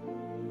 name.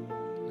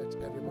 Let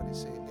everybody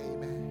say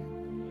amen.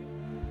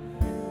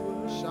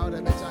 Shout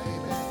a better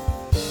amen.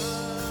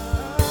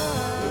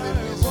 Will you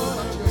please go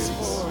back to your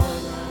seats?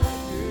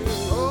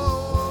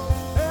 Oh,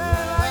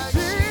 like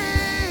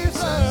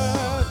Jesus.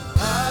 I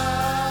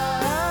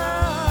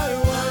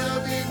wanna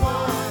be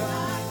more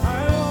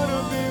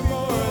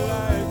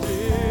like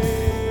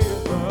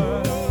Jesus. I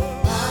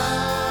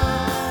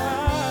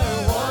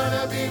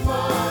wanna be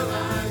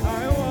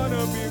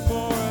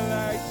more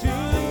like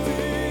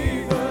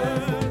Jesus.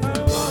 I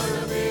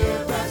wanna be a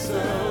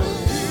vessel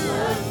you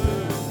want to.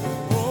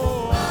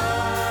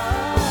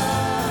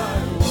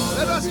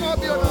 Let us all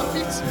be on our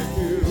feet.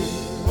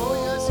 Oh,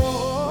 yes.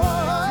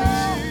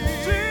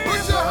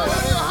 Put your hand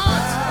on your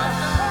heart right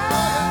now.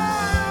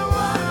 I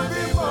wanna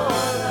be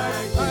more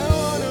like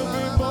Jesus.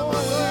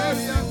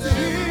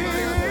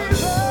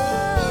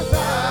 I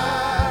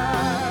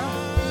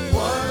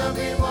wanna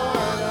be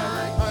more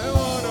like Jesus. I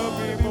wanna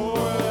be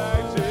more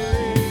like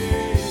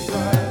Jesus. I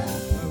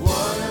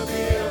wanna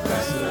be a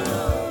vessel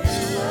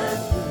you work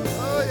through.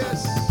 Oh,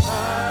 yes. I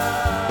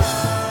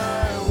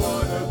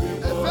wanna be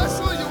a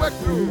vessel you work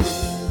through.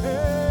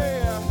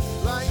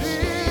 Like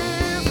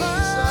Jesus. I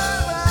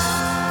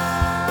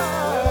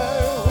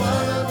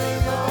wanna be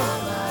more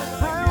like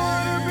Jesus.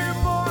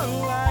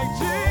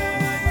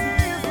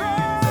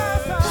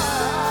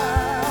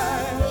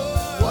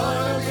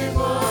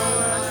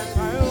 I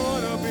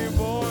wanna be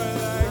more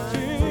like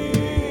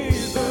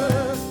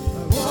Jesus. I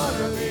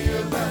wanna be a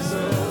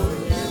vessel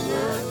you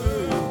work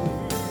through.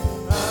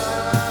 I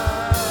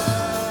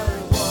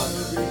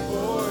wanna be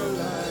more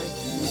like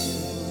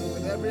you.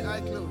 With every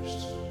eye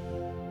closed.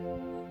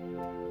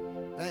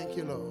 Thank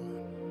you, Lord.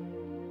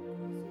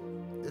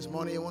 This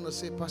morning, you want to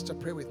say, Pastor,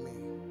 pray with me.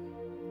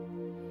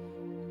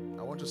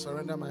 I want to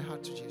surrender my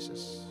heart to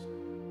Jesus.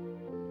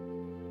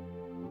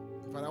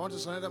 In fact, I want to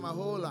surrender my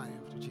whole life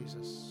to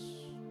Jesus.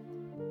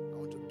 I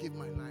want to give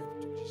my life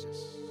to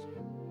Jesus.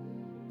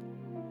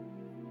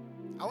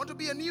 I want want to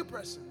be a new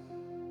person.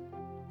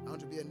 I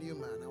want to be a new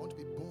man. I want to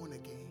be born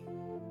again.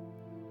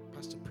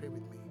 Pastor, pray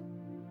with me.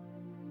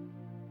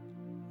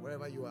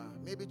 Wherever you are.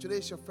 Maybe today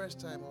is your first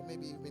time, or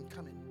maybe you've been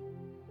coming.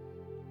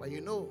 But you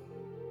know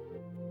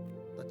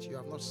that you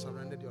have not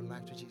surrendered your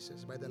life to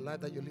Jesus. By the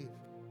life that you live,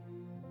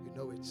 you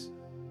know it.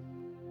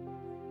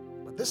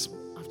 But this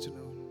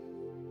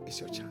afternoon is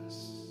your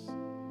chance.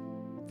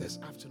 This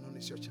afternoon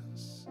is your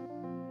chance.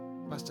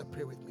 Pastor,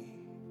 pray with me.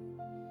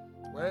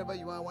 Wherever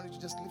you are, I want you to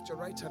just lift your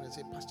right hand and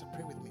say, Pastor,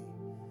 pray with me.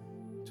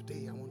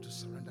 Today I want to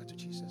surrender to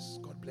Jesus.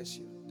 God bless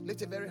you.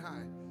 Lift it very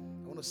high.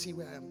 I want to see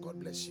where I am. God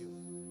bless you.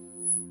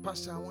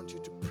 Pastor, I want you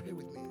to pray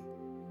with me.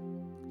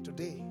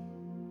 Today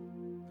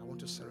I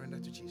want to surrender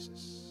to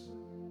Jesus.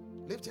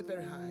 Lift it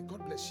very high.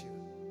 God bless you.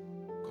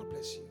 God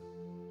bless you.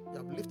 You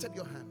have lifted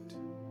your hand.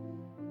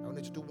 I want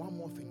you to do one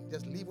more thing.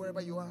 Just leave wherever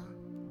you are.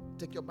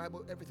 Take your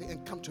Bible, everything,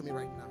 and come to me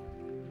right now.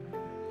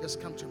 Just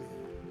come to me.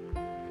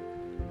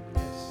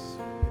 Yes.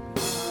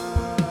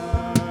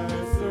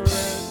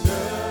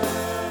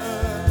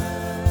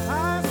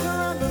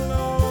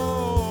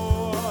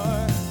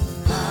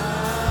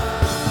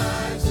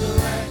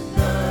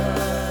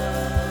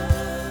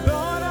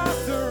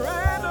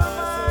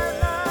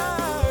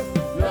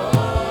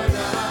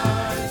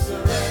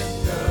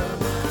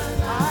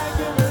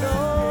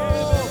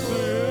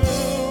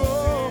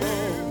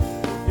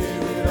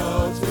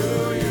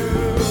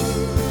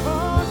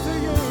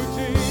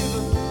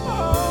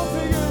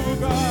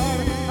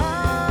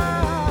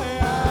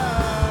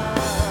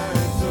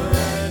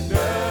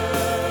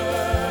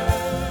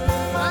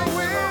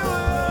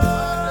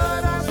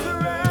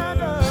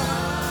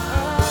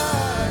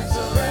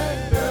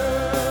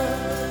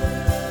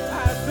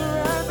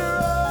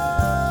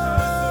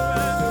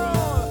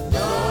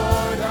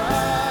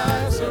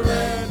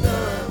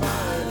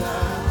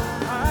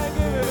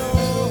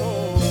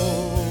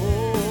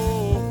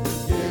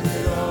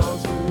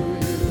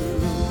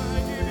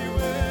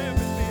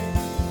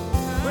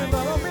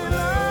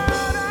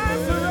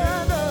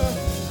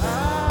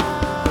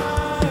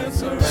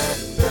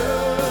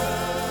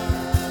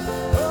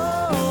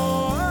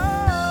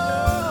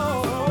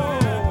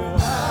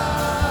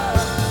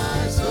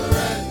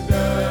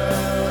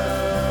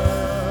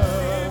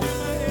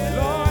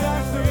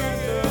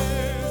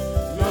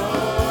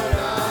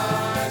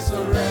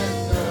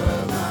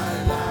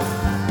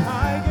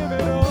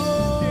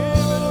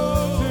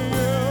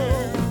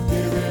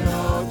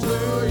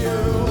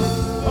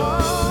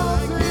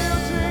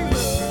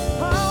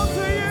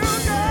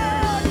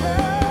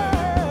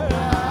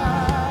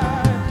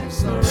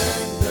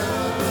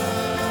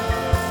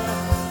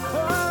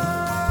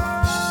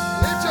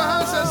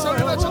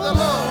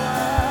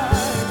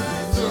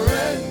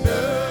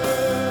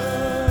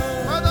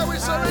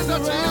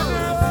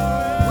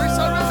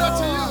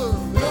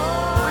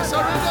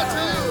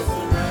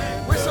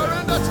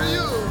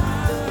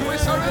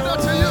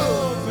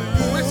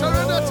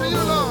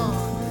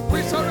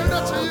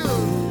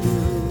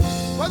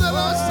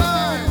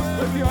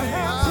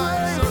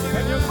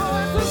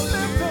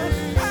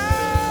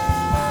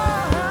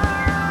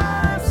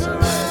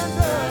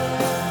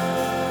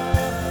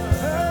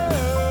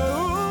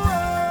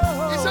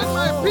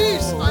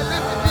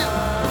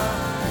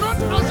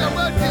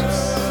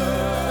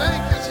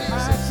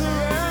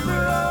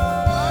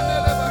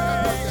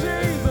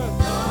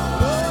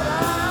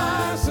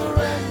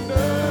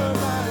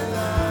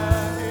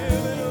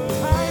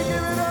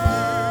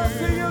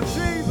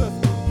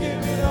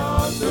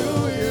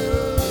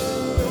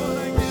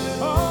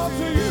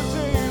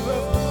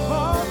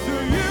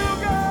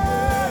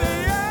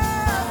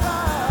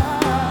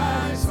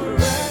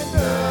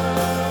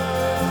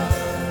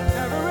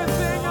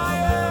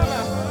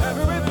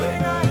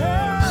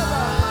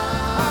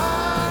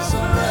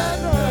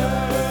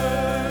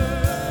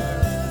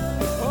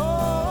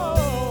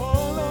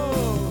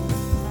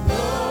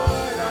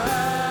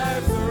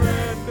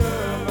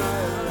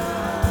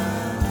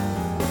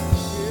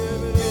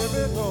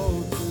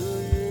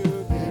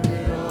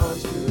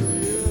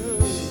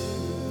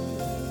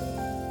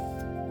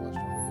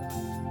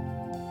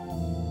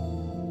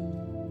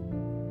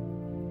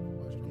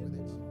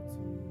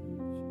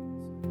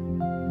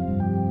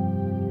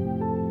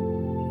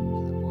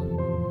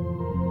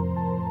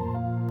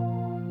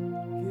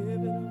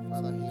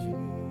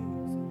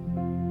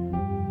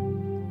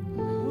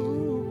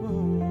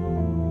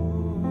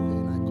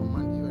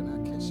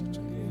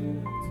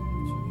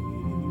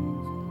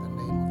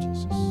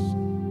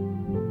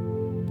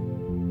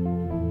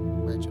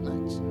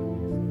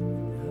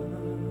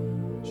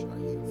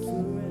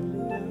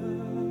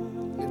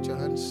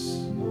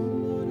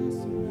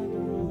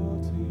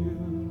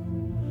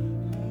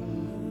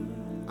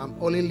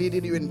 Only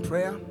leading you in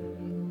prayer.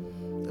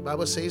 The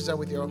Bible says that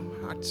with your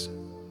heart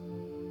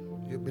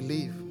you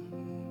believe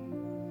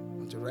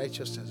unto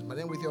righteousness, but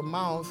then with your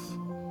mouth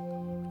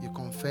you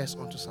confess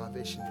unto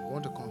salvation. You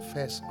want to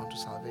confess unto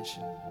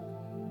salvation.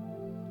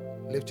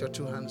 Lift your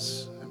two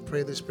hands and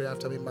pray this prayer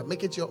after me, but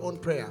make it your own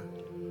prayer.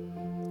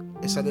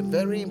 It's at a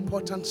very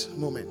important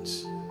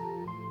moment,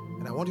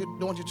 and I don't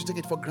want you to take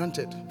it for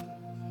granted.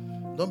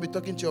 Don't be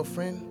talking to your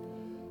friend.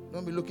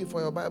 Don't be looking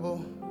for your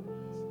Bible.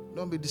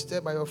 Don't be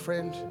disturbed by your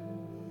friend.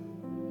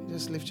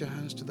 Just lift your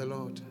hands to the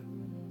Lord.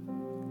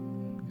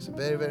 It's a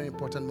very, very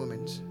important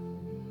moment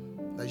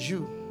that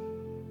you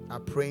are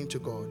praying to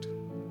God.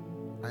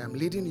 I am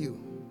leading you.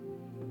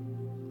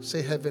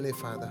 Say, Heavenly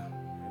Father.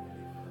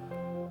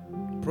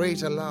 Pray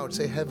it aloud.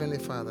 Say, Heavenly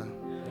Father,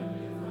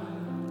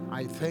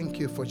 I thank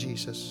you for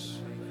Jesus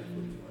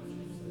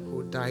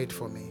who died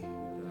for me.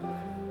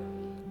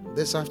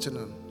 This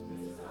afternoon,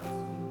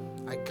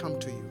 I come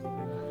to you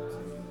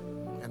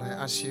and I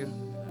ask you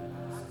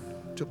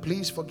to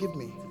please forgive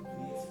me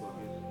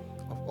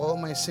of all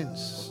my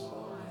sins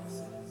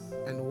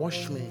and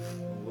wash me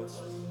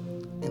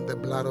in the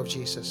blood of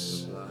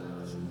Jesus.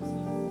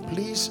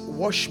 Please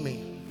wash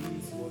me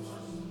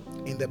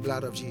in the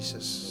blood of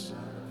Jesus.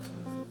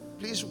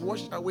 Please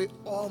wash away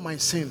all my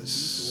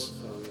sins,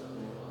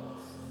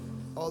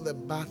 all the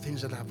bad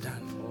things that I've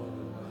done.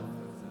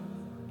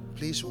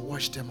 Please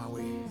wash them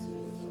away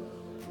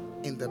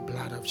in the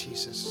blood of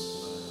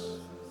Jesus.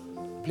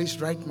 Please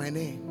write my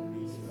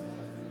name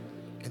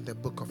in the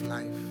book of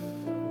life,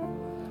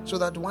 so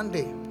that one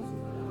day,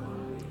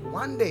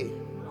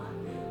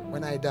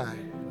 when I die,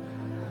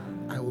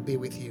 I will be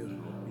with you.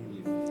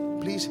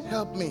 Please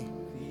help me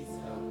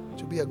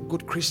to be a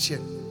good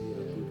Christian,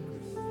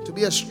 to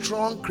be a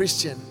strong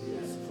Christian.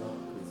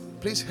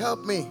 Please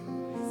help me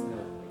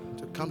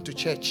to come to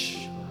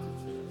church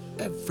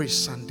every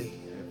Sunday.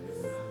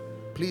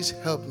 Please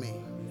help me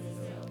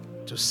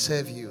to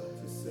serve you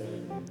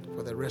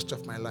for the rest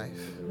of my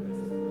life.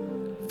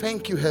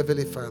 Thank you,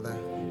 Heavenly Father.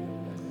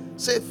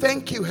 Say,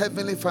 thank you,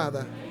 Heavenly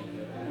Father,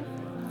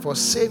 for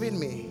saving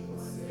me.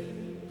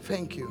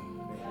 Thank you.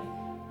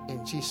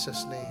 In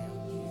Jesus' name.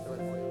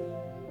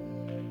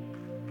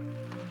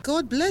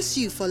 God bless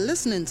you for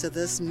listening to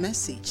this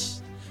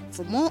message.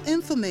 For more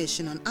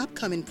information on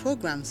upcoming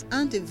programs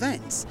and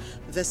events,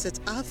 visit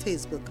our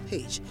Facebook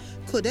page,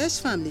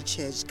 Qodesh Family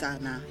Church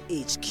Ghana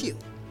HQ.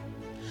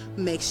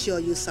 Make sure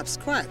you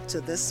subscribe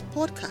to this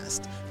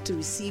podcast to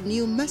receive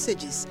new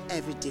messages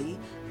every day.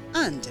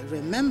 And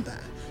remember,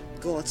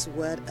 God's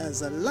word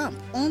is a lamp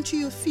unto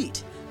your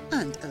feet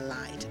and a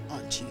light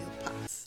unto